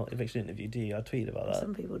in your eviction interview, do you? I tweeted about that.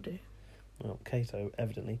 Some people do. Well, Kato,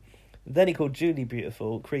 evidently. Then he called Julie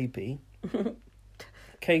beautiful, creepy.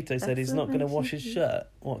 Kato said he's not going to wash his shirt.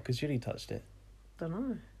 What, because Julie touched it? Don't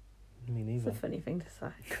know. Me neither. It's a funny thing to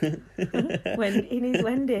say. When he needs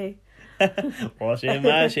Wendy. Washing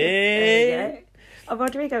machine. Oh,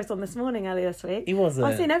 Rodrigo was on This Morning earlier this week. He wasn't.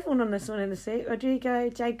 I've seen everyone on This Morning this week. Rodrigo,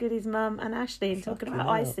 Jade Goody's mum, and Aisling talking about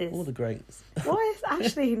ISIS. All the greats. Why is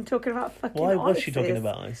Aisling talking about fucking ISIS? Why was she talking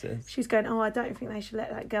about ISIS? She's going, I don't think they should let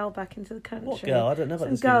that girl back into the country. What girl? I don't know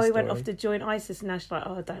about this girl who story. went off to join ISIS, and now she's like,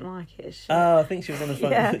 I don't like it. Shit. Oh, I think she was on the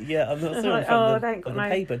front. I'm not sure. Like, on the I got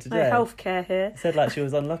paper today. no healthcare here. It said like she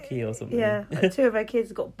was unlucky or something. Yeah, like 2 of her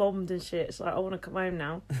kids got bombed and shit. It's like, I want to come home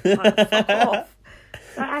now. Like, fuck off.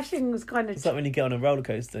 Like, Aisling was kind of... It's like when you get on a roller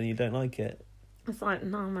coaster and you don't like it. It's like,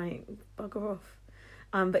 no, mate, bugger off.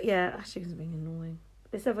 But yeah, Aisling's being annoying.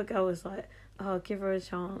 This other girl was like, oh, give her a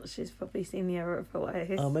chance. She's probably seen the error of her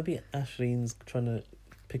ways. Oh, maybe Aisling's trying to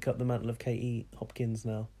pick up the mantle of Katie Hopkins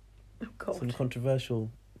now. Oh, God. Some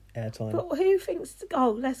controversial airtime. But who thinks,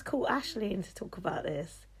 let's call Aisling to talk about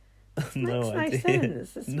this? It No makes idea. no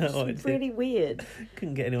sense. It's No just idea. really weird.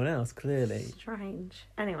 Couldn't get anyone else, clearly. Strange.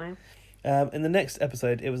 Anyway. In the next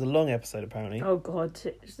episode, it was a long episode apparently. Oh God,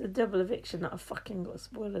 it's a double eviction that I fucking got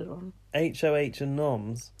spoiled on. HOH and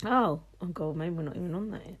Noms. Oh God, maybe we're not even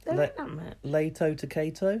on that. They're in that much. Lato to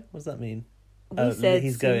Kato? What does that mean? We said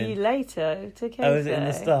he's see going. you later to Kato. Oh, is it in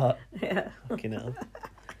the start? Yeah. Fucking hell.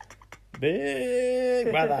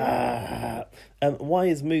 Big brother. Why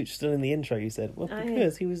is Mooch still in the intro, you said? Well,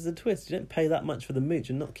 because he was the twist. You don't pay that much for the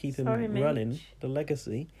Mooch and not keep him running the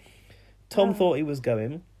legacy. Tom thought he was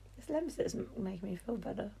going. This Lemsit's making me feel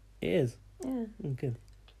better. It is. Yeah. Good.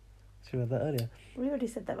 Should have had that earlier. We already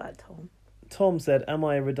said that about Tom. Tom said, am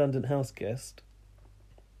I a redundant house guest?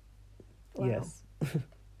 Wow. Yes.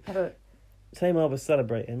 Oh. Tamar was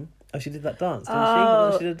celebrating. Oh, she did that dance, didn't she?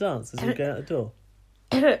 Oh. She did a dance as she was going out the door.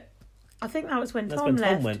 I think that was when That's Tom when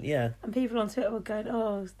Tom left. went, yeah. And people on Twitter were going,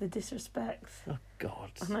 oh, the disrespect. Oh,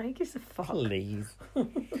 God. I know, he gives a fuck. Please.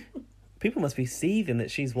 People must be seething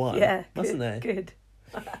that she's won, Yeah, mustn't they? Good.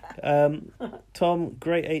 Tom,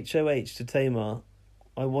 great HOH to Tamar.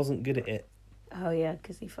 I wasn't good at it. Oh, yeah,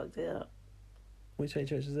 because he fucked it up. Which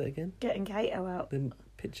HOH is it again? Getting Kato out. The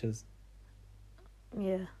pictures.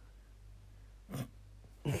 Yeah.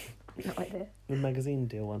 No idea. The magazine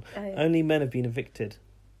deal one. Oh, yeah. Only men have been evicted.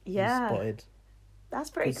 Yeah. Spotted. That's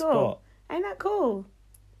pretty Good cool. spot. Ain't that cool?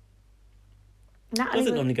 Natalie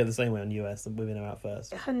Doesn't normally go the same way on US and women are out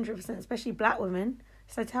first. 100%, especially black women.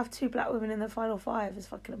 So to have 2 black women in the final 5 is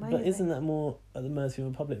fucking amazing. But isn't that more at the mercy of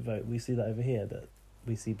a public vote? We see that over here, that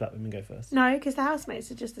we see black women go first. No, because the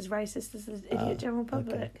housemates are just as racist as the idiot general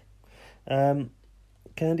public. Okay.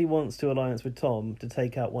 Candy wants to alliance with Tom to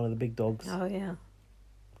take out one of the big dogs. Oh, yeah.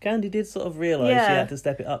 Candy did sort of realise she had to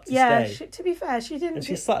step it up to stay. To be fair, she didn't. And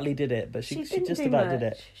she subtly did it, but she just about did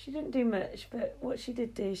it. She didn't do much, but what she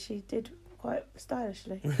did do, she did quite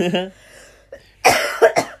stylishly.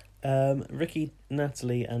 Ricky,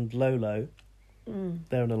 Natalie, and Lolo,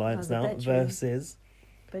 they're an alliance the now, bedroom. versus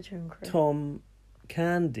Bedroom crew. Tom,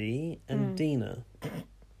 Candy, and Dina.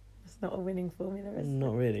 It's not a winning formula, is it?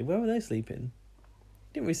 Not really. Where were they sleeping?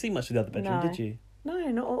 Didn't really see much of the other bedroom, No. did you? No,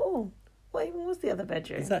 not at all. What even was the other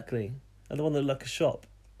bedroom? Exactly. And the one that looked like a shop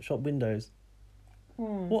windows.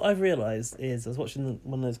 What I've realised is, I was watching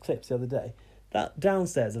one of those clips the other day, that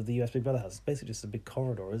downstairs of the US Big Brother house is basically just a big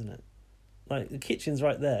corridor, isn't it? Like, the kitchen's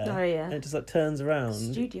right there. Oh, yeah. And it just, like, turns around.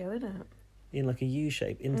 Studio, isn't it? In, like, a U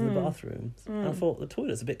shape into the bathroom. And I thought, the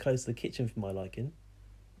toilet's a bit close to the kitchen for my liking.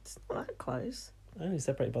 It's not that close. Only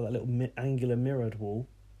separated by that little angular mirrored wall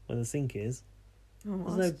where the sink is.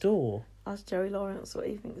 Oh, There's no door. Ask Joey Lawrence what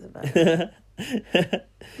he thinks about it.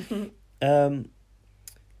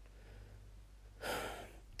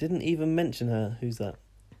 Didn't even mention her. Who's that?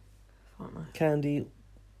 Candy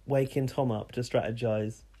waking Tom up to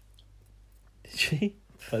strategise. Did she?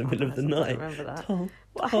 By the middle of the night. I remember that. Tom.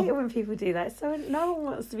 I hate it when people do that. So no one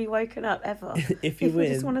wants to be woken up ever. If you people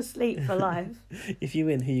win, just want to sleep for life. If you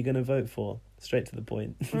win, who are you going to vote for? Straight to the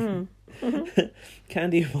point.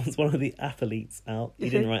 Candy wants one of the athletes out.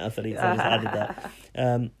 You didn't write athletes, I just added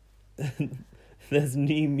that. There's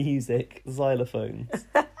new music, xylophones.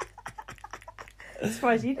 I'm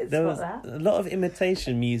surprised you didn't There spot was that. a lot of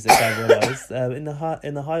imitation music, I realised. In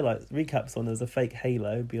the highlights, recaps one, there was a fake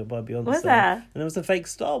Halo by Beyonce. Was there? And there was a fake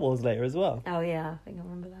Star Wars later as well. Oh, yeah, I think I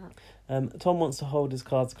remember that. Tom wants to hold his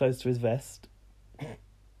cards close to his vest.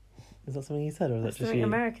 Is that something you said, or is that That's just something you?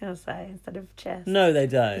 Americans say instead of chest. No, they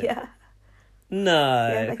don't. Yeah. No,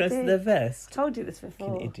 Yeah, they close to do. their vest. I told you this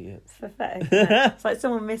before. Fucking idiots. It's pathetic. Isn't it? It's like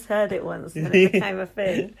someone misheard it once and it became a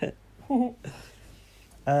thing.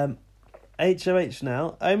 HOH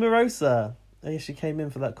now. Omarosa. Oh, yeah, she came in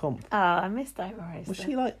for that comp. Oh, I missed Omarosa. Was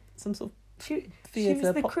she like some sort of She theatre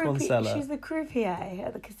was the popcorn seller? She was the croupier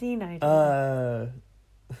at the casino.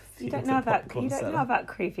 You don't know about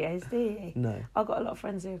croupiers, do you? No. I've got a lot of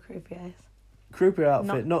friends who are croupiers. Croupier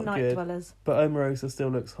outfit, not night good. dwellers. But Omarosa still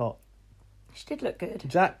looks hot. She did look good.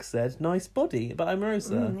 Jack said, nice body about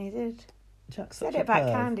Omarosa. He did. Jack's Said such it a about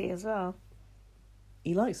perv. Candy as well.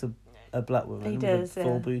 He likes a black woman He with does, a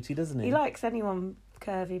full yeah. booty, doesn't he? He likes anyone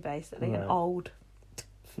curvy, basically, and Right. old.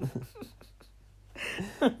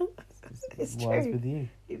 It's Wise true. with you.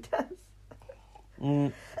 He does.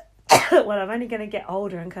 Mm. Well, I'm only going to get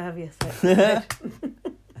older and curvier, so it's good.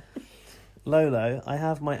 Lolo, I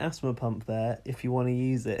have my asthma pump there if you want to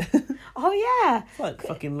use it. Oh, yeah. It's like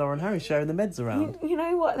fucking Lauren Harris sharing the meds around. You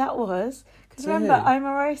know what that was? Because To remember, who?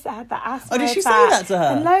 Omarosa had that asthma Oh, did she say attack, that to her?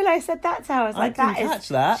 And Lolo said that to her. I was I like, didn't that is catch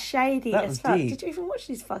that. shady That as was fuck. deep. Did you even watch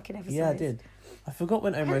these fucking episodes? Yeah, I did. I forgot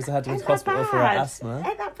when Omarosa had to go to Ain't that hospital for her bad? asthma.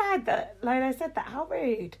 Ain't that bad that Lolo said that? How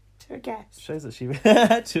rude to a guest. Shows that she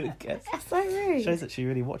to a guess. That's so rude. Shows that she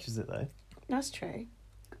really watches it though. That's true.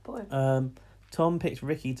 Good boy. Tom picked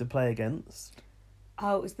Ricky to play against.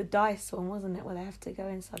 Oh, it was the dice one, wasn't it? Where they have to go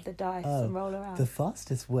inside the dice and roll around. The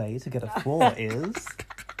fastest way to get a 4 is.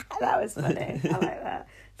 That was funny. I like that.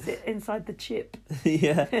 Sit inside the chip.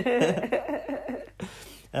 Yeah.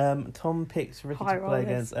 Tom picked Ricky High to play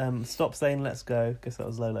rollers. against. Stop saying let's go. Guess that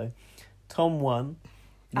was Lolo. Tom won.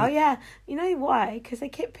 Oh yeah, you know why? Because they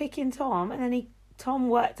kept picking Tom, and then Tom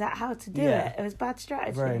worked out how to do Yeah. it. It was bad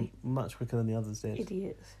strategy. Very much quicker than the others did.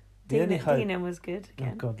 Idiots. The only hope- Dina was good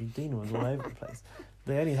again. Oh god, Dina was all over the place.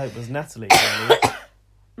 The only hope was Natalie. Really.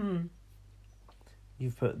 Mm.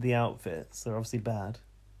 You've put the outfits. They're obviously bad.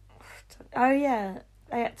 Oh yeah,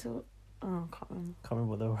 they had to. Oh, I can't remember. Can't remember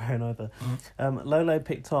what they were wearing either. Lolo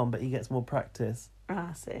picked Tom, but he gets more practice.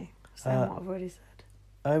 Ah, I see. Saying what I've already said.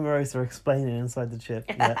 Omarosa explaining inside the chip.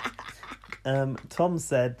 Yeah. Tom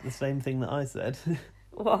said the same thing that I said.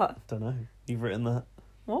 What? Don't know. You've written that.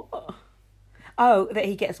 What? Oh, that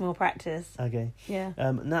he gets more practice. Okay. Yeah.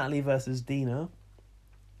 Natalie versus Dina.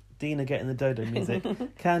 Dina getting the dodo music.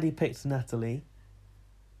 Candy picked Natalie.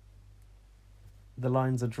 The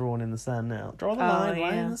lines are drawn in the sand now. Draw the line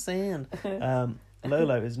in the sand.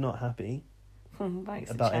 Lolo is not happy Makes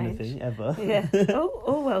a about change. anything ever. Yeah.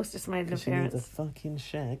 Orwell's just made an She needs appearance. a fucking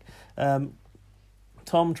shag.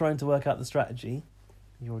 Tom trying to work out the strategy.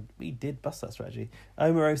 We did bust that strategy.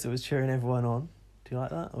 Omarosa was cheering everyone on. Do you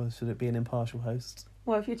like that? Or should it be an impartial host?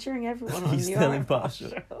 Well, if you're cheering everyone on, He's you still are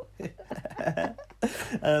impartial. impartial.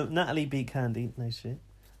 Natalie beat Candy. No shit.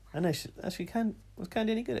 I know. Was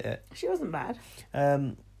Candy any good at it? She wasn't bad.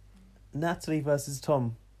 Natalie versus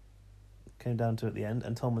Tom came down to at the end,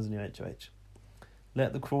 and Tom was new HOH.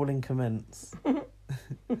 Let the crawling commence.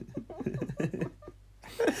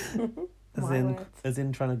 as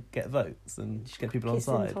in trying to get votes and get people on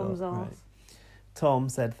Kissing side. Tom's arse. Right. Tom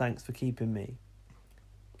said, "Thanks for keeping me."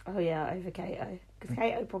 Oh yeah, over Kato. Because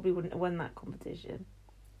Kato probably wouldn't have won that competition.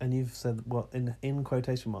 And you've said, well, in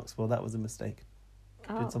quotation marks, well, that was a mistake.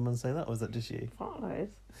 Oh. Did someone say that, or was that just you? Fuck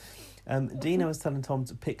knows. Dina was telling Tom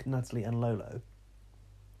to pick Natalie and Lolo.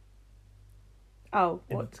 Oh,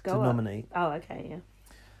 what to go to up? nominate. Oh, okay, yeah.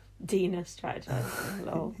 Dina strategizing.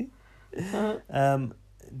 Lol.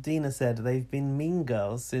 Dina said they've been mean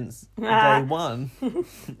girls since day one. And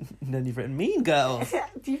then you've written mean girls.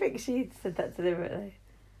 Do you think she said that deliberately?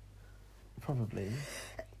 Probably.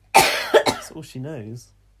 That's all she knows.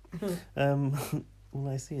 All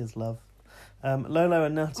I see is love. Lolo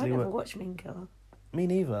and I Natalie never were. watched Mean Girl. Me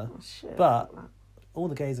neither. Oh, shit. But all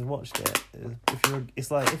the gays have watched it. It's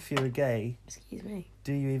like if you're a gay. Excuse me.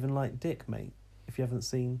 Do you even like dick, mate? If you haven't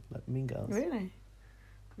seen like Mean Girls. Really?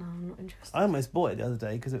 No, I'm not interested. I almost bought it the other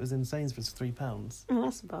day because it was in Sainsbury's for £3. Oh,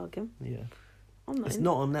 that's a bargain. Yeah. I'm not It's in-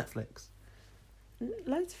 not on Netflix.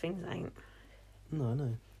 Loads of things ain't. No, I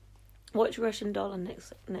know. Watch Russian Doll on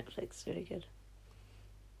Netflix. It's really good.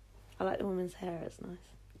 I like the woman's hair. It's nice.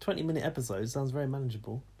 20-minute episodes sounds very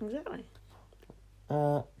manageable. Exactly.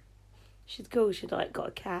 Uh, She's cool. She got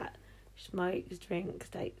a cat. She smokes, drinks,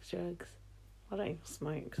 takes drugs. I don't even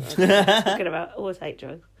smoke. So I'm talking about or take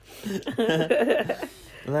drugs.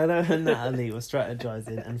 Lolo and Natalie were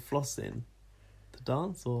strategizing and flossing. The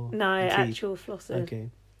dance or No, the tea? actual flossing. Okay.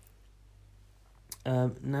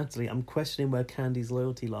 Natalie, I'm questioning where Candy's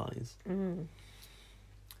loyalty lies. Mm.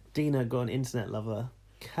 Dina got an internet lover.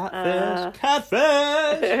 Catfish!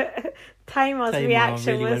 Tamar's Tamar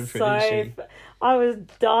reaction really went was for it, so... didn't she? I was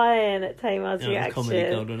dying at Tamar's Yeah, it was reaction. comedy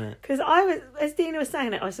gold, wasn't it? Because I was, as Dina was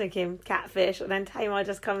saying it, I was thinking catfish, and then Tamar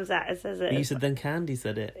just comes out and says it. You said then Candy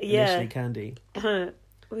said it. Yeah. Initially Candy. It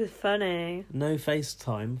was funny. No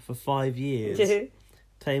FaceTime for 5 years.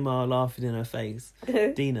 Tamar laughing in her face.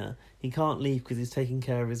 Dina, he can't leave because he's taking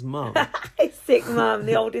care of his mum. His sick mum,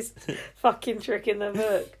 the oldest fucking trick in the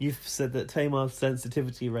book. You've said that Tamar's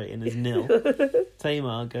sensitivity rating is 0.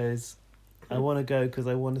 Tamar goes, I want to go because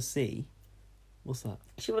I want to see. What's that?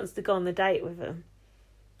 She wants to go on the date with him.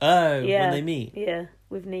 Oh, Yeah. when they meet. Yeah,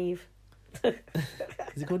 with Neve. Is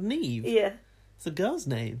it called Neve? Yeah. It's a girl's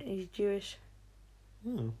name. He's Jewish.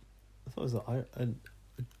 Oh, I thought it was a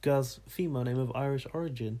girl's female name of Irish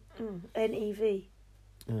origin. N-E-V.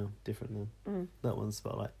 Oh, different then. That one's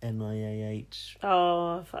spelled like N-I-A-H.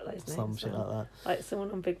 Oh, fuck those names. Some shit like that. Like someone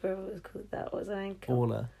on Big Brother was called that. What was her name?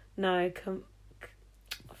 Paula. No,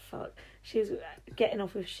 fuck. She was getting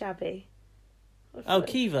off with Shabby. Oh,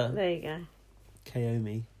 Kiva. There you go.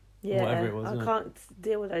 Kaomi. Yeah, Whatever it was. I wasn't can't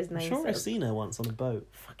deal with those it? names. I'm sure I've that- seen her once on a boat.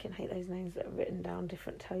 Fucking hate those names that are written down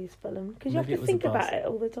different to how you spell them. Because you have Maybe it to was a think about bus. it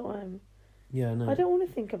all the time. Yeah, I know. I don't want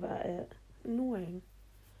to think about it. Annoying.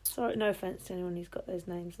 Sorry, no offence to anyone who's got those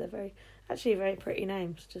names. They're actually very pretty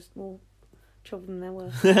names. Just more trouble than they're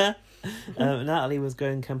worth. Natalie was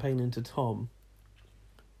going campaigning to Tom.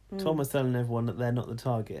 Tom was telling everyone that they're not the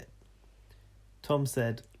target. Tom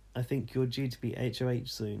said, I think you're due to be HOH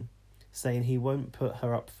soon, saying he won't put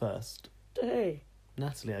her up first. Who?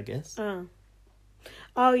 Natalie, I guess.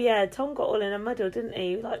 Oh yeah, Tom got all in a muddle, didn't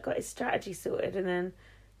he? Like got his strategy sorted, and then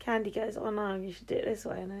Candy goes, "Oh no, you should do it this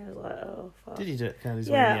way," and I was like, "Oh fuck." Did he do it Candy's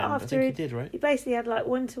way Yeah, in the end? I after think he did, right? He basically had like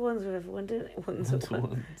 1-to-1s with everyone, didn't he?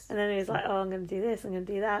 One-to-ones. And then he was like, "Oh, I'm going to do this, I'm going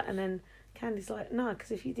to do that," and then Candy's like, "No,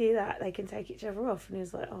 because if you do that, they can take each other off," and he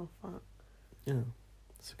was like, "Oh fuck." Yeah.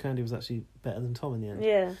 So Candy was actually better than Tom in the end.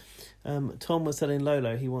 Yeah. Tom was telling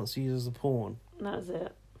Lolo he wants to use as a pawn. That was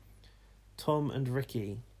it. Tom and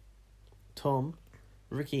Ricky.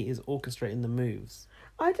 Ricky is orchestrating the moves.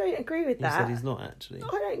 I don't agree with that. He said he's not actually. I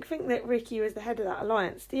don't think that Ricky was the head of that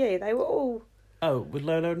alliance, do you? They were all... Oh, with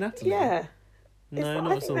Lolo and Natalie? Yeah. No,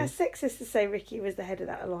 not I at think all. that's sexist to say Ricky was the head of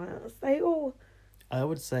that alliance. They all... I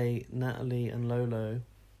would say Natalie and Lolo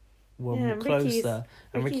were Yeah, more closer,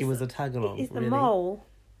 and Ricky Ricky's- was a tag along. He's the really. mole.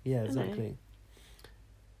 Yeah, isn't he? exactly.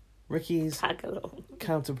 Ricky's Tag along.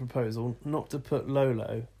 counter proposal not to put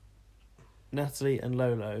Natalie and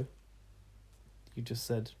Lolo. You just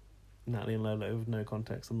said Natalie and Lolo with no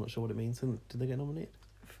context. I'm not sure what it means. Did they get nominated?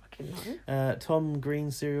 Fucking no. Tom Green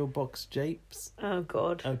cereal box Japes. Oh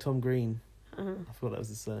god. Oh, Tom Green. Uh-huh. I forgot that was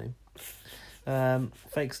his surname.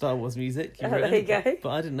 Fake Star Wars music. Oh, there you go. But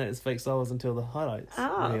I didn't know it was fake Star Wars until the highlights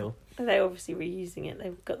reel. They're obviously reusing it.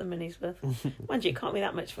 They've got the money's worth. Mind you, it can't be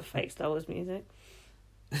that much for fake Star Wars music.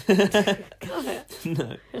 Can't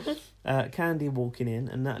it? No. Candy walking in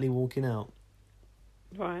and Natalie walking out.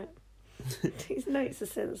 Right. These notes are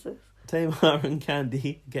senseless. Tamar and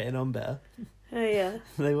Candy getting on better. Oh yeah.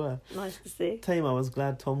 They were. Nice to see. Tamar was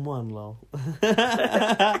glad Tom won, lol.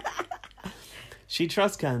 She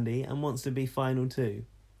trusts Candy and wants to be final two.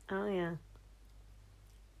 Oh yeah.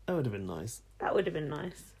 That would have been nice. That would have been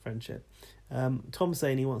nice. Friendship. Tom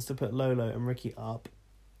saying he wants to put Lolo and Ricky up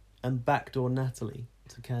and backdoor Natalie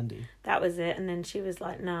to Candy. That was it, and then she was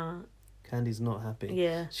like, "Nah." Candy's not happy.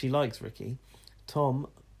 Yeah. She likes Ricky. Tom,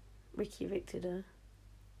 Ricky evicted her.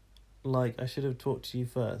 like, I should have talked to you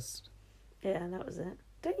first. Yeah, that was it.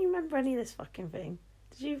 Don't you remember any of this fucking thing?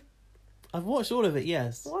 Did you? I've watched all of it,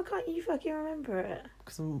 yes. Why can't you fucking remember it?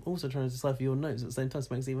 Because I'm also trying to decipher your notes at the same time, so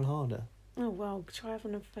it makes it even harder. Oh well, try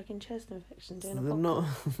having a fucking chest infection doing a The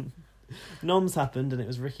podcast. Noms happened and it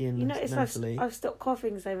was Ricky and You notice Natalie. I've stopped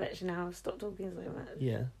coughing so much now. I've stopped talking so much.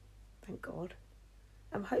 Yeah. Thank God.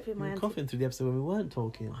 I'm hoping We my were coughing through the episode when we weren't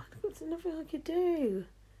talking. There's nothing I could do.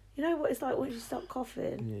 You know what it's like once you stop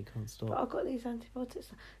coughing? Yeah, you can't stop. But I've got these antibiotics.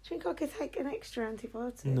 Do you think I could take an extra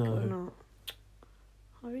antibiotic No. or not?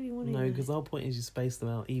 I really want to. No, because the whole point is you space them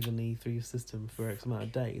out evenly through your system for X amount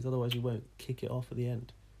of days. Otherwise, you won't kick it off at the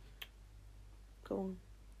end. Go on.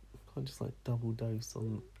 Can't just like double dose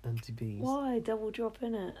on anti-Bs. Why double drop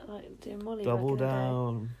in it like doing Molly? Double back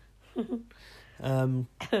down. in the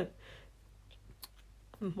day?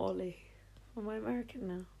 Molly. Am I American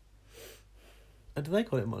now? Do they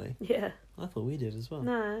call it Molly? Yeah. I thought we did as well.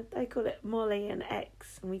 No, they call it Molly and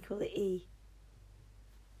X, and we call it E.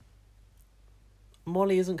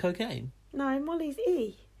 Molly isn't cocaine? No, Molly's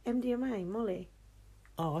E. MDMA, Molly.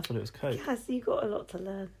 Oh, I thought it was coke. Yes, you got a lot to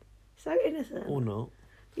learn. So innocent. Or not.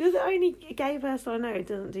 You're the only gay person I know who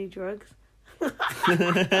doesn't do drugs.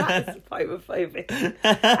 That's homophobic.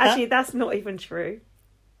 Actually, that's not even true.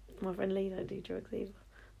 My friend Lee don't do drugs either.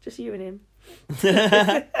 Just you and him.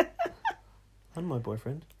 And my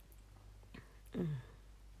boyfriend.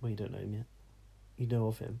 Well, you don't know him yet. You know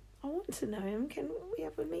of him. I want to know him. Can we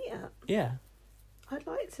have a meet up? Yeah. I'd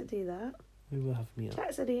like to do that. We will have a meet up.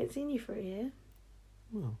 Jack said he hadn't seen you for a year.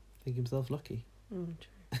 Well, think himself lucky. True.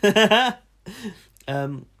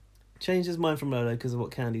 Changed his mind from Lolo because of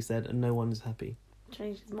what Candy said, and no one is happy.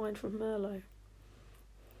 Changed his mind from Merlot.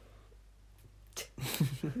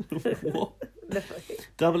 What? No.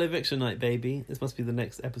 Double eviction night, baby. This must be the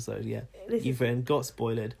next episode, yeah. You've written, got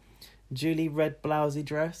spoiled. Julie, red blousey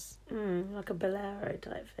dress. Like a bolero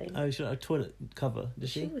type thing. Oh, she got a toilet cover, does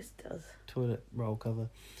she? She always does. Toilet roll cover.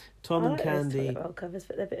 Tom I and like Candy. those toilet roll covers,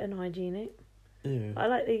 but they're a bit unhygienic. Ew. I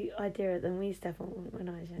like the idea of them. We used to have one when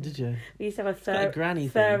I was young. Did you? We used to have Got a granny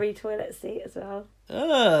furry toilet seat as well.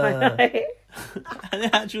 An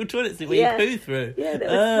actual toilet seat where you poo through. Yeah, that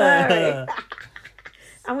was furry.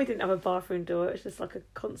 And we didn't have a bathroom door. It was just like a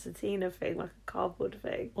concertina thing, like a cardboard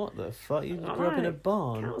thing. What the fuck? You grew up in a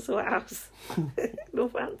barn? Council house.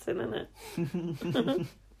 Northampton,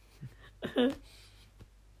 innit?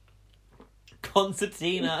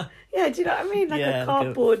 Concertina. Yeah, do you know what I mean? Like a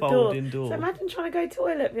cardboard door. So imagine trying to go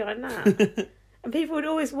toilet behind that. And people would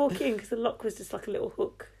always walk in because the lock was just like a little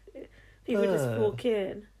hook. People would just walk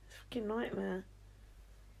in. It's a fucking nightmare.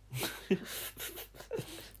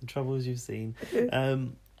 The troubles you've seen.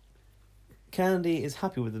 Candy is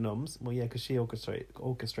happy with the noms. Well, yeah, because she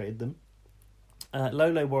orchestrated them.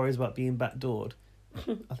 Lolo worries about being backdoored.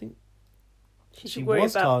 I think she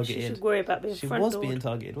was targeted. She should worry about being front doored. She was being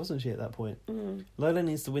targeted, wasn't she, at that point? Lolo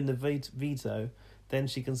needs to win the veto, then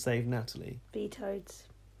she can save Natalie. Vetoed.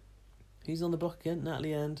 Who's on the block again?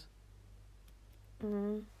 Natalie and...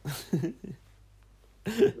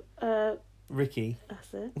 Ricky.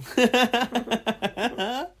 That's it.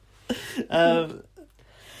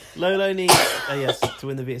 Lolo needs to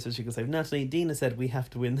win the veto so she can save Natalie. Dina said we have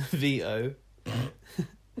to win the veto.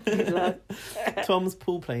 Good luck. Tom's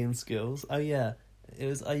pool playing skills. Oh yeah, it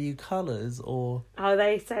was. Are you colours or? Oh,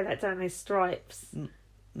 they say that, don't they? Stripes.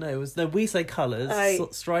 No, it was. No, we say colours.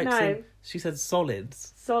 Stripes. No. And she said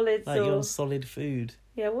solids. Solids. Like you're on solid food.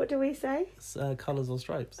 Yeah. What do we say? Colours or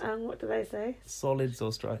stripes. And what do they say? Solids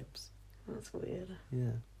or stripes. That's weird.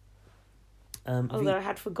 Yeah. Although I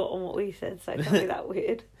had forgotten what we said, so don't be that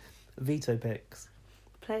weird. Veto picks.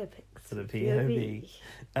 Player picks. For the POV.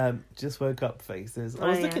 Just woke up faces. I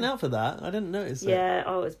was looking out for that. I didn't notice it. Yeah,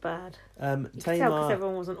 it was bad. Tamar, you could tell because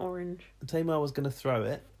everyone wasn't orange. Tamar was going to throw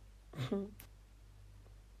it.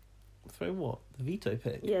 Throw what? The veto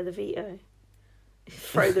pick? Yeah, the veto.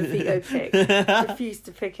 Throw the veto pick. Refused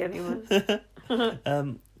to pick anyone.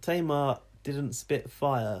 Tamar didn't spit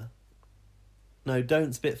fire. No,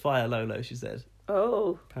 don't spit fire, Lolo, she said.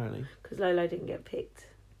 Oh. Apparently. Because Lolo didn't get picked.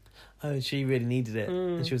 Oh, she really needed it.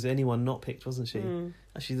 And she was the only one not picked, wasn't she?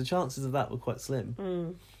 Actually, the chances of that were quite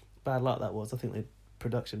slim. Bad luck that was. I think the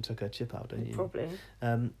production took her chip out, don't you? Probably.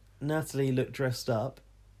 Natalie looked dressed up.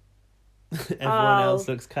 Everyone else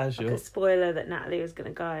looks casual. Like a spoiler that Natalie was going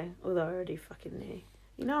to go. Although I already fucking knew.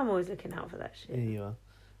 You know I'm always looking out for that shit. Here you are.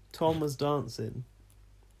 Tom was dancing.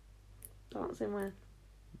 Dancing where?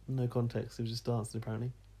 No context. He was just dancing,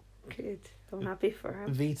 apparently. Good. I'm happy for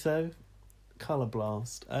him. Veto. Colour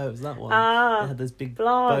blast. Oh, it was that one. It had those big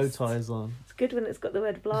blast. bow ties on. It's good when it's got the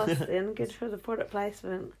word blast in. Good for the product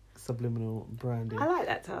placement. Subliminal branding. I like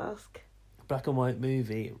that task. Black and white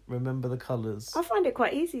movie. Remember the colours. I find it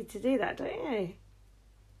quite easy to do that, don't you?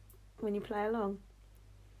 When you play along.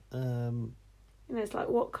 You know, it's like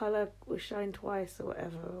what colour was shown twice or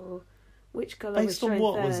whatever, or which colour was shown Based on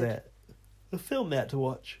what third. was it? The film they had to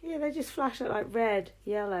watch. Yeah, they just flash it like red,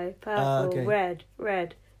 yellow, purple,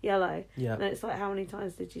 red, yellow. Yeah. And it's like, how many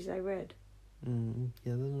times did you say red? Yeah,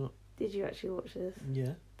 they're not. Did you actually watch this?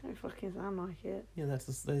 Yeah. Don't fucking sound like it. Yeah,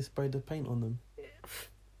 they sprayed the paint on them.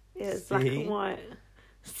 Yeah, it's black and white.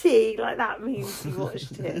 See, like that means you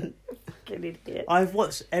watched it. Fucking idiot. I've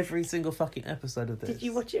watched every single fucking episode of this. Did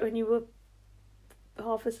you watch it when you were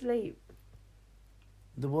half asleep?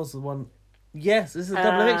 There was the one. Yes, this is a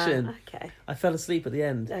double eviction. Okay. I fell asleep at the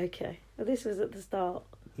end. Okay. Well, this was at the start.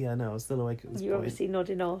 Yeah, no, I was still awake at this You were point. obviously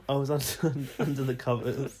nodding off. I was under the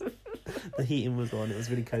covers. The heating was on. It was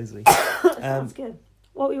really cosy. Sounds good.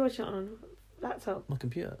 What were you watching on? Laptop? My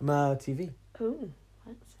computer. My TV. Ooh,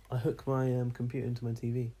 fancy. I hook my computer into my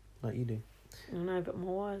TV, like you do. I know, but my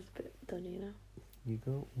wire's a bit done, you know. You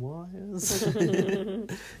got wires?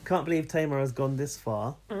 Can't believe Tamar has gone this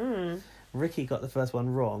far. Ricky got the first one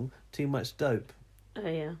wrong. Too much dope. Oh,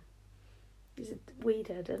 yeah. He's a weed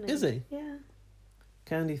head, isn't he? Is he? Yeah.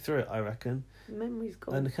 Candy threw it, I reckon. Memory's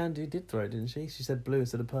gone. And Candy did throw it, didn't she? She said blue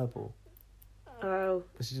instead of purple. Oh.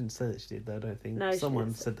 But she didn't say that she did, though, I don't think. No,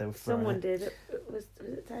 someone said they were throwing Someone it. did. Was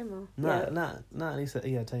it Tamar? Natalie said,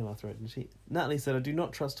 yeah, Tamar threw it, didn't she? Natalie said, I do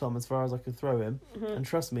not trust Tom as far as I could throw him. Mhm. And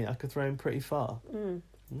trust me, I could throw him pretty far.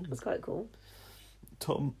 That's quite cool.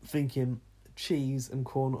 Tom thinking cheese and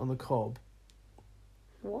corn on the cob.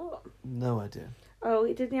 What? No idea. Oh,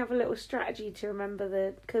 he didn't have a little strategy to remember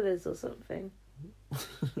the colours or something.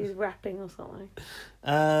 He was rapping or something.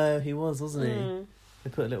 He was, wasn't he? Mm. They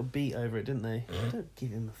put a little beat over it, didn't they? Don't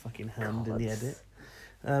give him a fucking hand in the edit.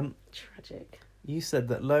 Tragic. You said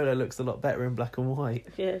that Lola looks a lot better in black and white.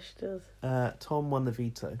 Yeah, she does. Tom won the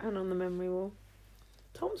veto. And on the memory wall.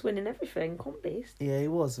 Tom's winning everything, Comp Beast. Yeah, he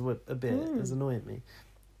was a bit. It was annoying me.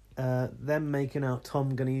 Them making out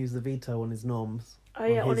Tom going to use the veto on his noms. Oh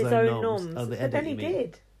yeah, on his own noms. Oh, the But edit, then he you mean?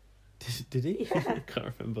 did. Did he? Yeah. I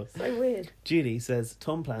can't remember. So weird. Julie says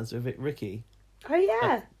Tom plans to evict Ricky. Oh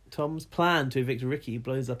yeah. Tom's plan to evict Ricky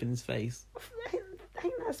blows up in his face.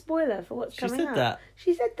 Ain't that a spoiler for what's She coming said out? that.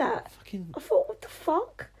 She said that. I thought, what the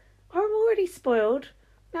fuck? I'm already spoiled.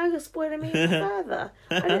 Now you're spoiling me even further.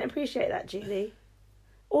 I didn't appreciate that, Julie.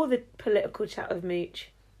 Or the political chat with Mooch.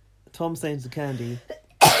 Tom saying to Candy,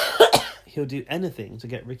 he'll do anything to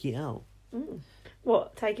get Ricky out.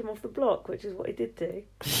 What? Take him off the block, which is what he did do.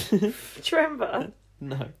 Do you remember?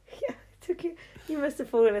 No. Yeah, took him. You must have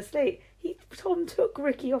fallen asleep. Tom took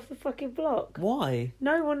Ricky off the fucking block. Why?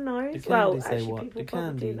 No one knows. Did Well, Candy say actually, what? people Did probably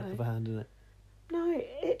Candy know. have a hand in it? No,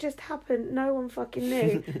 it just happened. No one fucking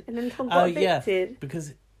knew. And then Tom got Oh, evicted. yeah,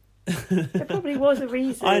 because... There probably was a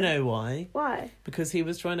reason. I know why. Why? Because he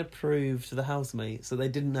was trying to prove to the housemates so they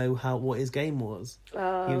didn't know what his game was.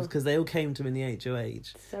 Oh. Because they all came to him in the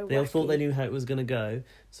HOH. So they all thought wacky. they knew how it was going to go,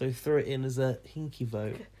 so he threw it in as a hinky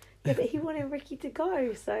vote. Yeah, but he wanted Ricky to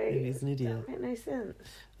go, so... He's an idiot. That made no sense.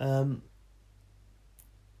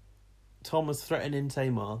 Tom was threatening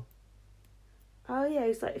Tamar. Oh, yeah,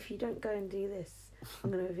 he's like, if you don't go and do this,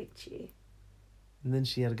 I'm going to evict you. And then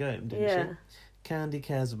she had to go at him, didn't Yeah. she? Candy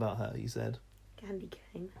cares about her, you said. Candy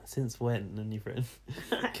cane. Since when? And you've written.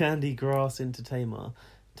 Candy grass into Tamar.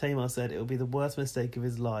 Tamar said it will be the worst mistake of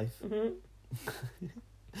his life.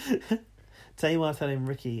 Tamar telling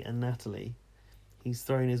Ricky and Natalie he's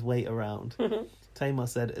throwing his weight around. Tamar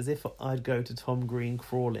said, as if I'd go to Tom Green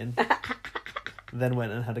crawling. Then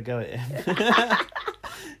went and had a go at him.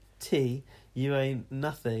 T, you ain't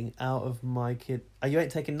nothing out of my kid. You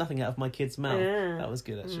ain't taking nothing out of my kid's mouth. Yeah. That was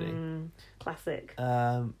good, actually. Classic.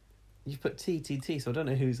 You put T, so I don't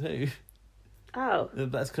know who's who. Oh.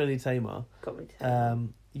 That's clearly Tamar. Got me to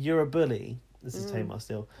You're a bully. This is Tamar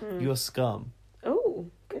still. You're scum. Oh,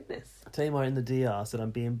 goodness. Tamar in the DR said,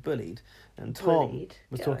 I'm being bullied. And Tom Bullied.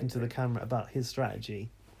 was Get talking to the camera about his strategy.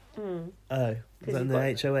 Oh, was 'Cause that in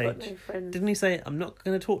he's the HOH? got no friends. Didn't he say, I'm not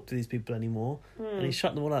going to talk to these people anymore? And he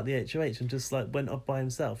shut them all out the HOH and just like went off by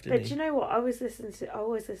himself, didn't But he? do you know what? I always listen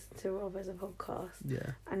to Rob as a podcast.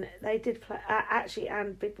 Yeah. And they did play, actually,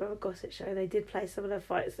 and Big Brother Gossip Show, they did play some of the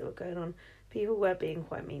fights that were going on. People were being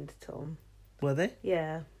quite mean to Tom. Were they?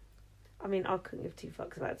 Yeah. I mean, I couldn't give two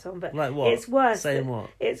fucks about Tom, but Like what? it's worse. Saying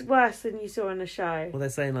what? It's worse than you saw on the show. Well, they're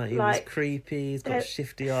saying like he was creepy, he's got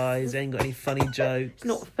shifty eyes, he ain't got any funny jokes. It's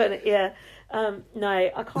not funny, yeah. No,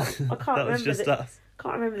 I can't That remember. was just us.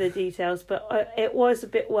 Can't remember the details, but it was a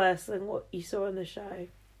bit worse than what you saw on the show.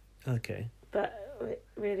 Okay. But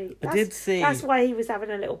really, I did see. That's why he was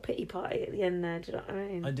having a little pity party at the end there. Do you know what I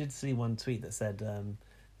mean? I did see one tweet that said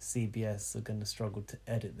CBS are going to struggle to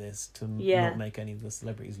edit this to not make any of the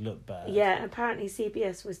celebrities look bad. Yeah, apparently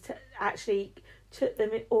CBS was actually took them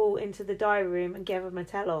all into the diary room and gave them a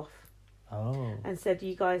tell-off. Oh. And said,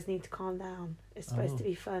 you guys need to calm down. It's supposed to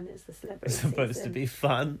be fun. It's the celebrity It's supposed season. to be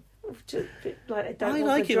fun. Just, like, they don't I want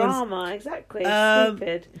like the it when- drama. Exactly. It's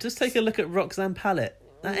stupid. Just take a look at Roxanne Pallett.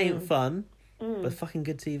 That ain't fun, Mm. but fucking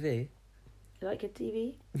good TV. You like good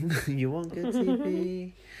TV? You want good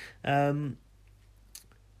TV?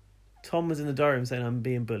 Tom was in the diary room saying, I'm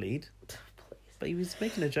being bullied. But he was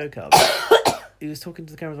making a joke out of it. He was talking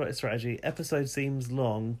to the cameras about his strategy. Episode seems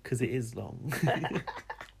long because it is long.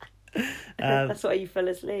 That's why you fell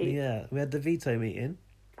asleep. Yeah, we had the veto meeting.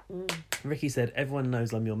 Ricky said, everyone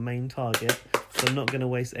knows I'm your main target, so I'm not going to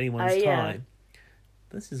waste anyone's time.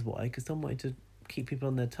 This is why, because Tom wanted to keep people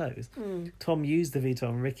on their toes. Tom used the veto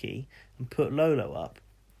on Ricky and put Lolo up.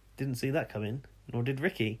 Didn't see that coming, nor did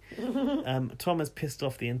Ricky. Tom has pissed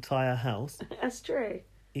off the entire house. That's true.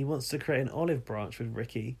 He wants to create an olive branch with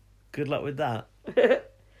Ricky. Good luck with that.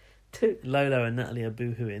 Lolo and Natalie are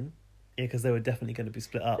boohooing. Yeah, because they were definitely going to be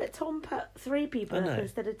split up. But Tom put 3 people I up know.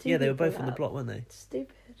 instead of 2 Yeah, they were people both on the up. block, weren't they?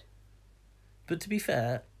 Stupid. But to be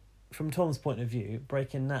fair, from Tom's point of view,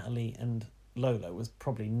 breaking Natalie and Lolo was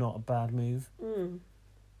probably not a bad move.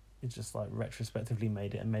 It just like retrospectively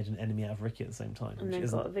made an enemy out of Ricky at the same time, And which then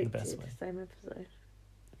isn't got evicted the best way. the same episode.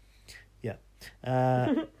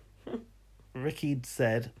 Yeah. Ricky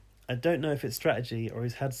said, "I don't know if it's strategy or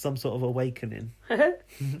he's had some sort of awakening."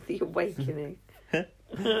 The awakening.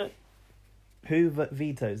 Who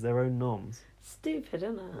vetoes their own norms? Stupid,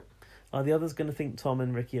 isn't it? Are the others going to think Tom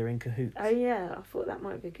and Ricky are in cahoots? Oh yeah, I thought that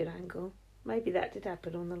might be a good angle. Maybe that did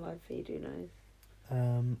happen on the live feed, who knows?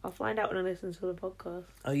 I'll find out when I listen to the podcast.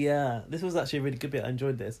 Oh yeah, this was actually a really good bit. I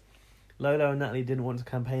enjoyed this. Lolo and Natalie didn't want to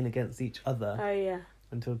campaign against each other. Oh yeah.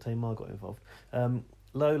 Until Tamar got involved.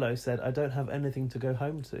 Lolo said, "I don't have anything to go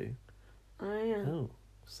home to." Oh yeah. Oh,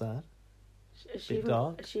 sad. Bit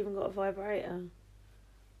dark. Has she even got a vibrator?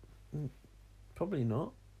 Probably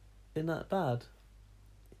not. Isn't that bad?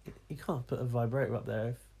 You can't put a vibrator up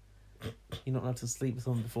there if you're not allowed to sleep with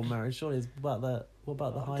someone before marriage. Surely it's about that. What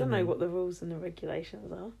about the hymen? I don't know what the rules and the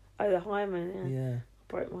regulations are. Oh, the hymen, yeah. I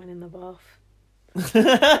broke mine in the bath.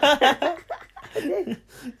 I did.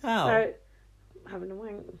 How? So, having a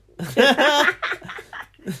wank.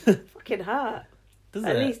 Fucking hurt.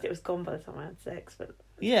 At least it was gone by the time I had sex. But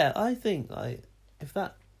yeah, I think like if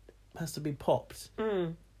that has to be popped,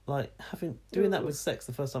 like doing that with sex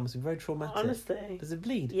the first time must be very traumatic. Honestly, does it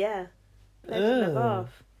bleed? Yeah, bled in the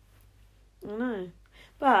bath. I know,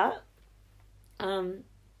 but I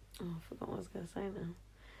forgot what I was going to say now.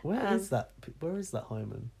 Where is that? Where is that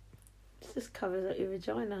hymen? It just covers up your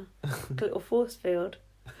vagina, like a little force field.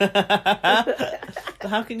 But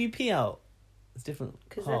how can you pee out? It's different.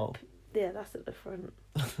 Hole. Yeah, that's at the front.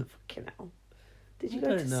 Fucking hell. Did you I go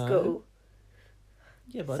to don't know. school?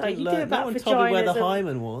 Yeah, but So I didn't you do learn. about No one told me where the vaginas and-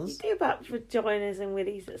 hymen was. You do about vaginas and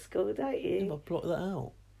willies at school, don't you? Yeah, but block that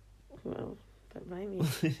out. Well, don't blame you.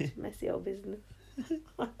 It's messy old business.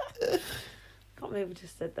 Can't believe I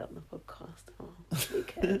just said that on the podcast. Oh, who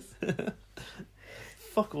cares?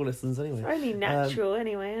 Fuck all listens anyway. It's only natural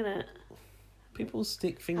anyway, isn't it? People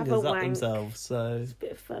stick Have fingers a up wank. themselves, so It's a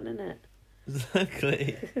bit of fun, isn't it?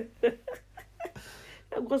 exactly.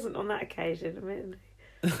 It wasn't on that occasion, admittedly.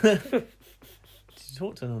 Did you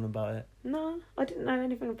talk to anyone about it? No, I didn't know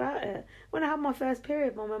anything about it. When I had my first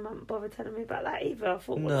period, my mum didn't bother telling me about that either. I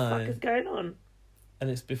thought, what the fuck is going on? And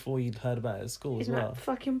it's before you'd heard about it at school as In well. that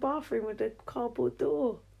fucking bathroom with the cardboard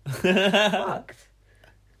door. Fucked.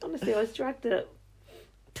 Honestly, I was dragged up.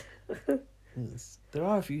 Yes. There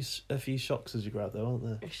are a few shocks as you grow up, though, aren't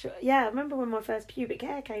there? Yeah, I remember when my first pubic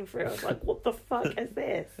hair came through. I was like, what the fuck is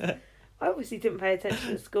this? I obviously didn't pay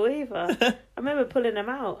attention at school either. I remember pulling them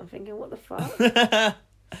out and thinking, what the fuck? So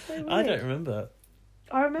weird. I don't remember.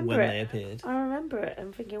 I remember when it. they appeared. I remember it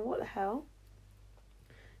and thinking, what the hell?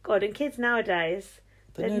 God, and kids nowadays,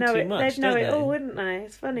 They know too much, they'd know don't it they? all, wouldn't they?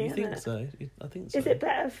 It's funny, You isn't think it? so? I think so. Is it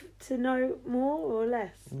better to know more or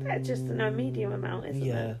less? Better just to know medium amount, isn't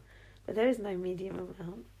yeah. it? But there is no medium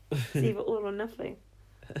amount. It's either all or nothing.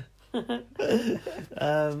 Where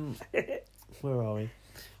are we?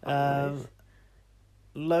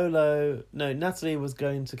 Natalie was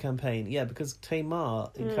going to campaign. Yeah, because Tamar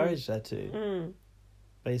encouraged her to.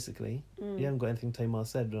 Basically. You haven't got anything Tamar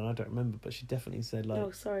said, and I don't remember, but she definitely said, like... Oh,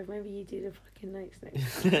 sorry, maybe you do the fucking notes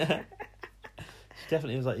next time. She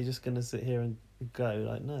definitely was like, you're just going to sit here and go.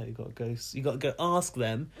 Like, no, you got to go ask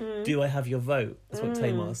them, do I have your vote? That's what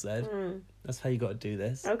Tamar said. That's how you got to do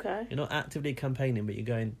this. Okay. You're not actively campaigning, but you're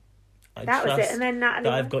going... That was it, and then Natalie...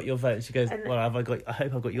 that I've got your vote. She goes, I hope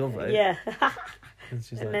I've got your vote. Yeah. And,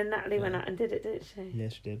 she's and like, then Natalie went out and did it, didn't she? Yeah,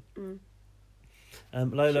 she did.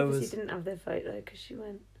 Lolo She didn't have their vote, though, because she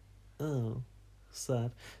went... Oh,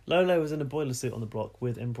 sad. Lolo was in a boiler suit on the block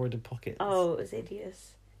with embroidered pockets. Oh, it was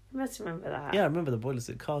hideous. You must remember that. Yeah, I remember the boiler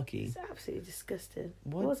suit, khaki. It's absolutely disgusting.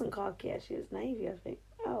 What? It wasn't khaki, actually. It was navy, I think.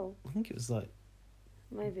 Oh. I think it was like...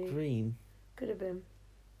 Maybe. green. Could have been.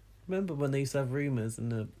 Remember when they used to have rumours in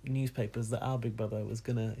the newspapers that Our Big Brother was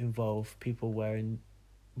going to involve people wearing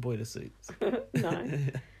boiler suits? No.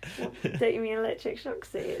 What, don't you mean electric shock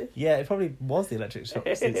suits? Yeah, it probably was the electric shock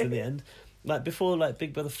suits in the end. Like before, like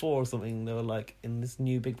Big Brother 4 or something, they were like, in this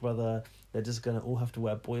new Big Brother, they're just going to all have to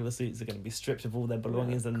wear boiler suits. They're going to be stripped of all their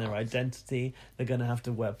belongings and their identity. They're going to have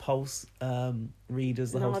to wear pulse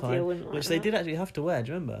readers the whole time, which they did actually have to wear. Do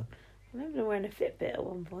you remember? I remember them wearing a Fitbit at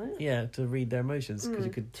one point. Yeah, to read their emotions, because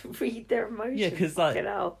you could... To read their emotions? Yeah, because like,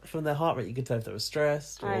 from their heart rate, you could tell if they were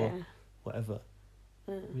stressed or whatever.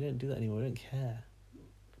 We don't do that anymore. We don't care.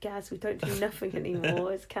 Guys, we don't do nothing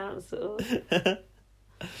anymore. It's cancelled.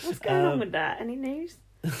 What's going on with that? Any news?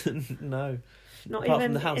 No. Not Apart even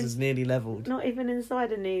from the house is nearly levelled. Not even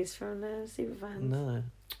insider news from the Superfans. No.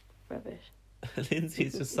 Rubbish.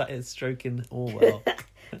 Lindsay's just sat here stroking Orwell.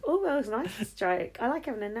 Orwell's nice to stroke. I like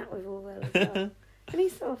having a nap with Orwell as well. And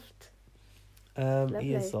he's soft.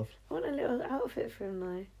 He is soft. I want a little outfit for him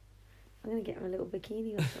though. I'm going to get him a little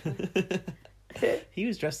bikini or something. He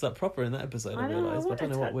was dressed up proper in that episode, I realised, but I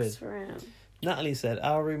don't know what with. Natalie said,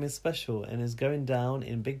 our room is special and is going down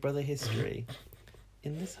in Big Brother history.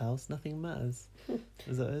 In this house, nothing matters.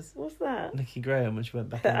 Is that his? What's that? Nikki Graham when she went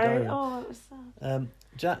back in the diary. Oh, that was sad.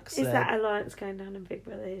 Jack said... Is that alliance going down in Big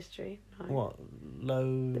Brother history? No. What?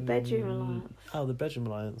 The bedroom alliance. Oh, the bedroom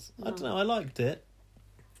alliance. No. I don't know, I liked it.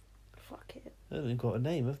 Fuck it. They haven't got a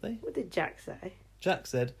name, have they? What did Jack say? Jack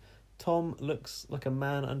said, Tom looks like a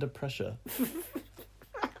man under pressure.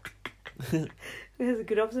 There's a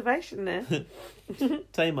good observation there.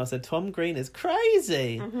 Tamar said, Tom Green is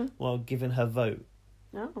crazy, while giving her vote.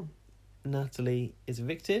 Oh. Natalie is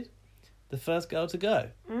evicted. The first girl to go.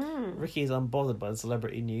 Mm. Ricky is unbothered by the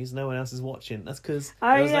celebrity news. No one else is watching. That's because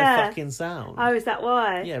there was no fucking sound. Oh, is that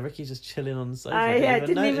why? Yeah, Ricky's just chilling on the sofa. Oh, yeah,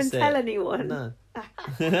 didn't even tell anyone. No.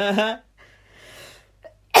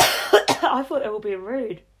 I thought they were being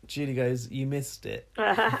rude. Julie goes, you missed it.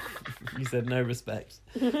 You said no respect.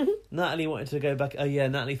 Natalie wanted to go back. Oh, yeah,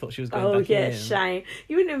 Natalie thought she was going back in. Oh, yeah, shame.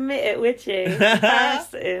 You wouldn't admit it, would you?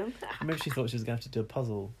 Embarrassing. Maybe she thought she was going to have to do a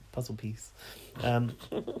puzzle piece.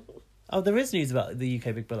 Oh, there is news about the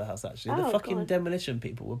UK Big Brother house, actually. The fucking demolition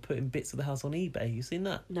people were putting bits of the house on eBay. You seen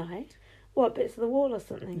that? No. What, bits of the wall or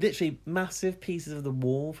something? Literally massive pieces of the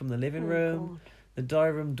wall from the living room. God. The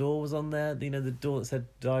diary room door was on there. You know, the door that said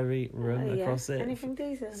diary room across it. Anything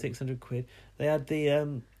decent? £600. They had the,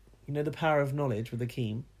 you know, the power of knowledge with the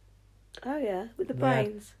Keem. Oh, yeah, with the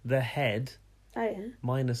brains. The head. Oh, yeah.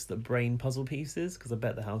 Minus the brain puzzle pieces, because I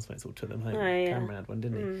bet the housemates all took them home. Oh, yeah. Cameron had one,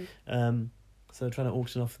 didn't he? So they're trying to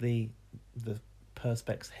auction off the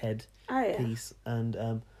Perspex head piece.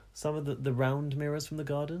 And some of the round mirrors from the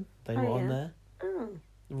garden, they were on there. Oh.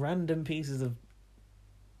 Random pieces of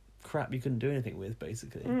crap you couldn't do anything with,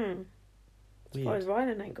 basically. As far as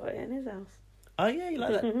Ryan ain't got it in his house. Oh, yeah, you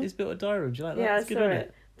like that? He's built a diary room. Do you like that? Yeah, it's good, I saw isn't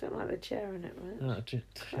it. Don't like the chair in it, right?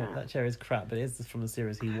 No, that chair is crap, but it is from the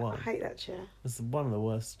series he won. I hate that chair. It's one of the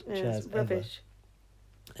worst chairs it's rubbish.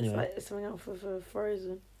 Ever. Anyway. It's like something else for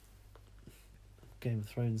Frozen. Game of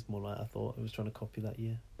Thrones, more like I thought. I was trying to copy that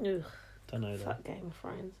year. Ugh. Don't know that. Fuck Game of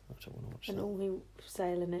Thrones. I don't want to watch and that. all who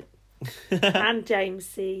sail in it. And James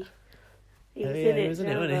C. He was in it,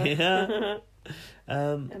 wasn't he? Yeah.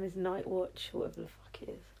 And his Night Watch, whatever the fuck it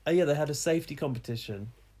is. Oh yeah, they had a safety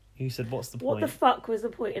competition. You said, what's the point? What the fuck was the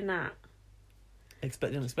point in that?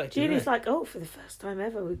 Expect the unexpected. Julie's like, oh, for the first time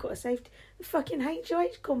ever, we've got a safety... The fucking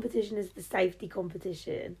HOH competition is the safety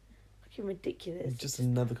competition. Fucking ridiculous. Just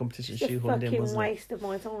another competition shoehorned in, wasn't it? Fucking waste of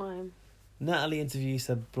my time. Natalie interview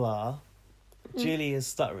said blah. Julie is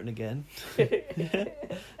stuttering again.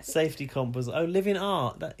 Safety comp was living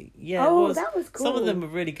art. That was cool. Some of them were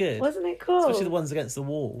really good, wasn't it cool? Especially the ones against the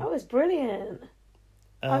wall. That was brilliant.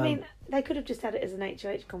 I mean, they could have just had it as an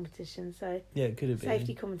HOH competition. So yeah, it could have been.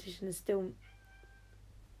 Safety competition is still.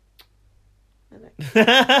 I don't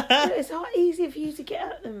know. It's easier for you to get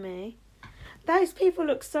at than me. Those people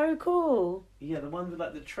look so cool. Yeah, the one with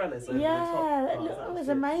like the trellis over the top. That was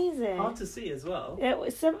amazing. Hard to see as well. Yeah, it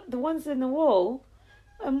was the ones in the wall,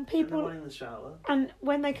 and people. And the one in the shower. And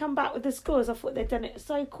when they come back with the scores, I thought they'd done it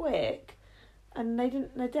so quick, and they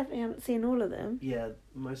didn't. They definitely hadn't seen all of them. Yeah,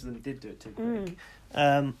 most of them did do it too quick.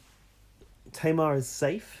 Tamar is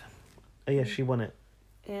safe. Oh yeah, she won it.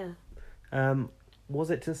 Yeah.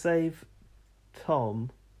 Was it to save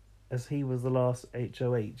Tom? As he was the last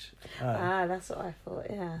HOH. That's what I thought,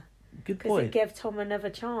 yeah. Good point. Because it gave Tom another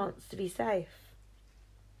chance to be safe.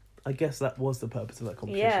 I guess that was the purpose of that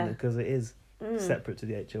competition, because it is separate to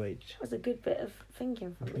the HOH. That was a good bit of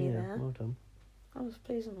thinking from me there. Well done. I was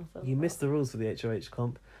pleased with myself. You missed the rules for the HOH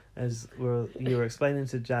comp, as you were explaining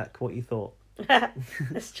to Jack what you thought.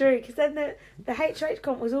 That's true, because then the HOH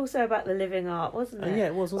comp was also about the living art, wasn't it? Yeah,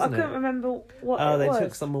 it was, wasn't it? I couldn't remember what it was. They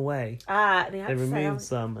took some away. And they removed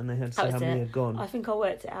some, and they had to say how many had gone. I think I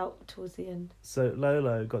worked it out towards the end. So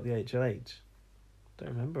Lolo got the HOH. Don't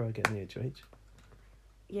remember her getting the HOH.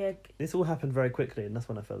 Yeah. This all happened very quickly, and that's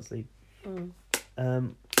when I fell asleep.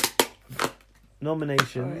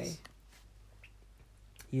 Nominations. Sorry.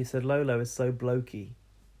 You said Lolo is so blokey.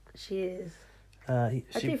 She is. I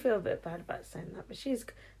do feel a bit bad about saying that, but she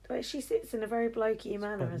sits in a very blokey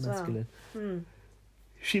manner as masculine. Well.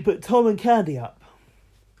 She put Tom and Candy up.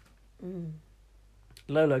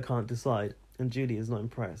 Lolo can't decide, and Julie is not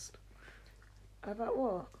impressed. About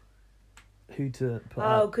what? Who to put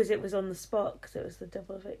up? Oh, because it was on the spot, because it was the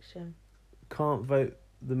double eviction. Can't vote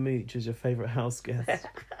the mooch as your favourite house guest.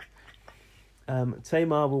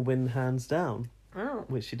 Tamar will win hands down. Oh.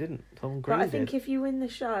 Which she didn't. Tom Green But I think did. if you win the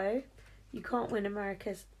show, you can't win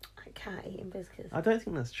America's cat eating biscuits. I don't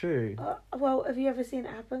think that's true. Well, have you ever seen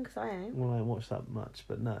it happen? Because I ain't. Well, I don't watch that much,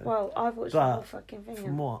 but no. Well, I've watched the whole fucking thing.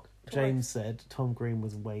 From what James said, Tom Green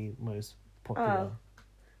was way most popular. Oh.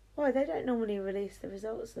 Why, they don't normally release the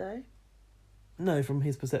results, though. No, from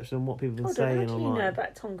his perception and what people have been Hold on, saying how do you online. know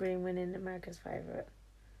about Tom Green winning America's Favourite?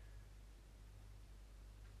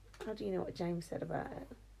 How do you know what James said about it?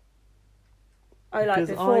 Oh, like because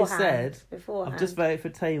beforehand. I said, beforehand. I've just voted for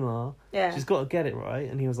Tamar. Yeah. She's got to get it right.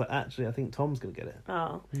 And he was like, actually, I think Tom's going to get it.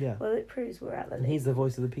 Oh. Yeah. Well, it proves we're at the And he's the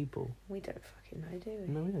voice of the people. We don't fucking know, do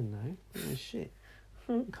we? No, we don't know. We don't know shit.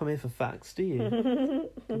 Come here for facts, do you?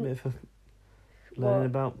 Come here for learning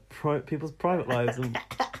about people's private lives and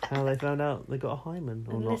how they found out they got a hymen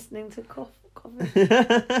or and not. listening to coffee.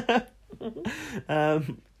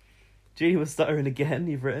 Julie was stuttering again,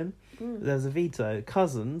 you've written. There was a veto.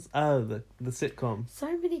 Cousins. Oh, the sitcom.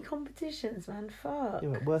 So many competitions, man. Fuck. Yeah,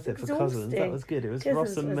 but worth it for Exhausting. Cousins. That was good. It was Cousins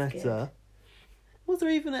Ross and was Meta. good. Was there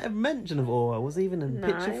even a mention of Aura? Was he even in No,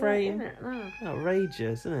 picture frame? wasn't it? No.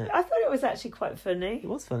 Outrageous, isn't it? I thought it was actually quite funny. It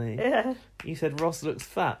was funny. Yeah. You said Ross looks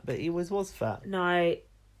fat, but he was fat. No.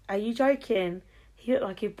 Are you joking? He looked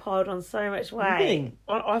like he piled on so much weight. think?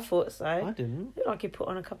 I thought so. I didn't. Looked like he put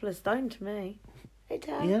on a couple of stone to me. Hey,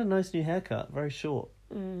 Dad. He had a nice new haircut, very short.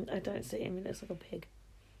 I don't see him. He looks like a pig.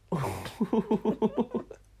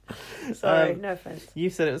 Sorry, no offense. You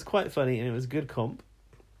said it was quite funny and it was good comp.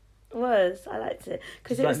 It was. I liked it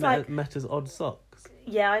because it Like was like Meta's odd socks.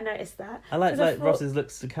 yeah, I noticed that. I liked 'Cause like thought- Ross's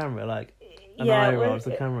looks to camera, like an yeah, eye it roll was,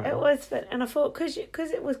 to camera. it was fun, and I thought because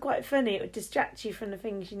it was quite funny, it would distract you from the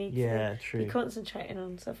things you need Yeah, to true. be concentrating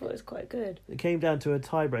on. So I thought it was quite good. It came down to a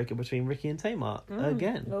tiebreaker between Ricky and Tamar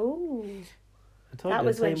again. Oh, I told that you,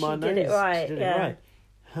 was when she Tamar did it knows. right. She did yeah. it right.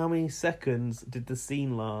 How many seconds did the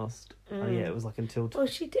scene last? Oh yeah, it was like until Well,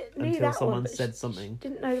 she did knew until that someone one, but said she something.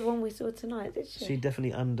 didn't know the one we saw tonight, did she? She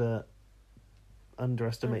definitely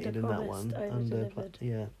underestimated in that one. Under-promised,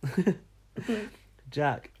 Yeah.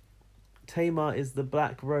 Jack. Tamar is the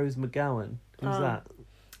Black Rose McGowan. Who's that?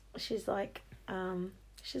 She's like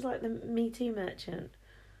the Me Too merchant.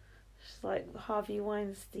 She's like Harvey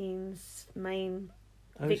Weinstein's main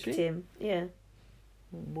victim. Yeah.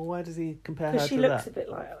 Well, why does he compare her Because to she looks that? a bit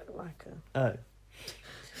like her.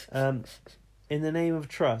 Oh. In the name of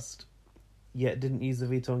trust, yet didn't use the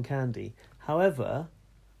veto on Candy. However,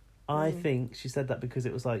 I think she said that because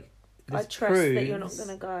it was like, this I trust proves, that you're not going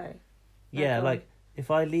to go. Yeah, go. like,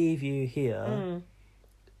 if I leave you here,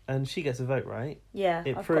 and she gets a vote, right? Yeah, It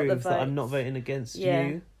I've got the proves that I'm votes. not voting against Yeah.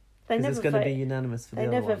 you. They Because never it's going to be voted- unanimous for the They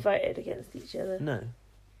other never one. voted against each other. No.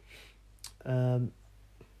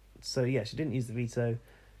 So, yeah, she didn't use the veto.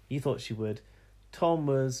 You thought she would. Tom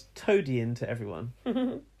was toadying to everyone.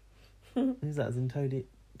 Who's that? As in toadfish?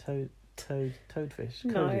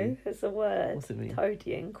 No, Cody? it's a word. What's it mean?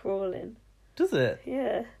 Toadying, crawling. Does it?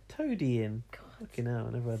 Yeah. Toadying. Fucking hell,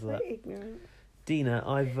 I never heard of So that. ignorant. Dina,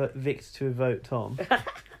 I Vic to vote Tom.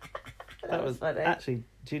 That was funny. Actually,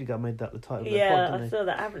 Judy Gull made that the title of the Yeah, pod, I didn't saw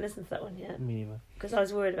that. I haven't listened to that one yet. Me neither. Because I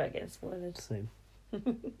was worried about getting spoiled. Same.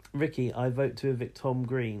 Ricky, I vote to evict Tom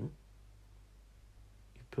Green.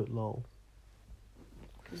 You put lol.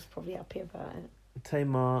 He's probably happy about it.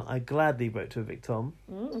 Tamar, I gladly vote to evict Tom.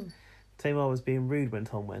 Mm. Tamar was being rude when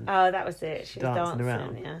Tom went. Oh, that was it. She was dancing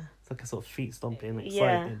around. yeah. It's like a sort of feet stomping, excited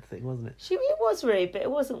Yeah. thing, wasn't it? It was rude, but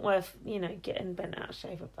it wasn't worth, getting bent out of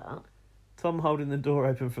shape about. Tom holding the door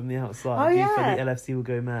open from the outside. Oh, Do you yeah. think the LFC will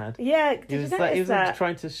go mad? Yeah, He did was you like, he notice was like that?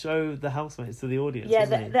 trying to show the housemates to the audience. Yeah,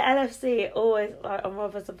 wasn't the he? LFC always, like on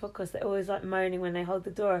Rob as a podcast, they're always like moaning when they hold the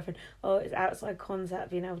door open. Oh, it's outside contact,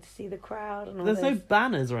 being able to see the crowd and all There's no this.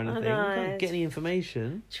 banners or anything. You know, can't get it's any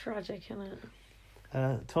information. Tragic, isn't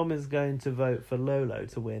it? Tom is going to vote for Lolo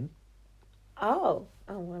to win. Oh,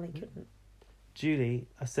 well, he couldn't. Julie,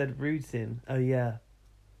 I said rooting. Oh, yeah.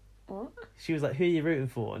 What? She was like, who are you rooting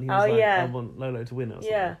for? And he was Oh, like, yeah. I want Lolo to win or something.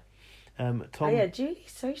 Yeah. Tom. Oh, yeah,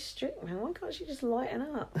 Julie's so strict, man. Why can't she just lighten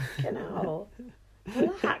up? Get out.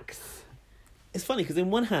 Relax. It's funny because in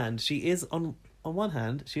one hand, she is on one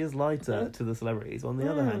hand, she is lighter to the celebrities. On the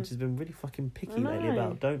other hand, she's been really fucking picky lately know.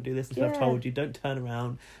 about don't do this until I've Yeah. told you, don't turn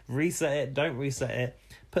around, reset it, don't reset it,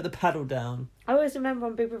 put the paddle down. I always remember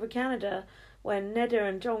on Big Brother Canada when Neda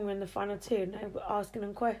and John were in the final two and they were asking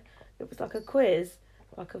them it was like a quiz,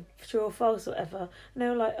 like a true or false or whatever, and they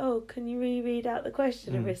were like, oh, can you reread out the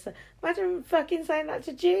question, Arissa? Imagine fucking saying that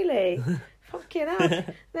to Julie. Fucking hell.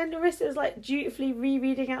 Then Arissa was like dutifully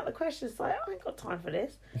rereading out the question. It's like, I ain't got time for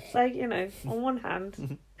this. So, on one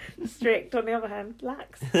hand, strict, on the other hand,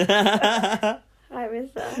 lax. Hi,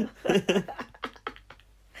 Arissa.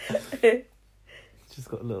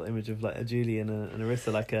 image of like a Julie and a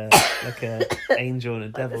Arissa, like a angel and a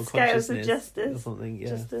devil the scales of consciousness justice. or something. Yeah.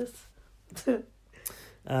 Justice.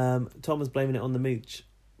 Tom was blaming it on the mooch.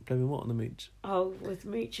 Blaming what on the mooch? Oh, with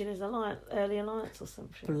mooching as early alliance or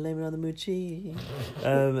something. Blaming on the moochie.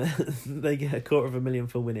 They get $250,000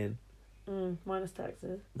 for winning. Minus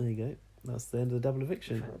taxes. There you go. That's the end of the double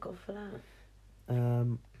eviction. Thank God for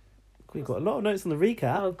that. We've got a lot of notes on the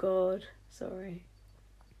recap. Oh God, sorry.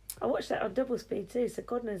 I watched that on double speed too, so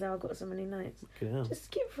God knows how I got so many notes. Just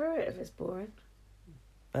skip through it if it's boring.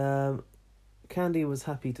 Candy was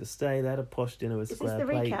happy to stay. They had a posh dinner with square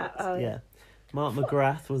plates. Recap? Oh, yeah. Mark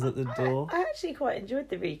McGrath was at the door. I actually quite enjoyed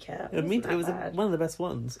the recap. It was one of the best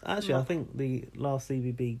ones. Actually, I think the last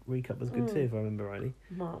CBB recap was good too, if I remember rightly.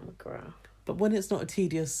 Mark McGrath. But when it's not a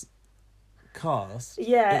tedious cast,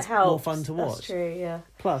 it's more fun to watch. That's true, yeah.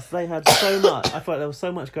 Plus, they had so much. I thought there was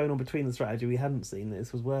so much going on between the strategy we hadn't seen that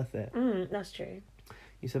this was worth it. That's true.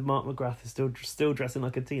 You said Mark McGrath is still dressing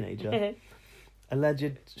like a teenager.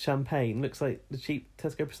 Alleged champagne looks like the cheap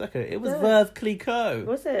Tesco Prosecco. It was Veuve Clicquot.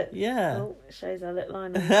 Was it? Yeah. Oh, it shows our little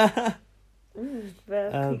line. Veuve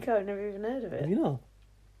Clicquot, never even heard of it. Have you not?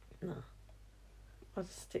 No. I'll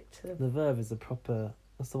just stick to the Veuve is a proper.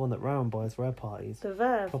 That's the one that Rowan buys for our parties. The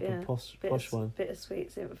Veuve, proper yeah. posh one.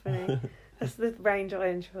 Bittersweet symphony. That's the range I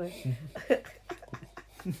enjoy.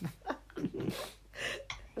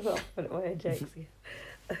 Well, put it away, jokes.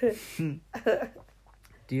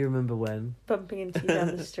 Do you remember when? Bumping into you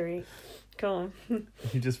down the street. Come on.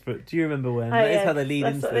 Do you remember when? That is how they lead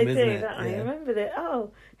into them, isn't it? I remember that.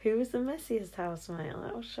 Oh, who was the messiest housemate? I'm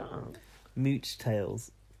like, oh, shut up. Mooch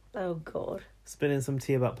tales. Oh, God. Spilling some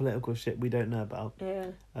tea about political shit we don't know about.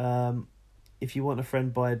 Yeah. If you want a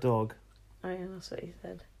friend, buy a dog. Oh, yeah, that's what he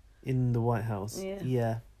said. In the White House.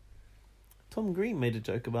 Yeah. Tom Green made a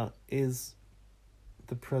joke about, is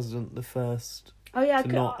the president the first to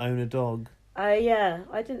not own a dog? Yeah,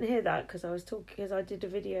 I didn't hear that because I did a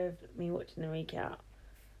video of me watching the recap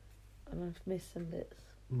and I've missed some bits.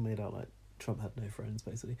 Made out like Trump had no friends,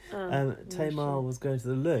 basically. Tamar was going to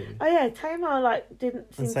the loo. Oh yeah, Tamar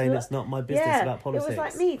didn't seem and saying it's not my business about politics. It was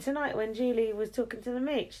like me tonight when Julie was talking to the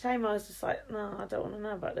Mitch. Tamar was just like, no, I don't want to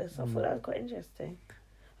know about this. I thought that was quite interesting.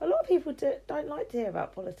 A lot of people don't like to hear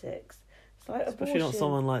about politics. It's like especially abortion. Not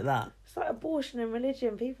someone like that. It's like abortion and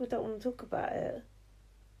religion. People don't want to talk about it.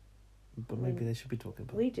 But maybe they should be talking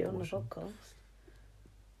about we do abortion. on the podcast.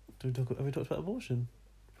 Have we talked about abortion?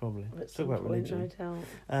 Probably. Let's talk about religion. No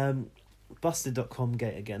doubt. Busted.com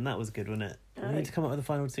gate again. That was good, wasn't it? We need to come up with a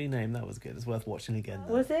final two name. That was good. It's worth watching again.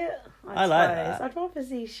 Was it? I like that. I'd rather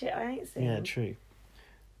see shit I ain't seen. Yeah, true.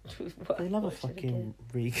 They love a fucking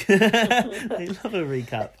they love a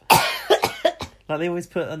recap. Like they always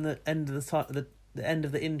put on the end of the end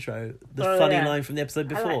of the intro the funny line from the episode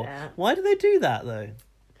before. Like why do they do that though?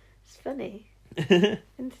 It's funny.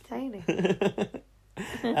 Entertaining.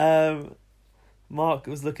 Mark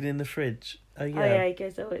was looking in the fridge. Oh yeah. Oh yeah, he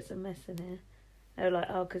goes, oh, it's a mess in here. Oh, like,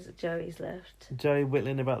 because Joey's left. Joey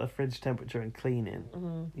whittling about the fridge temperature and cleaning.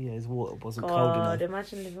 Mm-hmm. Yeah, his water wasn't cold enough.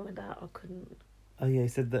 Imagine living with that. I couldn't. Oh yeah, he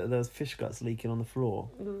said that there was fish guts leaking on the floor.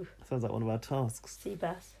 Ooh. Sounds like one of our tasks. Sea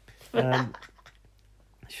bass.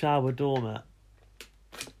 Shower doormat.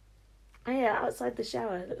 Oh yeah, outside the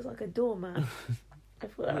shower, it looks like a doormat. I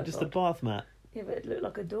thought that was just odd. a bath mat. Yeah, but it looked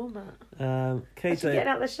like a doormat. KJ getting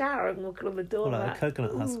out of the shower and walking on the doormat. Like a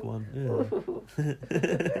coconut husk one. Yeah.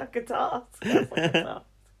 Like a task. That's like a task.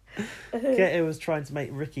 Kato was trying to make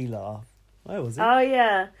Ricky laugh. Oh, was he? Oh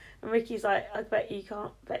yeah, and Ricky's like, I bet you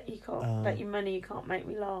money you can't make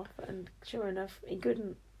me laugh, and sure enough, he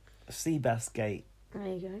couldn't. Seabass Gate. There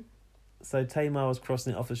you go. So Tamar was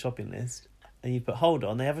crossing it off the shopping list, and you put, hold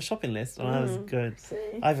on, they have a shopping list, and I was good.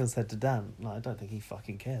 I even said to Dan, I don't think he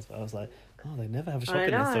fucking cares, but I was like, oh, they never have a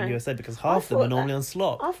shopping list on USA because half of them are normally on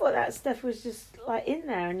slop. I thought that stuff was just like in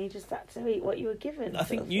there, and you just had to eat what you were given. I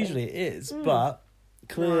think usually it is, but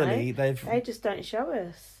clearly they just don't show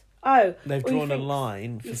us. Oh, they've drawn a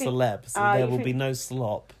line for celebs, so there will be no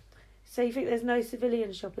slop. So you think there's no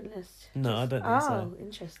civilian shopping list? No, I don't think so. Oh,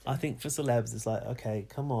 interesting. I think for celebs, it's like, okay,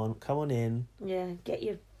 come on in. Yeah, get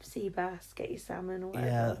your sea bass, get your salmon or whatever.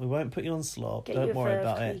 Yeah, we won't put you on slop. Don't worry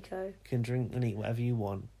about it. You can drink and eat whatever you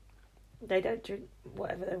want. They don't drink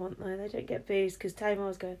whatever they want though. They don't get booze because Tamar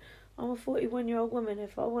was going, I'm a 41-year-old woman.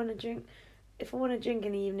 If I want to drink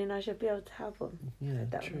in the evening, I should be able to have one. Yeah,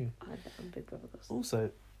 true. I had that on Big Brother.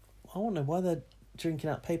 Also, I want to know why they're drinking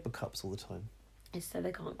out paper cups all the time. It's so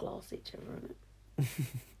they can't glass each other in it.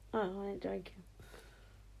 Oh, I ain't drinking.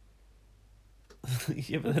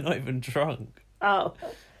 Yeah, but they're not even drunk. Oh,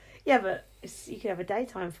 yeah, but you could have a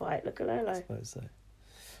daytime fight. Look at Lolo. I suppose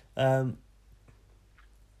so.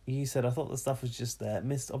 You said, I thought the stuff was just there.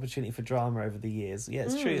 Missed opportunity for drama over the years. Yeah,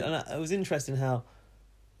 it's true. And it was interesting how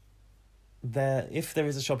if there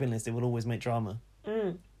is a shopping list, it will always make drama.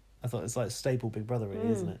 I thought it's like staple Big Brother, really,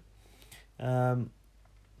 isn't it?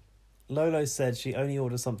 Lolo said she only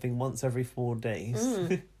orders something once every 4 days.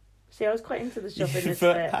 See, I was quite into the shopping list.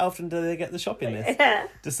 But how often do they get the shopping list? Yeah.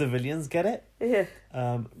 Do civilians get it?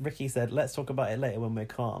 Yeah. Ricky said, let's talk about it later when we're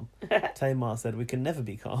calm. Tamar said, we can never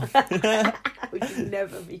be calm. We can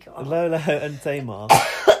never be calm. Lolo and Tamar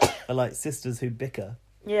are like sisters who bicker.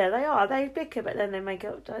 Yeah, they are. They bicker, but then they make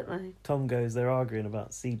up, don't they? Tom goes, they're arguing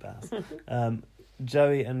about sea bass.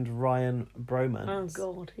 Joey and Ryan bromance.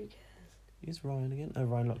 Oh, God, who cares? Who's Ryan again? Oh,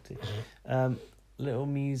 Ryan Lochte. Little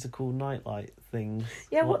musical nightlight things.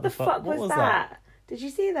 Yeah, what the fuck was that? Did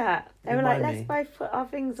you see that? They were like, let's both put our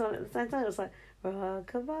things on at the same time. It was like,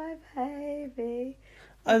 rockabye, baby.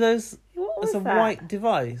 Oh, there's a that? white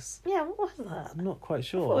device. Yeah, what was that? I'm not quite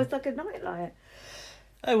sure. I thought it was like a nightlight.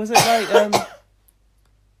 Oh, was it like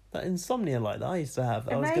that insomnia light that I used to have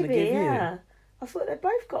that I was going to give you? I thought they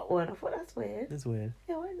both got one. I thought that's weird. It's weird.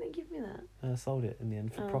 Yeah, why didn't they give me that? I sold it in the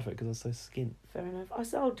end for profit because I was so skint. Fair enough. I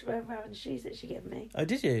sold Rowan's shoes that she gave me. Oh,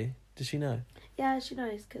 did you? Did she know? Yeah, she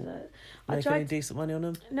knows because I Make any decent money on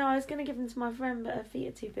them? No, I was going to give them to my friend, but her feet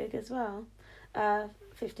are too big as well.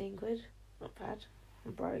 15 quid. Not bad.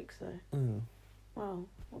 I'm broke, so. Well,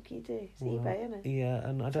 what can you do? It's eBay, isn't it? Yeah,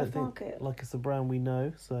 and I don't think like it's a brand we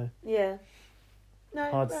know, so. Yeah. No.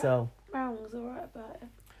 Hard sell. Brown was alright about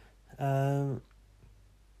it.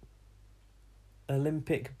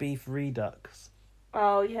 Olympic beef redux.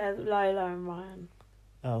 Oh yeah, Lola and Ryan.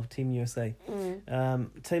 Oh, Team USA.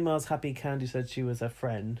 Tamar's happy Candy said she was her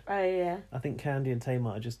friend. Oh yeah. I think Candy and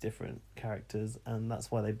Tamar are just different characters, and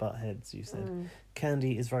that's why they butt heads. You said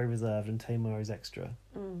Candy is very reserved, and Tamar is extra.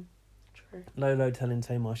 True. Lolo telling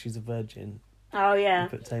Tamar she's a virgin. Oh yeah.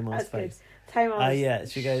 Put Tamar's face. Good. Tamar's yeah.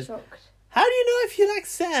 She goes. Shocked. How do you know if you like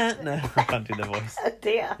sand? No, I can't do the voice. Oh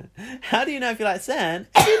dear. How do you know if you like sand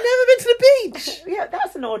if you've never been to the beach? Yeah,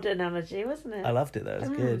 that's an odd analogy, wasn't it? I loved it though. It was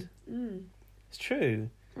good. It's true.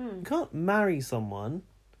 You can't marry someone.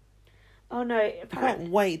 Oh no! You can't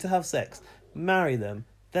wait to have sex. Marry them,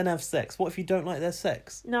 then have sex. What if you don't like their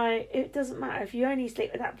sex? No, it doesn't matter. If you only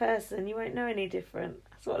sleep with that person, you won't know any different.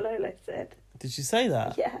 That's what Lola said. Did she say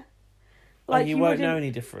that? Yeah. Like you won't know any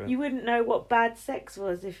different. You wouldn't know what bad sex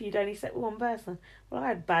was if you'd only slept with one person. Well, I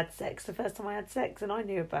had bad sex the first time I had sex, and I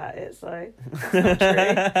knew about it, so that's not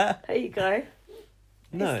true. There you go.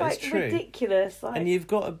 No, it's like it's true. Ridiculous. Like... And you've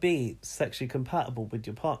got to be sexually compatible with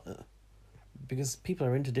your partner, because people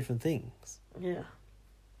are into different things. Yeah.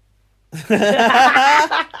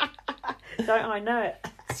 Don't I know it?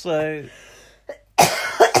 So,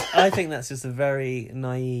 I think that's just a very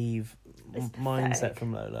naive mindset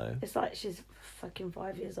from Lolo. It's like she's fucking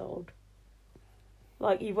 5 years old.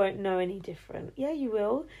 Like, you won't know any different. Yeah, you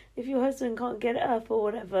will. If your husband can't get it up or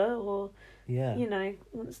whatever, or, you know,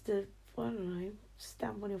 wants to, I don't know,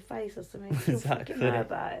 stamp on your face or something, you'll fucking know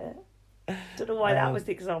about it. Don't know why that was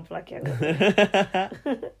the example I came with.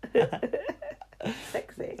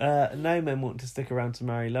 Sexy. No men want to stick around to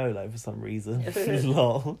marry Lolo for some reason.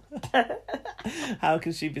 Lol. How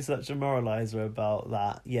can she be such a moraliser about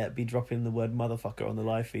that, yet be dropping the word motherfucker on the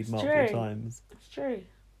live feed multiple times? It's true.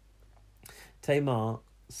 Tamar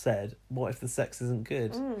said, what if the sex isn't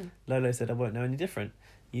good? Lolo said, I won't know any different.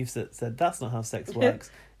 You've said, that's not how sex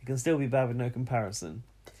works. It can still be bad with no comparison.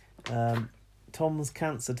 Tom's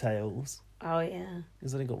cancer tales. Oh, yeah.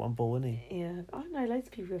 He's only got one ball, isn't he? Yeah. I know loads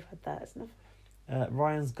of people have had that. It's nothing.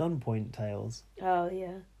 Ryan's gunpoint tales. Oh,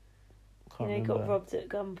 yeah. Can't remember. He got robbed at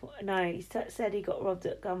gunpoint. No, he said he got robbed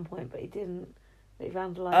at gunpoint, but he didn't. But he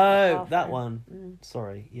vandalised. Oh, that one.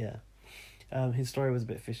 Sorry, yeah. His story was a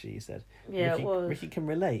bit fishy, he said. Yeah, Ricky, it was. Ricky can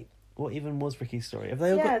relate. What even was Ricky's story? Have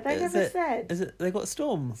they all they never said. Is it they got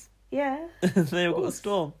storms? Yeah. They all got a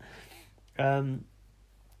storm.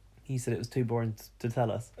 He said it was too boring to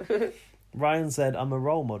tell us. Ryan said, I'm a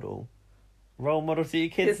role model. Role model to your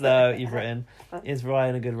kids, though, you've written. Is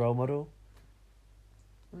Ryan a good role model?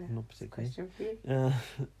 Yeah, not particularly. Question for you.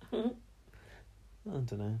 I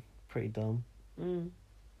don't know. Pretty dumb.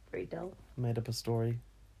 Pretty dull. Made up a story.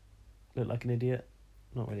 Looked like an idiot.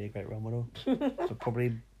 Not really a great role model. But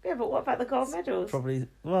probably... Yeah, but what about the gold medals? Probably...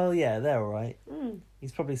 Well, yeah, they're all right.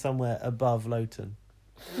 He's probably somewhere above Lowton.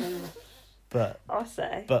 But... I'll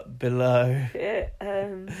say. But below...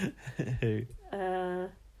 Who?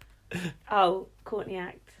 Courtney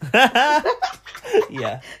Act.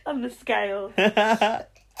 Yeah. On the scale.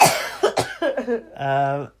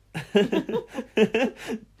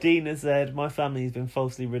 Dina said, my family has been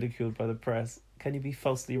falsely ridiculed by the press. Can you be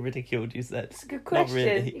falsely ridiculed, you said? It's a good question. Not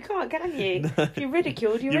really. You can't, can you? No. If you're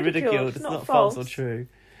ridiculed, you're ridiculed. It's not false or true.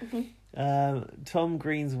 Mm-hmm. Tom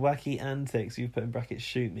Green's wacky antics, you've put in brackets,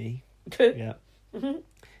 shoot me. Yeah. Mm-hmm.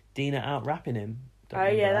 Dina out rapping him. Oh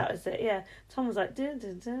yeah, that was it. Yeah, Tom was like, dun,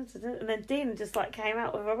 dun, dun, dun, dun, and then Dina just like came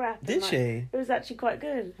out with a rap. Did she? It was actually quite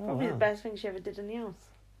good. Oh, Probably wow. the best thing she ever did in the house.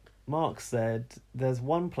 Mark said, there's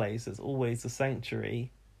one place that's always the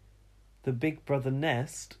sanctuary, the Big Brother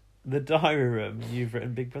nest, the diary room. You've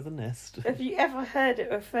written Big Brother nest. Have you ever heard it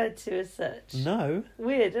referred to as such? No.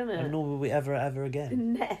 Weird, isn't it? And nor will we ever The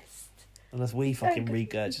again. nest. Unless we fucking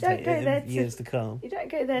regurgitate don't go there it in years to come. You don't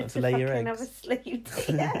go there Not to lay your fucking eggs. have a sleep.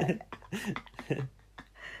 Yeah.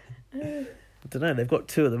 I don't know, they've got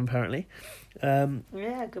 2 of them apparently.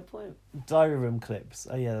 Yeah, good point. Diary room clips.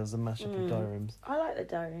 Oh yeah, there was a mashup of diary rooms. I like the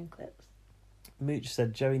diary room clips. Mooch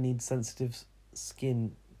said Joey needs sensitive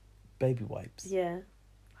skin baby wipes. Yeah.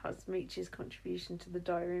 That's Mooch's contribution to the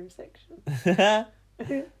diary room section.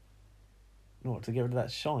 What, to get rid of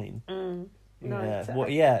that shine? No, Yeah. to Well,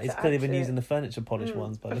 add- yeah, to it's clearly add been to using it. the furniture polish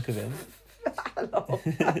ones by the look of him.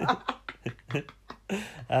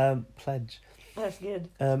 Pledge. That's good.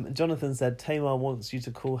 Jonathan said Tamar wants you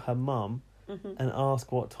to call her mum Mhm. and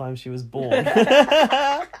ask what time she was born.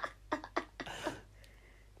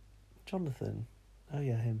 Jonathan. Oh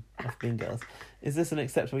yeah, him. Off Mean Girls. Is this an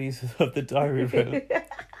acceptable use of the diary room?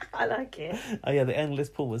 I like it. Oh yeah, the endless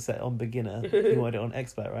pool was set on beginner. You wanted it on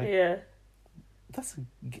expert, right? Yeah. That's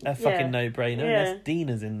a fucking Yeah. no-brainer. Yeah. Unless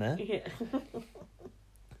Dina's in there. Yeah.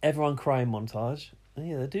 Everyone crying montage. Oh,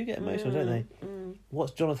 yeah, they do get emotional, don't they?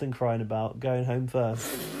 What's Jonathan crying about? Going home first.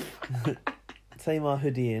 Tamar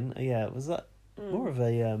hoodieing. Oh, yeah, was that more of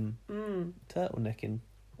a turtlenecking?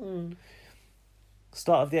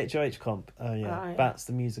 Start of the HOH comp. Oh yeah, Oh, yeah. Bats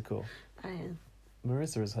the musical. Oh, yeah.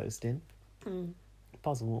 Marissa is hosting.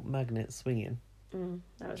 Puzzle magnet swinging.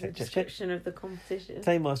 That was Check, a check, check. description of the competition.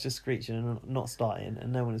 Tamar's just screeching and not starting,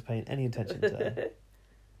 and no one is paying any attention to her.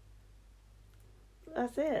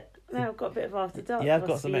 That's it. Now I've got a bit of After Dark. Yeah, I've I'll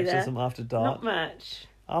got some see you extras there. from After Dark. Not much.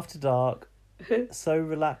 After Dark, so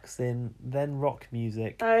relaxing, then rock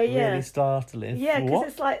music. Oh, yeah. Really startling. Yeah, because What?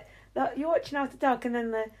 it's like you're watching After Dark, and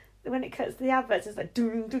then when it cuts to the adverts, it's like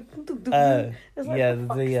doom doom doom doom. Oh, It's like, yeah, for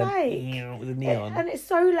the fuck's sake. with the neon. And it's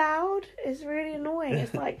so loud. It's really annoying.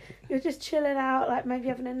 It's like you're just chilling out, like maybe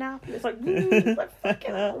having a nap, and it's like, it's like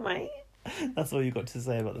fucking hell, mate. That's all you got to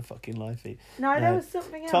say about the fucking live feed. No, there was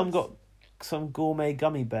something else. Tom got some gourmet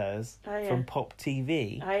gummy bears Oh, yeah. from Pop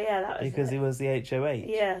TV. Oh yeah, that was because it. he was the HOH.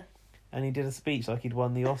 Yeah, And he did a speech like he'd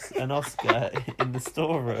won the an Oscar in the he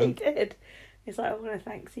storeroom. did. It's like, I want to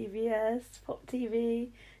thank CBS, Pop TV.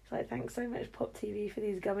 It's like, thanks so much, Pop TV, for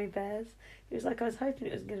these gummy bears. He was like, I was hoping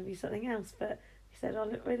it was going to be something else, but he said, I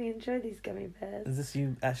really enjoy these gummy bears. Is this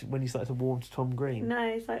you actually when you started to warm to Tom Green?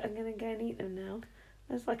 No, he's like, I'm going to go and eat them now.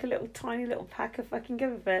 There's like a little tiny little pack of fucking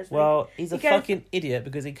gummy bears. Well, he's a He goes- fucking idiot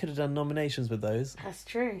because he could have done nominations with those. That's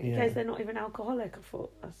true. He Yeah. goes, they're not even alcoholic. I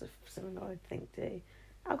thought that's something I would think too.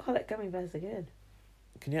 Alcoholic gummy bears are good.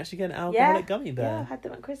 Can you actually get an alcoholic gummy Yeah, bear? I had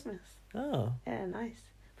them at Christmas. Oh. Yeah, nice.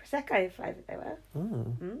 Prosecco flavoured they were. Oh.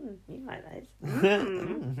 You like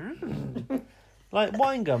those. Like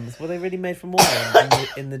wine gums, were they really made from wine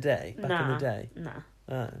in the day? Back in the day? Nah.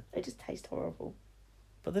 Oh. They just taste horrible.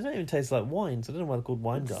 But they don't even taste like wine, so I don't know why they're called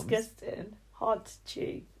wine gums. Disgusting. Hard to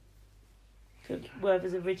chew. Good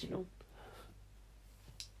Werther's original.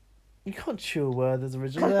 You can't chew a word as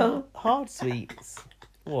original. They're hard sweets.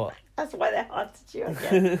 What? That's why they're hard to chew, I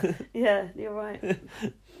guess. Yeah, you're right.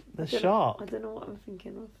 They're sharp. I don't know what I'm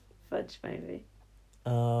thinking of. Fudge, maybe.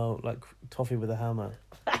 Oh, like toffee with a hammer.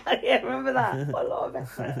 Yeah, remember that? What a lot of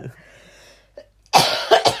effort.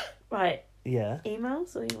 Right. Yeah.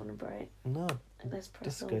 Emails, or you want to break? No. Let's press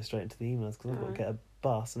Just on. go straight into the emails because I've got to Alright. get a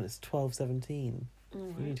bus and it's 12:17.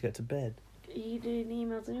 Alright. We need to get to bed. Are you doing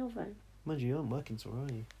emails on your phone? Mind you aren't working tomorrow,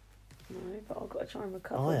 are you? No, but I've got to try and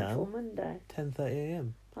recover I am. before Monday.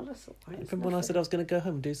 10:30am. Oh, that's all right. Remember when I said I was going to go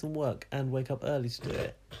home and do some work and wake up early to do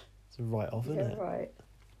it? It's a write-off, isn't Yeah, it? right.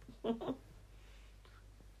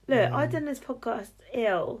 Look, I done this podcast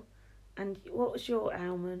ill, and what was your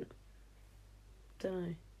ailment? Don't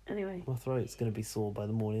know. Anyway. My throat's going to be sore by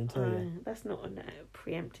the morning, I'll tell you. That's not a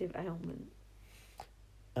preemptive ailment.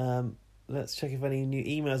 Let's check if any new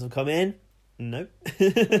emails have come in. Nope.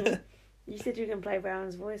 You said you were going to play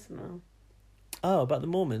Brown's voicemail. Oh, about the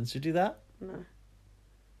Mormons. Should we do that? No.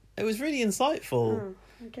 It was really insightful. Oh,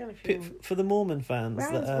 I can if you want. For the Mormon fans.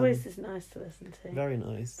 Brown's that, voice is nice to listen to. Very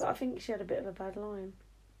nice. But I think she had a bit of a bad line.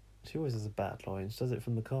 She always has a bad line. She does it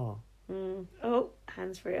from the car. Oh,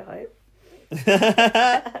 hands free, I hope.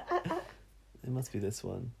 It must be this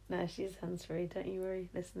one. No, she's hands-free. Don't you worry,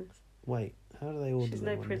 listeners. Wait, how do they order She's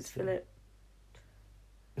them no on Prince this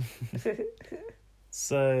Philip.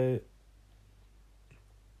 So...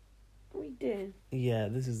 What are you doing? Yeah,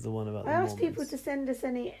 this is the one about the I asked Mormons. people to send us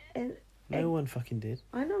any... No one fucking did.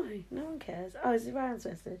 I know. No one cares. Oh, it's Ryan's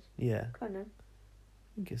message. Yeah. Go on then.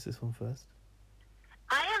 Guess this one first.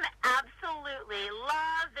 I am absolutely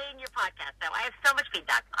loving your podcast, though. I have so much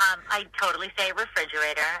feedback. I totally say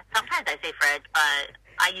refrigerator. Sometimes I say fridge, but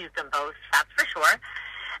I use them both, that's for sure.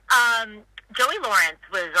 Joey Lawrence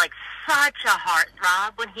was like such a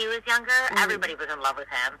heartthrob when he was younger. Everybody was in love with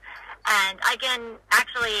him. And I can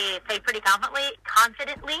actually say pretty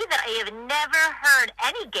confidently that I have never heard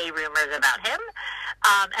any gay rumors about him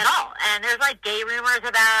at all. And there's like gay rumors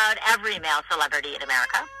about every male celebrity in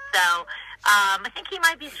America. So I think he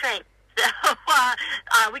might be straight. So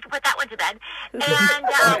we can put that one to bed. And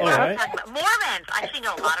what I was talking about, Mormons. I actually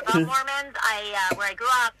know a lot about Mormons. Where I grew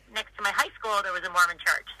up, next to my high school, there was a Mormon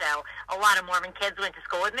church. So a lot of Mormon kids went to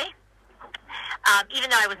school with me. Even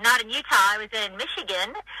though I was not in Utah, I was in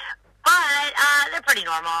Michigan. But they're pretty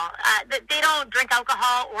normal. They don't drink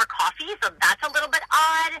alcohol or coffee, so that's a little bit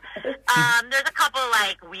odd. There's a couple,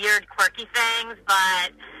 like, weird, quirky things, but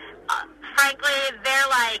frankly, they're,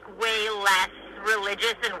 like, way less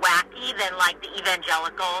religious and wacky than, like, the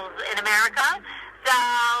evangelicals in America. So,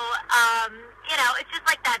 you know, it's just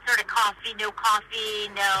like that sort of coffee, no coffee,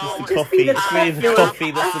 no... Coffee, coffee,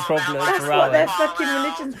 that's the problem. That's what their fucking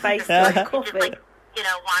religion's based on, coffee. Just like, you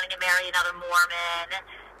know, wanting to marry another Mormon.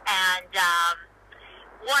 And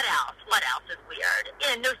what else? What else is weird?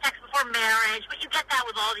 You know, no sex before marriage, but you get that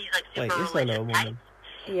with all these like super religious types.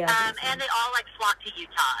 Yeah. And they all like flock to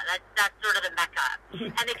Utah. That's sort of the mecca.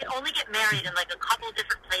 And they can only get married in like a couple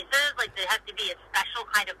different places. Like there has to be a special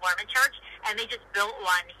kind of Mormon church, and they just built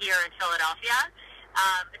one here in Philadelphia.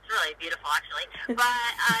 It's really beautiful, actually,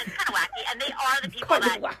 but it's kind of wacky. And they are the people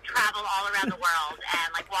that travel all around the world and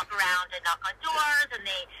like walk around and knock on doors, and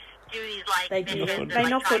they do these like missions and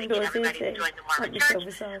like try to get everybody to join the Mormon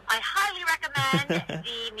church. I highly recommend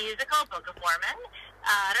the musical Book of Mormon.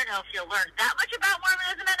 I don't know if you'll learn that much about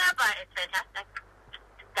Mormonism in it, but it's fantastic.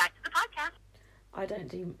 Back to the podcast. I don't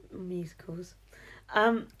do musicals.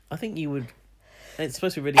 I think you would. It's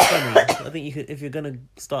supposed to be really funny. I think you could, if you're gonna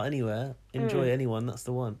start anywhere, enjoy anyone. That's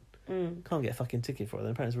the one. Can't get a fucking ticket for it.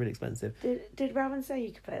 Apparently, it's really expensive. Did Rowan say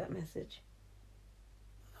you could play that message?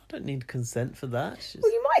 I don't need consent for that.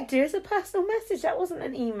 Well, you might do as a personal message. That wasn't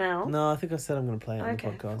an email. No, I think I said I'm going to play it on the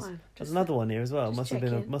podcast. Fine. There's another one here as well. Must have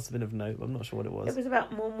been of note. But I'm not sure what it was. It was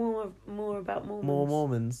about more about Mormons. More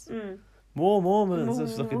Mormons. More Mormons.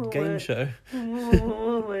 It's like a game show. More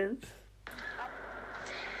Mormons.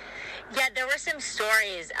 Yeah, there were some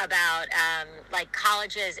stories about like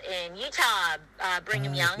colleges in Utah,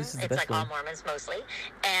 Brigham Young. It's like all Mormons mostly,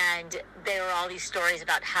 and there were all these stories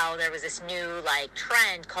about how there was this new like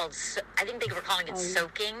trend called I think they were calling it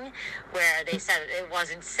soaking, where they said it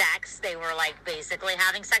wasn't sex. They were like basically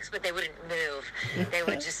having sex, but they wouldn't move. They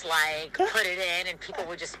would just like put it in, and people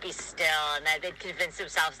would just be still, and they'd convince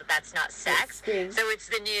themselves that that's not sex. So it's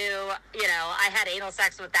the new, you know, I had anal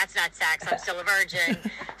sex, but that's not sex. I'm still a virgin.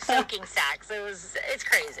 Soaking sex. It's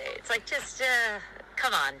crazy. It's like just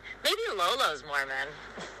come on. Maybe Lolo's Mormon.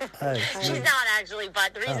 She's not actually,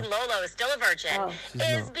 but the reason Lolo is still a virgin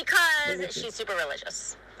is because she's super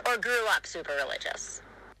religious or grew up super religious.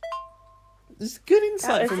 It's good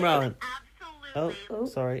insight from Rowan. Absolutely. Oh,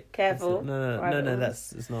 sorry. Careful. No,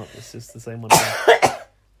 it's not. It's just the same one.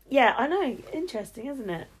 Yeah, I know. Interesting, isn't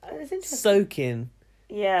it? It's interesting. Soaking.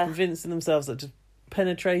 Yeah. Convincing themselves that just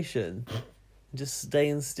penetration. Just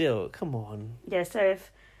staying still. Come on. Yeah, so if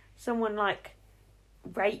someone like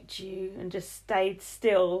raped you and just stayed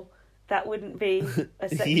still, that wouldn't be a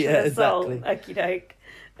sexual assault. Exactly.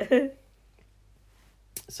 Okey-doke.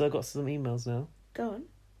 So I got some emails now. Go on.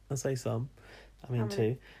 I'll say some. I mean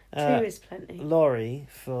two. Two is plenty. Laurie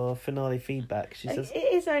for finale feedback. She says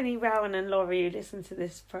it is only Rowan and Laurie who listen to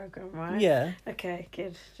this programme, right? Yeah. Okay,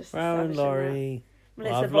 good. Just Rowan, Laurie.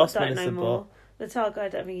 Melissa I've Bot lost don't Melissa know more. Bot. The Targo, I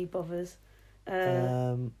don't think he bothers.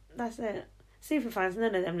 That's it. Superfans,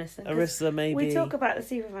 none of them listen. Arissa, maybe. We talk about the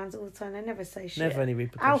superfans all the time. They never say shit. Never any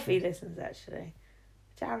repercussions. Alfie listens, actually.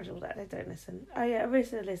 Jared, all that, they don't listen. Oh, yeah,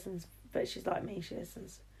 Arissa listens, but she's like me. She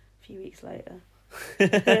listens a few weeks later.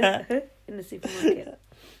 In the supermarket.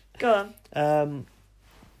 Go on.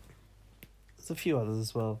 There's a few others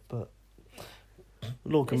as well, but...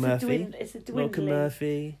 Lorcan Murphy. It's a dwindling. Lorcan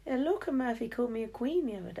Murphy. Yeah, Lorcan Murphy called me a queen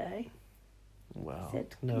the other day. Wow.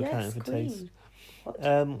 Said, no yes, accounting for queen. taste.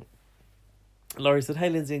 Laurie said, "Hey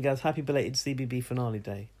Lindsay and Gaz, happy belated CBB finale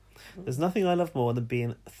day." There's nothing I love more than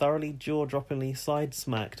being thoroughly jaw-droppingly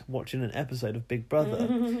side-smacked watching an episode of Big Brother.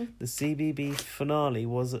 The CBB finale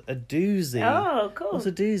was a doozy. Oh, cool. What's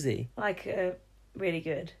a doozy? Like, really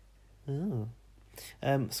good. Oh.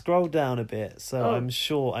 Scroll down a bit, so I'm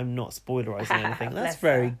sure I'm not spoilerising anything. That's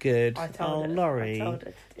very good. Laurie.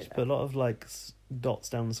 She put a lot of like dots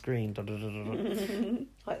down the screen.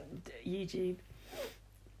 Like YouTube.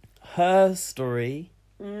 Her story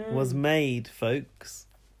was made, folks.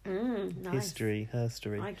 Nice. History, her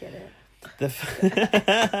story. I get it.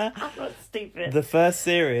 I'm not stupid. The first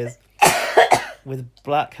series with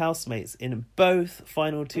black housemates in both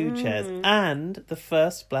final 2 chairs and the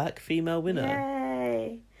first black female winner.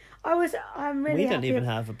 Yay! I'm really. We don't happy even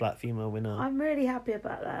have a black female winner. I'm really happy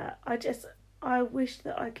about that. I wish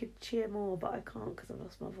that I could cheer more, but I can't because I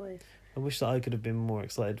lost my voice. I wish that I could have been more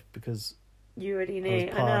excited because you already knew.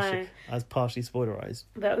 I was partially spoilerised.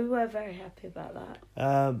 But we were very happy about that.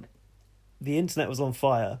 The internet was on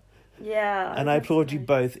fire. Yeah. And I applaud you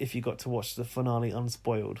both if you got to watch the finale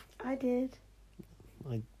unspoiled. I did.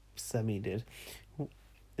 I semi-did.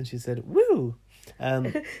 And she said, woo!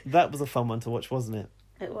 That was a fun one to watch, wasn't it?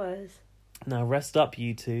 It was. Now rest up,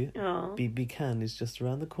 you two. Oh. BB Can is just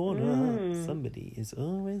around the corner. Somebody is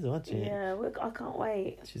always watching. Yeah, I can't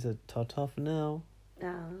wait. She said, ta-ta for now.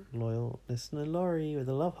 Oh. Loyal listener Laurie with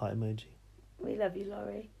a love heart emoji. We love you,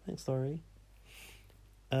 Laurie. Thanks, Laurie.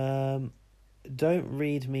 Don't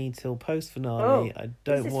read me till post finale. I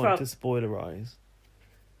don't want to spoilerise.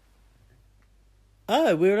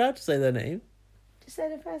 Oh, we're allowed to say their name. Just say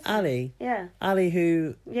the first Ali. Yeah. Ali,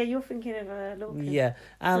 who... Yeah, you're thinking of Lorcan. Yeah.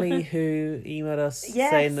 Ali, who emailed us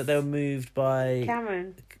saying that they were moved by...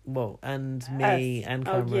 Cameron. Well, and me and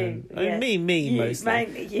Cameron. Oh, you. Yeah. Me you, mostly.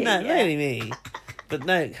 Mainly you, mainly me. But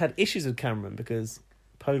no, had issues with Cameron because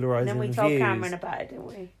polarising and then we views. told Cameron about it, didn't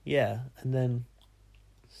we? Yeah, and then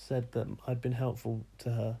said that I'd been helpful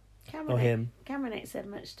to her. Or him. Cameron ain't said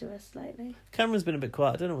much to us lately. Cameron's been a bit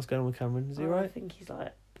quiet. I don't know what's going on with Cameron. Is he right? I think he's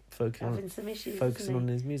like having some issues. Focusing on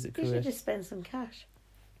his music career. He should just spend some cash.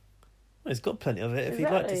 Well, he's got plenty of it. If he'd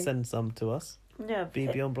like to send some to us. Yeah.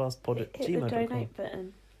 bbeyondblastpod@gmail.com. Hit the donate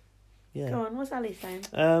button. Yeah. Go on, what's Ali saying?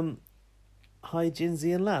 Hi,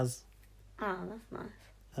 Jinsey and Laz. Oh, that's nice.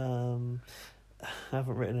 I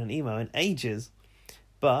haven't written an email in ages,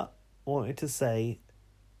 but wanted to say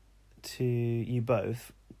to you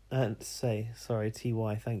both, sorry,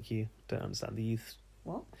 TY, thank you. Don't understand the youth.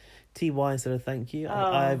 What? TY instead of thank you.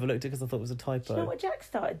 I overlooked it because I thought it was a typo. Do you know what Jack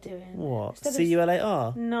started doing? What?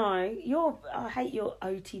 CULAR? No, I hate your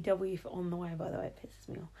OTW for on the way, by the way, it pisses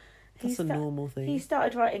me off. That's a normal thing. He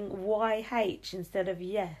started writing YH instead of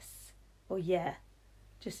yes or yeah.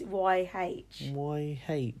 Just YH.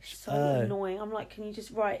 YH. So annoying. I'm like, can you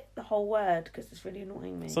just write the whole word? Because it's really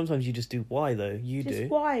annoying me. Sometimes you just do Y, though. Just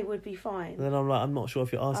Y would be fine. And then I'm like, I'm not sure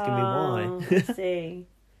if you're asking me why. I see.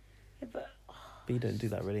 Yeah, but you don't do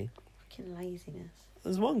that, really. Fucking laziness.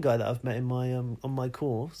 There's one guy that I've met in my on my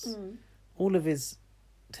course. All of his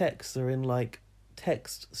texts are in, like,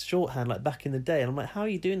 text shorthand, like back in the day. And I'm like, how are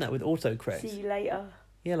you doing that with autocorrect? See you later.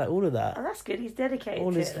 Yeah, like all of that. Oh, that's good. He's dedicated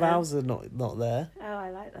all to his vowels are not there. Oh,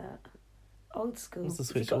 I like that. Old school. What's the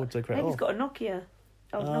switch autocorrect? Maybe he's got a Nokia.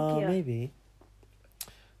 Old Nokia. Maybe.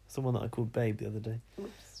 Someone that I called Babe the other day.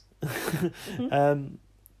 Oops.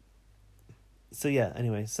 So yeah,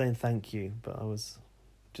 anyway, saying thank you, but I was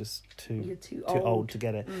just too old to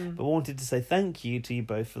get it. But wanted to say thank you to you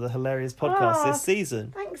both for the hilarious podcast this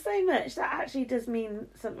season. Thanks so much. That actually does mean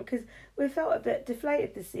something because we felt a bit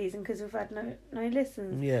deflated this season because we've had no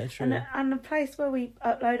listens. Yeah, true. And the place where we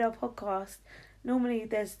upload our podcast, normally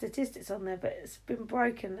there's statistics on there, but it's been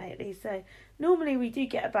broken lately. So normally we do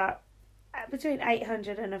get about between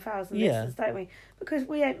 800 and 1,000 listens, don't we? Because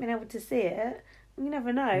we ain't been able to see it. You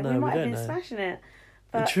never know. We might have been smashing it.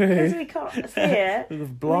 But because we can't see it, we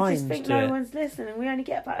just think no one's listening. We only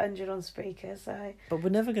get about 100 on Spreaker, so... But we're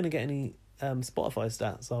never going to get any Spotify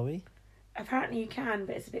stats, are we? Apparently you can,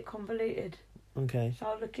 but it's a bit convoluted. Okay. So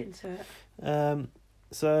I'll look into it.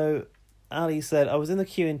 So Ali said, I was in the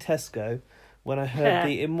queue in Tesco when I heard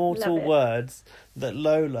the immortal words that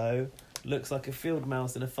Lolo looks like a field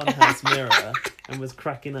mouse in a funhouse mirror and was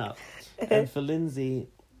cracking up. And for Lindsay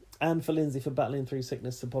for battling through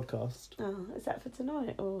sickness to podcast. Oh, is that for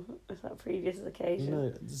tonight or is that a previous occasion?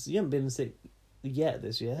 No, you haven't been sick yet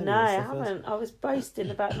this year, have you? No, I haven't. I was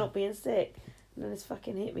boasting about not being sick and then it's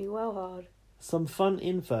fucking hit me well hard. Some fun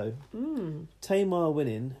info. Tamar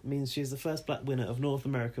winning means she's the first black winner of North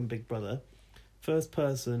American Big Brother. First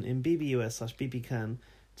person in BBUS/BB Can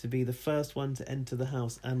to be the first one to enter the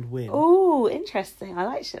house and win. Oh, interesting. I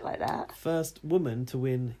like shit like that. First woman to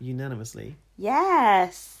win unanimously.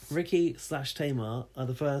 Yes. Ricky / Tamar are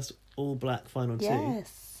the first all-black final two.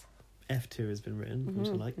 Yes. F2 has been written, which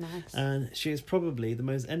I like. Nice. And she is probably the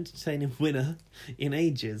most entertaining winner in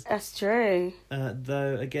ages. That's true.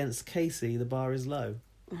 Though against Casey, the bar is low.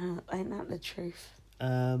 Ain't that the truth?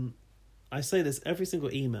 I say this every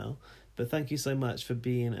single email, but thank you so much for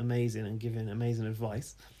being amazing and giving amazing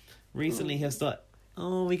advice. Recently, have started...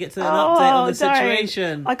 Oh, we get to an update on the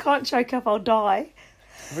situation. I can't choke up, I'll die.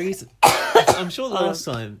 I'm sure the last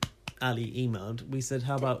time Ali emailed, we said,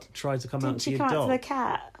 how about try to come out to your dog? Didn't she come out to the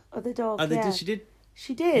cat or the dog? Oh, she did?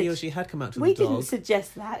 She did. He or she had come out to we the dog. We didn't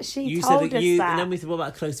suggest that. She told us that. And then we said, what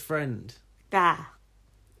about a close friend?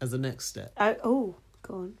 As the next step. Oh,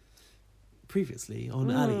 go on. Previously on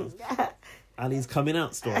Ali's coming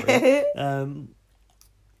out story.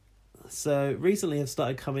 So recently have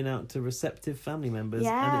started coming out to receptive family members,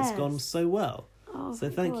 and it's gone so well. Oh, so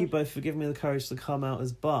thank you both for giving me the courage to come out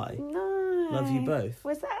as bi. No. Love you both.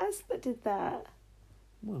 Was that us that did that?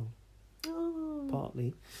 Well,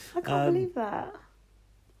 partly. I can't believe that.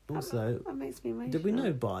 Also, that makes me emotional. Did we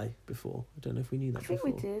know bi before? I don't know if we knew that before. I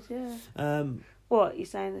think we did, yeah. What, you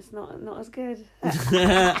saying it's not as good?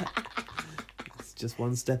 It's just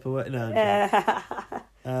one step away. No.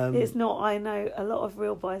 It's not. I know a lot of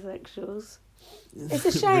real bisexuals. It's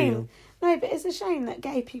a shame. No, but it's a shame that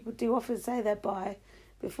gay people do often say they're bi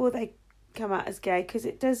before they come out as gay, because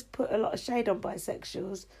it does put a lot of shade on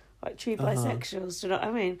bisexuals, like true bisexuals. Do you know what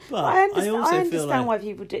I mean? But I understand like... why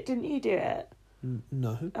people do it. Didn't you do it?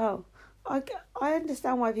 No. Oh, I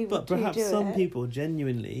understand why people do it. But perhaps some people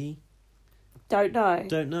genuinely don't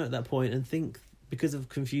know at that point and think, because of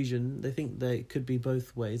confusion, they think they could be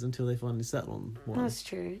both ways until they finally settle on one. That's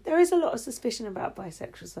true. There is a lot of suspicion about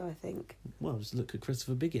bisexuals, though, I think. Well, just look at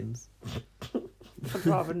Christopher Biggins. I'd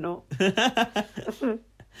rather not.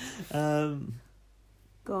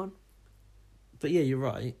 Go on. But yeah, you're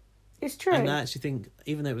right. It's true. And I actually think,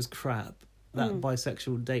 even though it was crap, that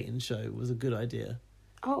bisexual dating show was a good idea.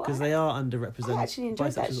 Oh, because they are underrepresented. I actually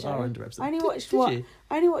enjoyed that show. Are underrepresented. I only watched one.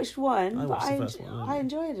 I only watched one, I watched the first one. I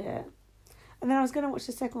enjoyed it. And then I was going to watch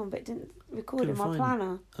the second one, but it didn't record in my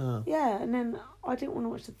planner. Oh. Yeah, and then I didn't want to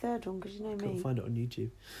watch the third one because you know me. Couldn't find it on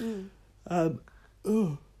YouTube.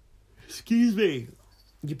 Excuse me.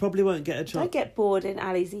 You probably won't get a chance. Don't get bored in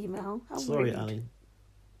Ali's email. Sorry, Ali.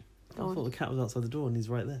 I thought the cat was outside the door and he's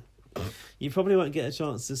right there. You probably won't get a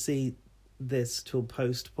chance to see this till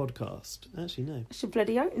post podcast. Actually, no. I should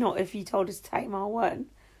bloody hope not if you told us to take my one.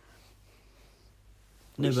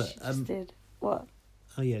 No, but just did. What?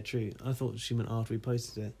 Oh yeah, true. I thought she meant after we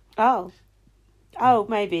posted it. Oh,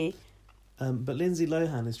 maybe. But Lindsay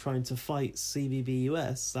Lohan is trying to fight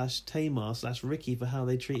CBBUS / Tamar / Ricky for how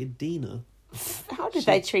they treated Dina. How did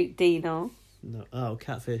they treat Dina? No,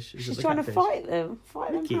 catfish. She's trying to fight them.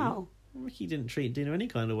 Fight Ricky? them how? Ricky didn't treat Dina any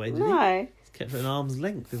kind of way, did he? No. He's kept her at arm's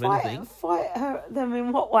length, if anything. Fight them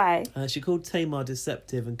in what way? She called Tamar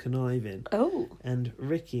deceptive and conniving. Oh. And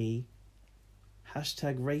Ricky,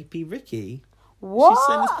 #rapey Ricky. What? She's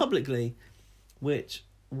saying this publicly, which,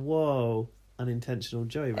 unintentional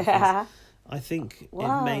Joey reference. I think it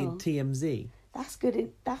made TMZ. That's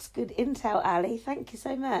good. That's good intel, Ali. Thank you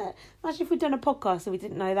so much. Imagine if we'd done a podcast and we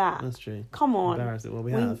didn't know that. That's true. Come on. Embarrassing. Well,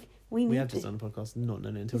 we have. We have just done a podcast, and not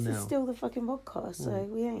known it until now. This is still the fucking podcast, so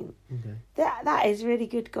we ain't. Okay. That is really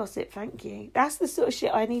good gossip. Thank you. That's the sort of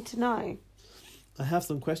shit I need to know. I have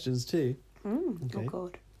some questions too. Okay. Oh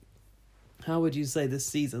God. How would you say this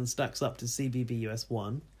season stacks up to CBBUS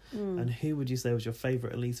 1? And who would you say was your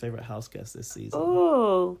favourite and least favourite house guest this season?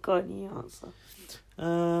 Oh, God, you answer.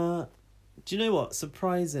 Do you know what?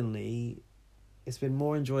 Surprisingly, it's been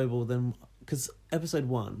more enjoyable than... Because episode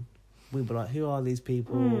 1, we were like, who are these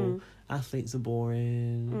people? Athletes are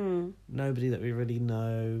boring. Nobody that we really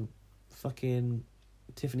know. Fucking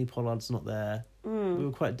Tiffany Pollard's not there. We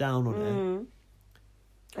were quite down on it.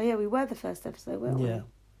 Oh, yeah, we were the first episode, weren't we? Yeah.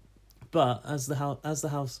 But as the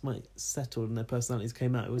house settled and their personalities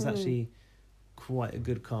came out, it was actually quite a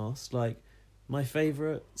good cast. Like, my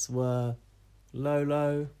favourites were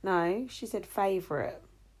Lolo. No, she said favourite,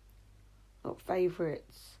 not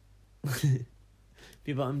favourites.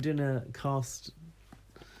 Yeah, but I'm doing a cast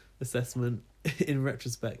assessment in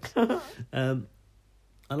retrospect. I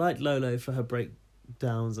liked Lolo for her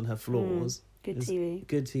breakdowns and her flaws. Good TV.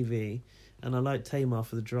 Good TV. And I liked Tamar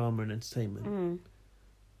for the drama and entertainment.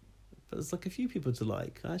 But there's like a few people to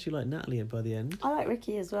like. I actually like Natalie by the end. I like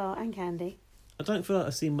Ricky as well, and Candy. I don't feel like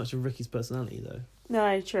I've seen much of Ricky's personality though.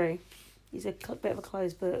 No, true. He's a bit of a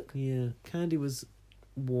closed book. Yeah, Candy was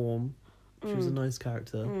warm. She was a nice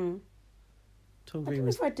character. Tom Green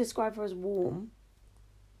was... I'd describe her as warm.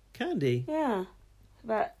 Candy? Yeah.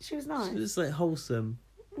 But she was nice. It's like wholesome.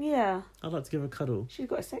 Yeah. I'd like to give her a cuddle. She's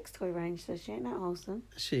got a sex toy range, so she ain't that wholesome.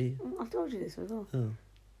 Is she? I've told you this before. Oh.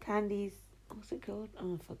 Candy's... What's it called?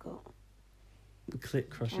 Oh, I forgot. The Clit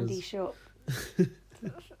Crushers. Candy shop.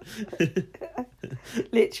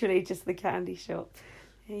 Literally just the candy shop.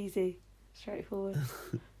 Easy. Straightforward.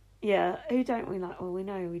 Yeah, who don't we like? Well, we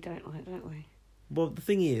know who we don't like, don't we? Well, the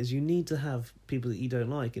thing is, you need to have people that you don't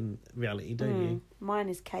like in reality, don't you? Mine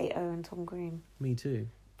is Kato and Tom Green. Me too.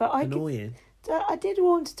 But Annoying. I did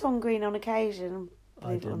warm to Tom Green on occasion,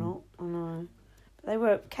 believe it or didn't. not. I know.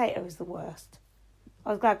 But Kato was the worst. I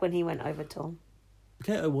was glad when he went over Tom.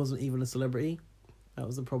 Kato wasn't even a celebrity. That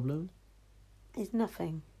was the problem. He's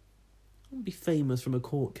nothing. I wouldn't be famous from a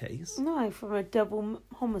court case. No, from a double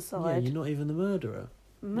homicide. Yeah, you're not even the murderer.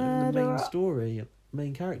 Not even the main story,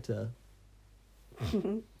 main character.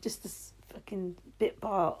 Just this fucking bit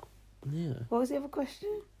part. Yeah. What was the other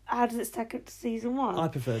question? How does it stack up to season 1? I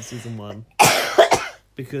preferred season 1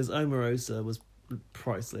 because Omarosa was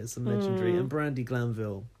priceless and legendary, and Brandy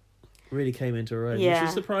Glanville really came into her own, which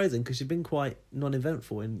was surprising because she'd been quite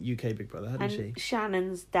non-eventful in UK Big Brother, hadn't she?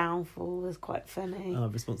 Shannon's downfall was quite funny.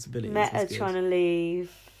 Responsibility. Meta trying to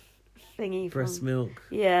leave. Thingy breast from, milk.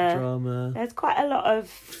 Yeah. Drama. There's quite a lot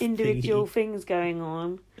of individual things going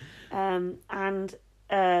on, and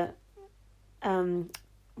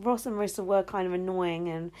Ross and Marissa were kind of annoying,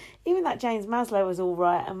 and even that James Maslow was all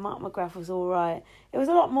right, and Mark McGrath was all right. It was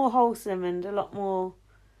a lot more wholesome and a lot more,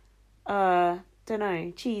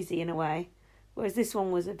 cheesy in a way. Whereas this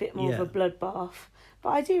one was a bit more of a bloodbath.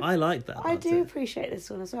 But I like that. I do appreciate this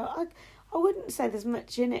one as well. I wouldn't say there's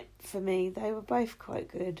much in it for me. They were both quite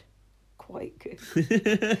good.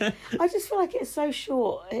 I just feel like it's so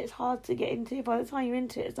short. It's hard to get into. By the time you're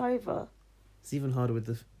into it, it's over. It's even harder with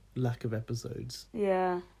the lack of episodes.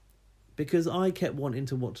 Yeah. Because I kept wanting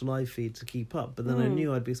to watch live feed to keep up, but then I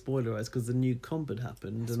knew I'd be spoilerised because the new comp had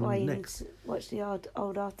happened. That's why you need to watch the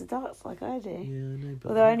old After Darks like I do. Yeah, I know. But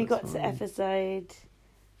although I only got to episode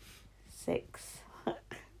 6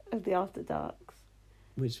 of the After Darks.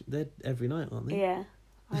 Which, they're every night, aren't they? Yeah.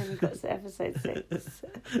 I only got to episode 6.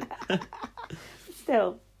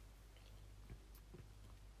 Still.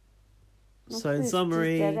 So, in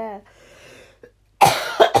summary,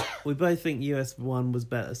 we both think US 1 was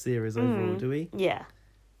better series overall, do we? Yeah.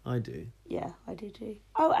 I do. Yeah, I do too.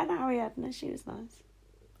 Oh, and Ariadne, she was nice.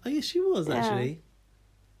 Oh, yeah, she was, actually.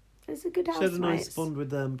 It was a good housemates. She had a nice bond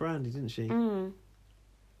with Brandy, didn't she?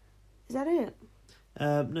 Is that it?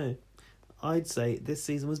 No. I'd say this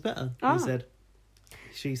season was better. He said.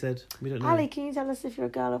 She said. We don't know. Ali, can you tell us if you're a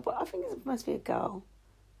girl or boy? I think it must be a girl.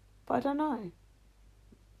 But I don't know.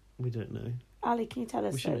 We don't know. Ali, can you tell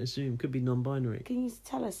us? We shouldn't assume. Could be non-binary. Can you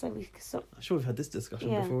tell us so we can stop? I'm sure we've had this discussion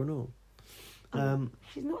before and all.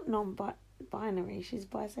 She's not non-binary. She's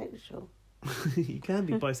bisexual. You can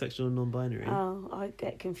be bisexual and non-binary. Oh, I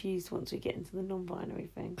get confused once we get into the non-binary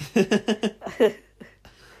thing.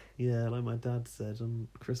 Yeah, like my dad said on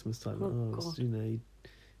Christmas time. God. You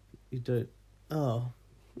don't. Oh.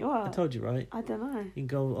 What? I told you, right? I don't know. You can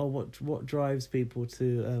go, what drives people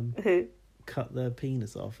to cut their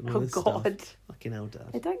penis off and all this stuff. Fucking hell,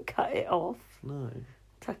 Dad. They don't cut it off. No.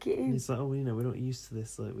 Tuck it in. And it's like, we're not used to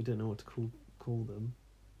this. Like, we don't know what to call them.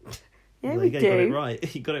 Yeah, we do. You got it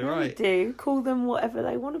right. You got it right. We do. Call them whatever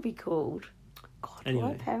they want to be called. God, anyway,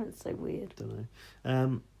 why are parents so weird? Don't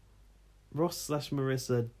know.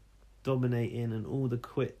 Ross/Marissa dominating, and all the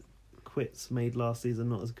quits made last season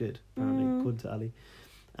not as good, apparently, according to Ali.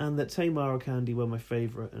 And that Tamar or Candy were my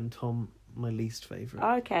favourite and Tom my least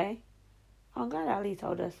favourite. Okay. I'm glad Ali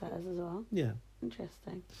told us that as well. Yeah.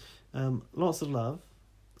 Interesting. Lots of love.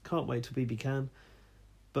 Can't wait till BB Can.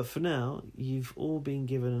 But for now, you've all been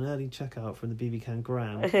given an early checkout from the BB Can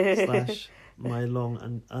Gram / my long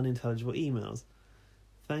and unintelligible emails.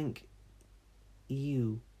 Thank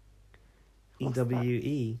you. What's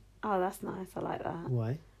EWE. Oh, that's nice. I like that.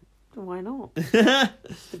 Why? Why not?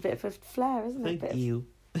 It's a bit of a flair, isn't it? Thank you.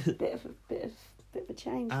 Bit of a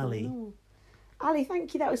change. Ali. Ali,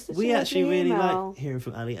 thank you. That was such a We lovely actually really email. like hearing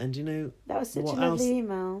from Ali, and you know that was such what a lovely else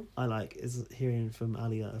email. I like is hearing from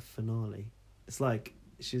Ali at a finale. It's like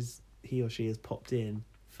he or she has popped in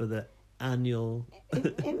for the annual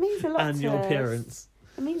It means a lot annual to us. appearance.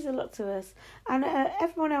 It means a lot to us. And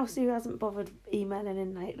everyone else who hasn't bothered emailing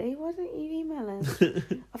in lately, why don't you email us?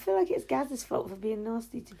 I feel like it's Gaz's fault for being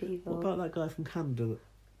nasty to people. What about that guy from Canada,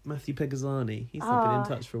 Matthew Pegazzani? He's not been in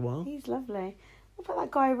touch for a while. He's lovely. What about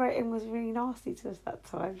that guy who wrote in was really nasty to us that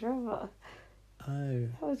time? Do you remember? Oh.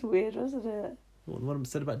 That was weird, wasn't it? What I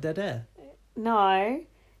said about dead air? No.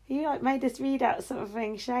 He made us read out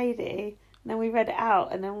something shady. then we read it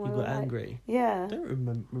out, and then we You were got angry. Yeah.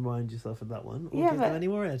 Don't remind yourself of that one. Or Yeah, give but- them any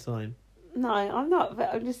more airtime. No, I'm not.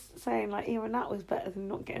 But I'm just saying, like, even that was better than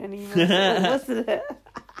not getting any emails, wasn't it?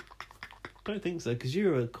 I don't think so, because you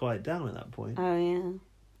were quite down at that point. Oh yeah,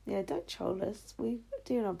 yeah. Don't troll us. We're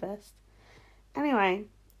doing our best. Anyway,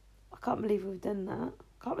 I can't believe we've done that.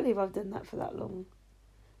 I can't believe I've done that for that long.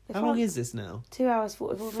 How long is this now? 2 hours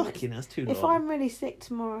 44 minutes. Fucking, that's too long. If I'm really sick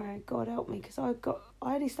tomorrow, God help me, because I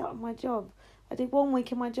only started my job. I did 1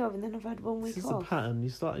 week in my job, and then I've had 1 week This is off. a pattern. You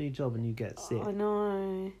start a new job and you get sick. I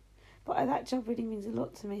know, but that job really means a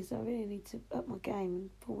lot to me, so I really need to up my game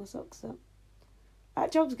and pull my socks up.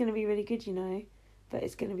 That job's going to be really good, you know, but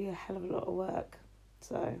it's going to be a hell of a lot of work.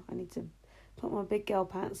 So I need to put my big girl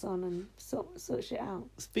pants on and sort shit out.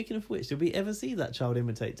 Speaking of which, did we ever see that child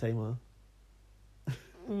imitate Tamar?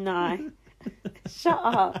 No. Shut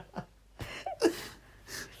up.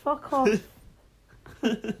 Fuck off.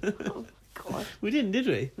 Oh, God. We didn't, did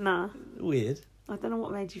we? Nah. Weird. I don't know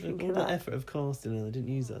what made you think All of that that. effort of casting her, they didn't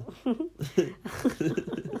use her.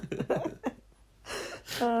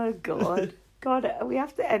 Oh, God. God, we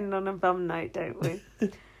have to end on a bum note, don't we?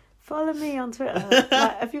 Follow me on Twitter.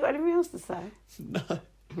 Like, have you got anything else to say? No.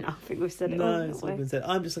 No, I think we've said it all. No, haven't it's all we? been said.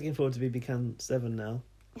 I'm just looking forward to BB Can 7 now.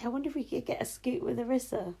 Yeah, I wonder if we could get a scoot with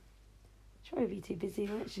Arissa. She'll probably be too busy,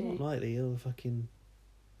 won't she? Not likely, all the fucking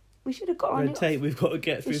We should have got on red tape we've got to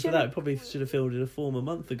get through for should've- that. Probably should have filled in a form a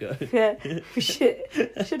month ago. Yeah, we should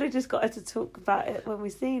have just got her to talk about it when we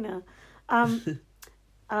seen her.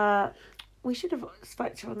 We should have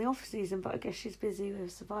spoke to her on the off season, but I guess she's busy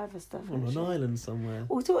with Survivor stuff. On isn't an she? island somewhere.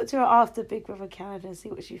 We'll talk to her after Big Brother Canada, see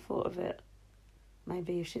what she thought of it.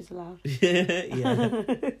 Maybe if she's allowed. Yeah.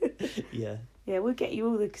 Yeah. Yeah, we'll get you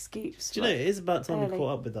all the scoops. Do you know, it is about time early. we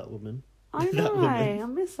caught up with that woman. I That know, woman. I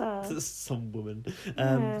miss her. Some woman.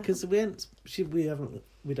 Yeah. Because we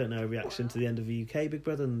don't know her reaction to the end of the UK Big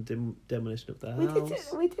Brother and demolition of the We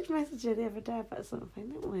house. did message her the other day about something,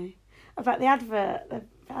 didn't we? About the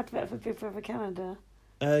advert for Big Brother Canada.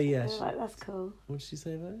 Oh, yeah. We were like, that's cool. What did she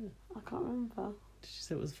say about it? I can't remember. Did she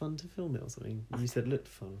say it was fun to film it or something? You said it looked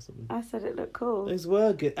fun or something. I said it looked cool. Those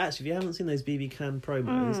were good. Actually, if you haven't seen those BB Can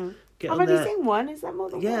promos, get I've on only their... seen one. Is that more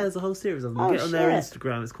than Yeah, one? there's a whole series of them. Oh, Get on their shit.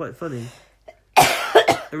 Instagram. It's quite funny.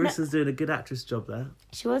 Arissa's doing a good actress job there.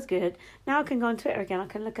 She was good. Now I can go on Twitter again. I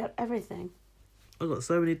can look up everything. I've got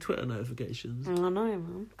so many Twitter notifications. I know,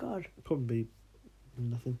 man. God. Probably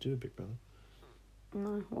nothing to do with Big Brother.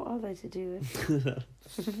 No, what are they to do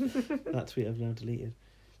with? That tweet I've now deleted.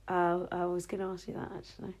 I was going to ask you that,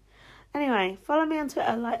 actually. Anyway, follow me on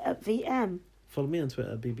Twitter, like at VM. Follow me on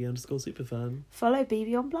Twitter, BB_Superfan. Follow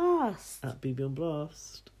BB on Blast. At BB on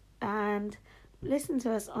Blast. And listen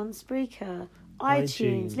to us on Spreaker,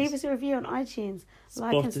 iTunes. Leave us a review on iTunes.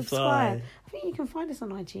 Like and Spotify. subscribe. I think you can find us on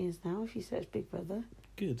iTunes now if you search Big Brother.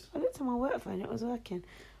 Good. I looked on my work phone, it was working.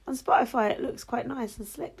 On Spotify, it looks quite nice and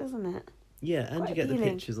slick, doesn't it? Yeah, and Quite you get the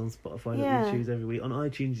appealing. pictures on Spotify Yeah. that we choose every week. On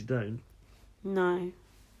iTunes, you don't. No.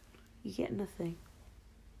 You get nothing.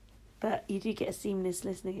 But you do get a seamless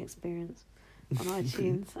listening experience on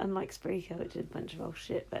iTunes, unlike Spreaker, which is a bunch of old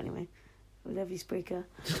shit. But anyway, we love you, Spreaker.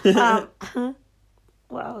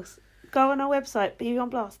 What else? Go on our website,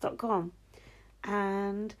 bbonblast.com.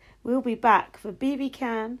 And we'll be back for BB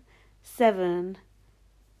Can 7.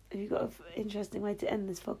 Have you got an interesting way to end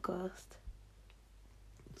this podcast?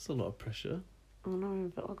 It's a lot of pressure. I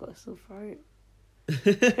know, but I've got a sore throat.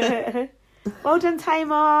 Well done,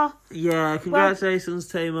 Tamar. Yeah, congratulations,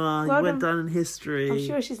 Tamar. well You went done. down in history. I'm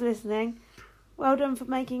sure she's listening. Well done for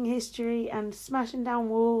making history and smashing down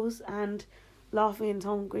walls and laughing in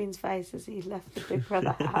Tom Green's face as he left the Big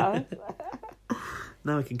Brother house.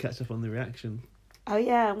 Now we can catch up on the reaction. Oh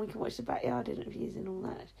yeah, and we can watch the backyard interviews and all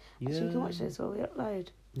that. Actually, you Yeah. can watch those while we upload.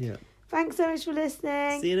 Yeah. Thanks so much for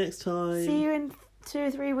listening. See you next time. See you in 2 or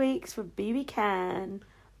 3 weeks for BB Can.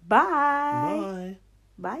 Bye.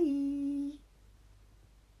 Bye. Bye.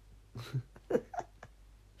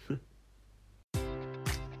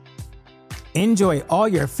 Enjoy all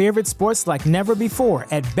your favorite sports like never before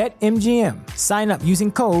at BetMGM. Sign up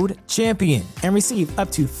using code CHAMPION and receive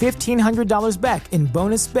up to $1,500 back in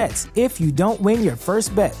bonus bets if you don't win your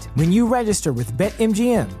first bet. When you register with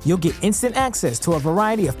BetMGM, you'll get instant access to a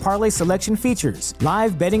variety of parlay selection features,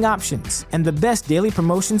 live betting options, and the best daily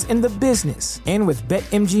promotions in the business. And with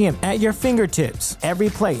BetMGM at your fingertips, every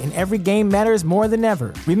play and every game matters more than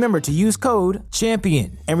ever. Remember to use code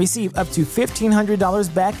CHAMPION and receive up to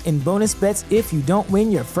 $1,500 back in bonus bets if you don't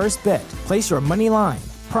win your first bet. Place your money line,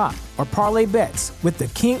 prop, or parlay bets with the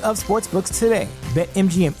king of sportsbooks today.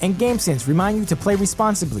 BetMGM and GameSense remind you to play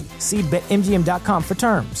responsibly. See BetMGM.com for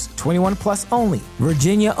terms. 21 plus only.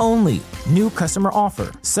 Virginia only. New customer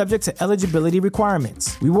offer. Subject to eligibility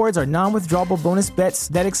requirements. Rewards are non-withdrawable bonus bets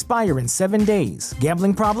that expire in 7 days.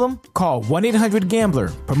 Gambling problem? Call 1-800-GAMBLER.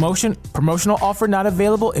 Promotional offer not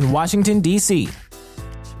available in Washington, D.C.